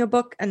selling your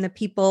book, and the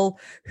people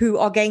who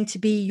are going to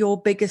be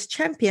your biggest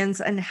champions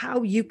and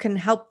how you can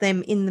help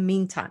them in the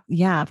meantime.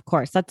 Yeah, of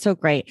course. That's so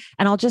great.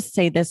 And I'll just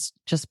say this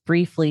just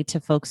briefly to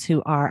folks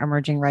who are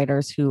emerging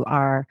writers who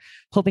are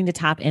hoping to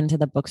tap into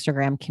the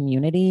Bookstagram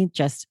community,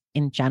 just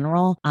in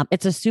general.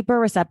 It's a super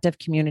receptive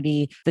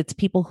community. It's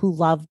people who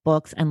love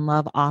books and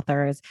love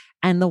authors.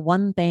 And the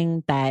one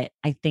thing that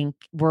I think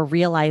we're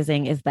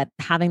realizing is that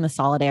having the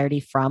solidarity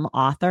from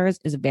authors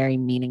is very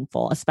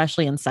meaningful,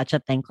 especially in such a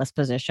thankless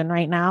position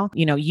right now.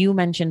 You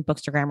mentioned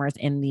Bookstagrammers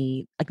in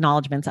the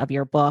acknowledgements of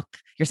your book,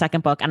 your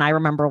second book. And I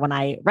remember when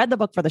I read the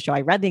book for the show,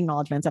 I read the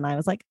acknowledgements and I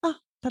was like, oh,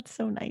 that's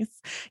so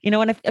nice.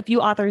 And if you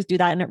authors do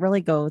that, and it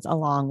really goes a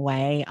long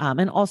way.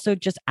 And also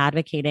just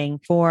advocating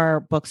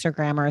for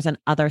Bookstagrammers and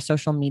other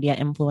social media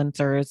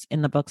influencers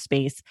in the book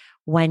space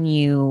when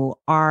you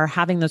are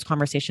having those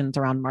conversations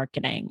around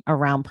marketing,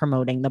 around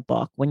promoting the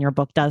book, when your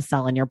book does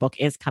sell and your book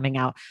is coming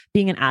out,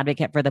 being an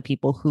advocate for the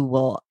people who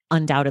will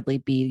undoubtedly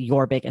be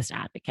your biggest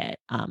advocate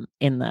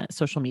in the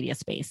social media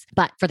space.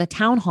 But for the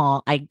town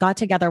hall, I got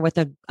together with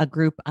a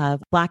group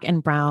of Black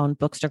and Brown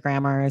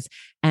Bookstagrammers,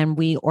 and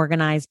we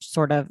organized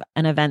sort of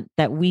an event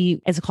that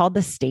is called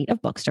the State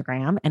of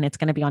Bookstagram. And it's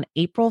going to be on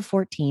April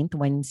 14th,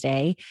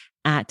 Wednesday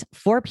at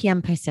 4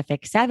 p.m.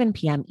 Pacific, 7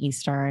 p.m.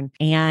 Eastern.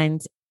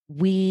 And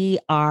we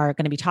are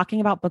going to be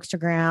talking about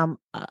Bookstagram,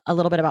 a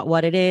little bit about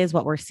what it is,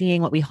 what we're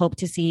seeing, what we hope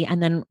to see.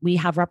 And then we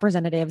have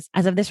representatives,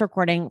 as of this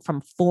recording, from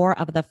 4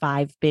 of the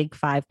 5 big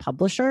 5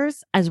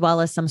 publishers, as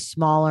well as some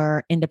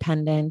smaller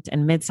independent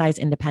and mid-sized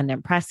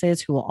independent presses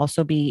who will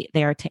also be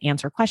there to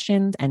answer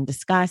questions and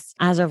discuss.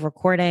 As of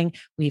recording,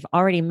 we've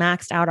already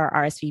maxed out our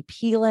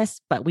RSVP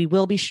list, but we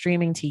will be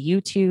streaming to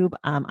YouTube.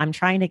 I'm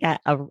trying to get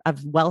a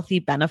wealthy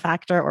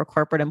benefactor or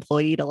corporate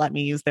employee to let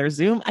me use their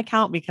Zoom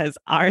account because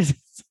ours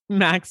is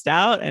maxed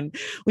out and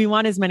we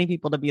want as many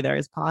people to be there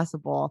as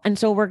possible. And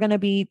so we're going to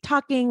be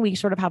talking, we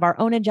sort of have our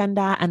own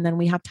agenda, and then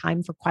we have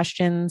time for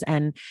questions,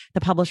 and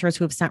the publishers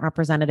who have sent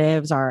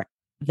representatives are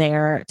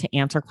there to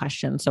answer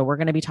questions. So we're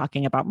going to be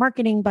talking about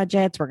marketing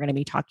budgets. We're going to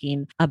be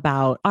talking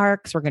about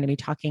ARCs. We're going to be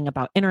talking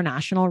about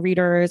international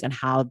readers and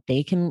how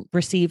they can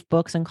receive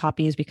books and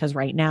copies, because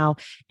right now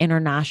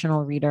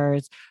international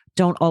readers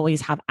don't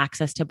always have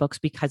access to books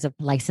because of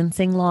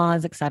licensing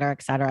laws, et cetera,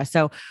 et cetera.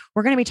 So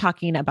we're going to be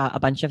talking about a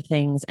bunch of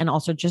things. And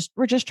also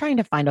we're just trying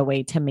to find a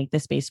way to make the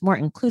space more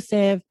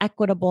inclusive,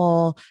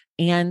 equitable,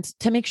 and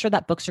to make sure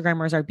that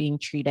bookstagrammers are being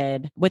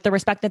treated with the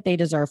respect that they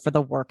deserve for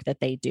the work that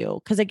they do.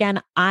 Because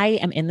again, I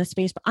am in the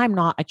space, but I'm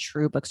not a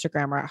true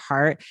bookstagrammer at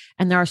heart.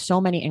 And there are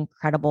so many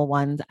incredible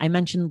ones. I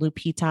mentioned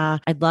Lupita.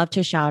 I'd love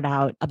to shout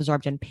out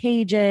Absorbed in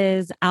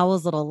Pages,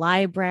 Owl's Little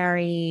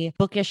Library,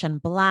 Bookish and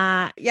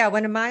Black. Yeah,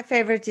 one of my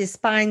favorites is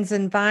Spines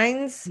and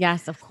Vines.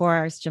 Yes, of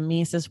course.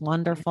 Jamise is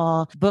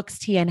wonderful. Books,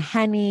 Tea and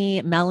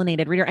Henny,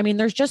 Melanated Reader. I mean,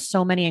 there's just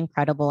so many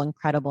incredible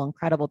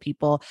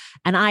people.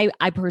 And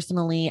I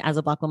personally, as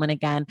a Black woman,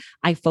 again,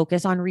 I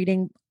focus on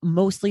reading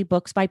mostly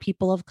books by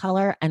people of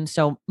color. And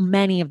so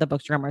many of the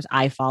bookstagrammers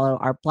I follow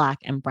are Black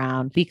and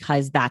brown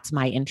because that's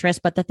my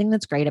interest. But the thing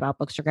that's great about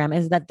Bookstagram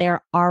is that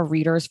there are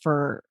readers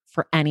for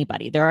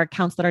anybody. There are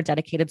accounts that are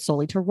dedicated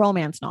solely to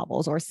romance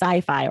novels or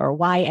sci-fi or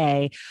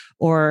YA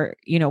or,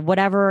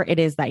 whatever it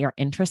is that you're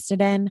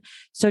interested in.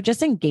 So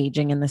just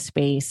engaging in the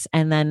space.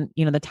 And then,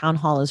 the town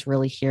hall is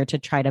really here to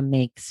try to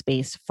make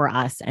space for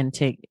us and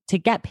to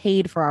get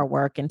paid for our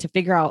work and to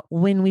figure out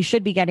when we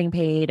should be getting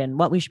paid and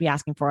what we should be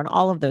asking for and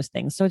all of those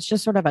things. So it's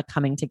just sort of a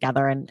coming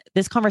together. And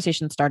this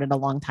conversation started a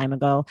long time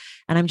ago.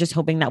 And I'm just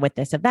hoping that with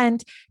this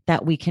event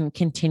that we can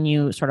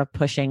continue sort of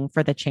pushing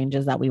for the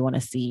changes that we want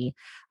to see.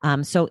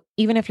 So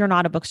even if you're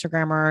not a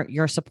bookstagrammer,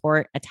 your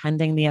support,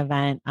 attending the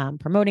event,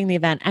 promoting the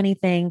event,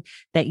 anything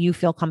that you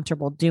feel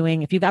comfortable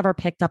doing. If you've ever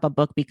picked up a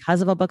book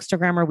because of a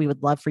bookstagrammer, we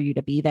would love for you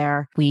to be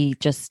there. We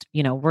just,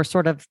 we're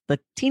sort of the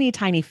teeny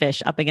tiny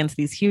fish up against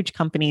these huge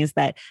companies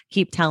that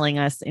keep telling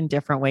us in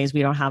different ways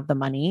we don't have the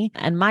money.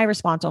 And my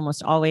response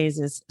almost always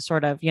is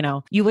sort of,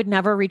 you would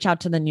never reach out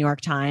to the New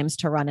York Times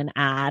to run an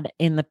ad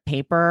in the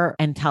paper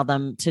and tell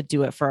them to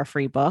do it for a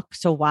free book.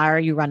 So why are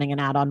you running an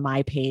ad on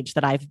my page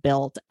that I've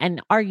built?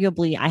 And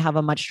arguably, I have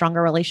a much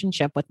stronger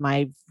relationship with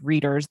my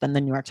readers than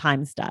the New York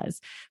Times does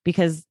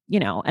because,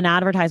 an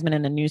advertisement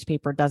in a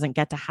newspaper doesn't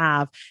get to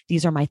have,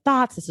 these are my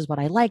thoughts. This is what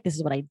I like. This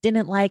is what I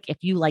didn't like. If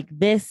you like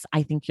this,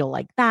 I think you'll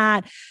like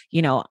that.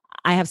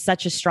 I have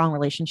such a strong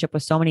relationship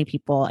with so many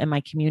people in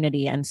my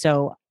community. And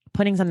so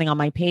putting something on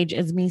my page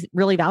is me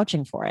really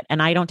vouching for it. And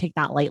I don't take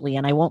that lightly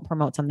and I won't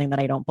promote something that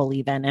I don't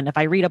believe in. And if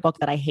I read a book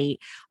that I hate,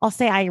 I'll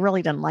say, I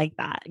really didn't like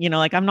that.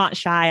 I'm not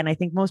shy. And I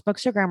think most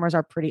bookstagrammers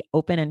are pretty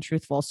open and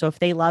truthful. So if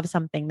they love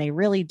something, they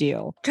really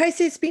do.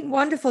 Tracy, it's been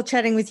wonderful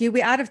chatting with you.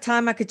 We're out of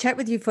time. I could chat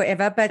with you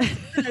forever, but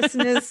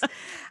listeners,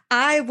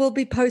 I will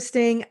be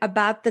posting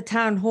about the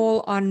town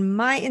hall on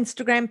my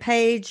Instagram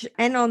page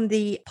and on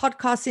the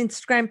podcast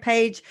Instagram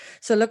page.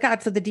 So look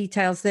out for the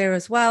details there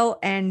as well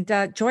and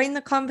join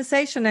the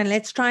conversation and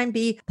let's try and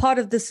be part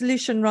of the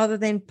solution rather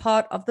than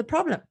part of the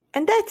problem.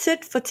 And that's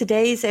it for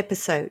today's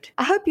episode.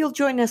 I hope you'll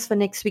join us for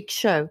next week's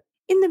show.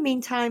 In the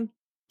meantime,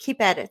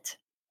 keep at it.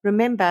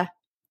 Remember,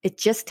 it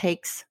just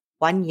takes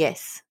one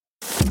yes.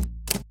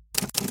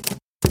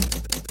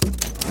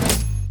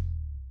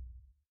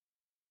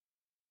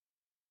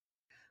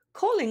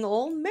 Calling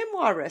all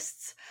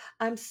memoirists.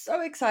 I'm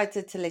so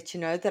excited to let you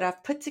know that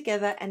I've put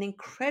together an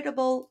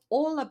incredible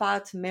all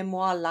about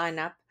memoir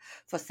lineup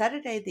for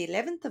Saturday, the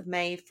 11th of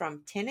May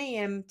from 10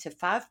 a.m. to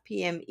 5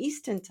 p.m.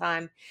 Eastern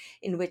Time,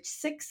 in which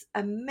 6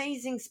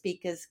 amazing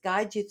speakers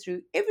guide you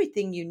through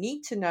everything you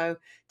need to know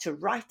to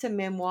write a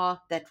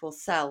memoir that will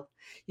sell.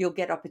 You'll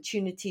get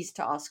opportunities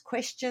to ask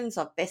questions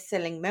of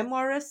best-selling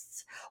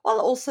memoirists, while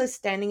also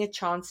standing a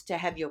chance to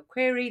have your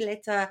query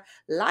letter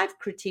live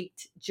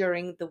critiqued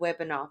during the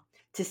webinar.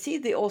 To see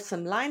the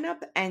awesome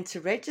lineup and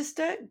to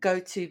register, go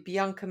to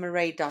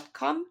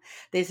biancamarais.com.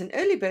 There's an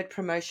early bird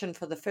promotion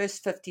for the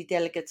first 50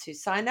 delegates who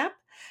sign up.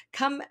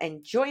 Come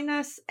and join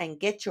us and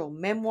get your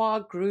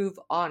memoir groove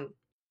on.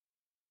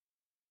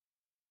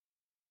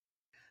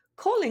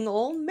 Calling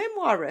all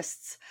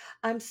memoirists.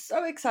 I'm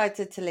so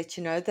excited to let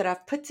you know that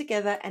I've put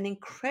together an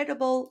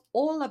incredible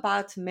all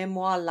about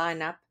memoir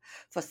lineup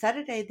for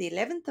Saturday, the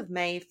 11th of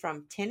May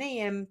from 10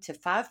 a.m. to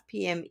 5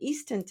 p.m.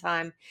 Eastern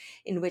Time,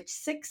 in which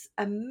 6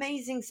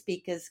 amazing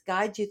speakers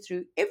guide you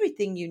through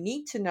everything you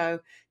need to know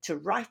to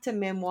write a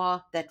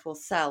memoir that will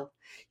sell.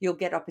 You'll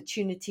get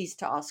opportunities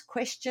to ask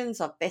questions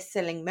of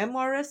best-selling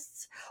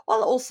memoirists,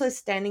 while also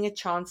standing a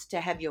chance to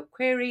have your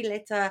query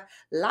letter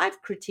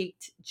live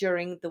critiqued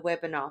during the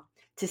webinar.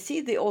 To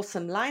see the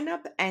awesome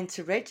lineup and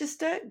to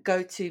register,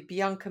 go to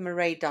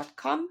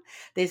biancamarais.com.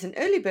 There's an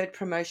early bird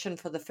promotion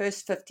for the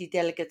first 50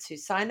 delegates who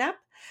sign up.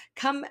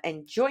 Come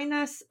and join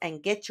us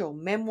and get your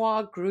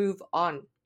memoir groove on.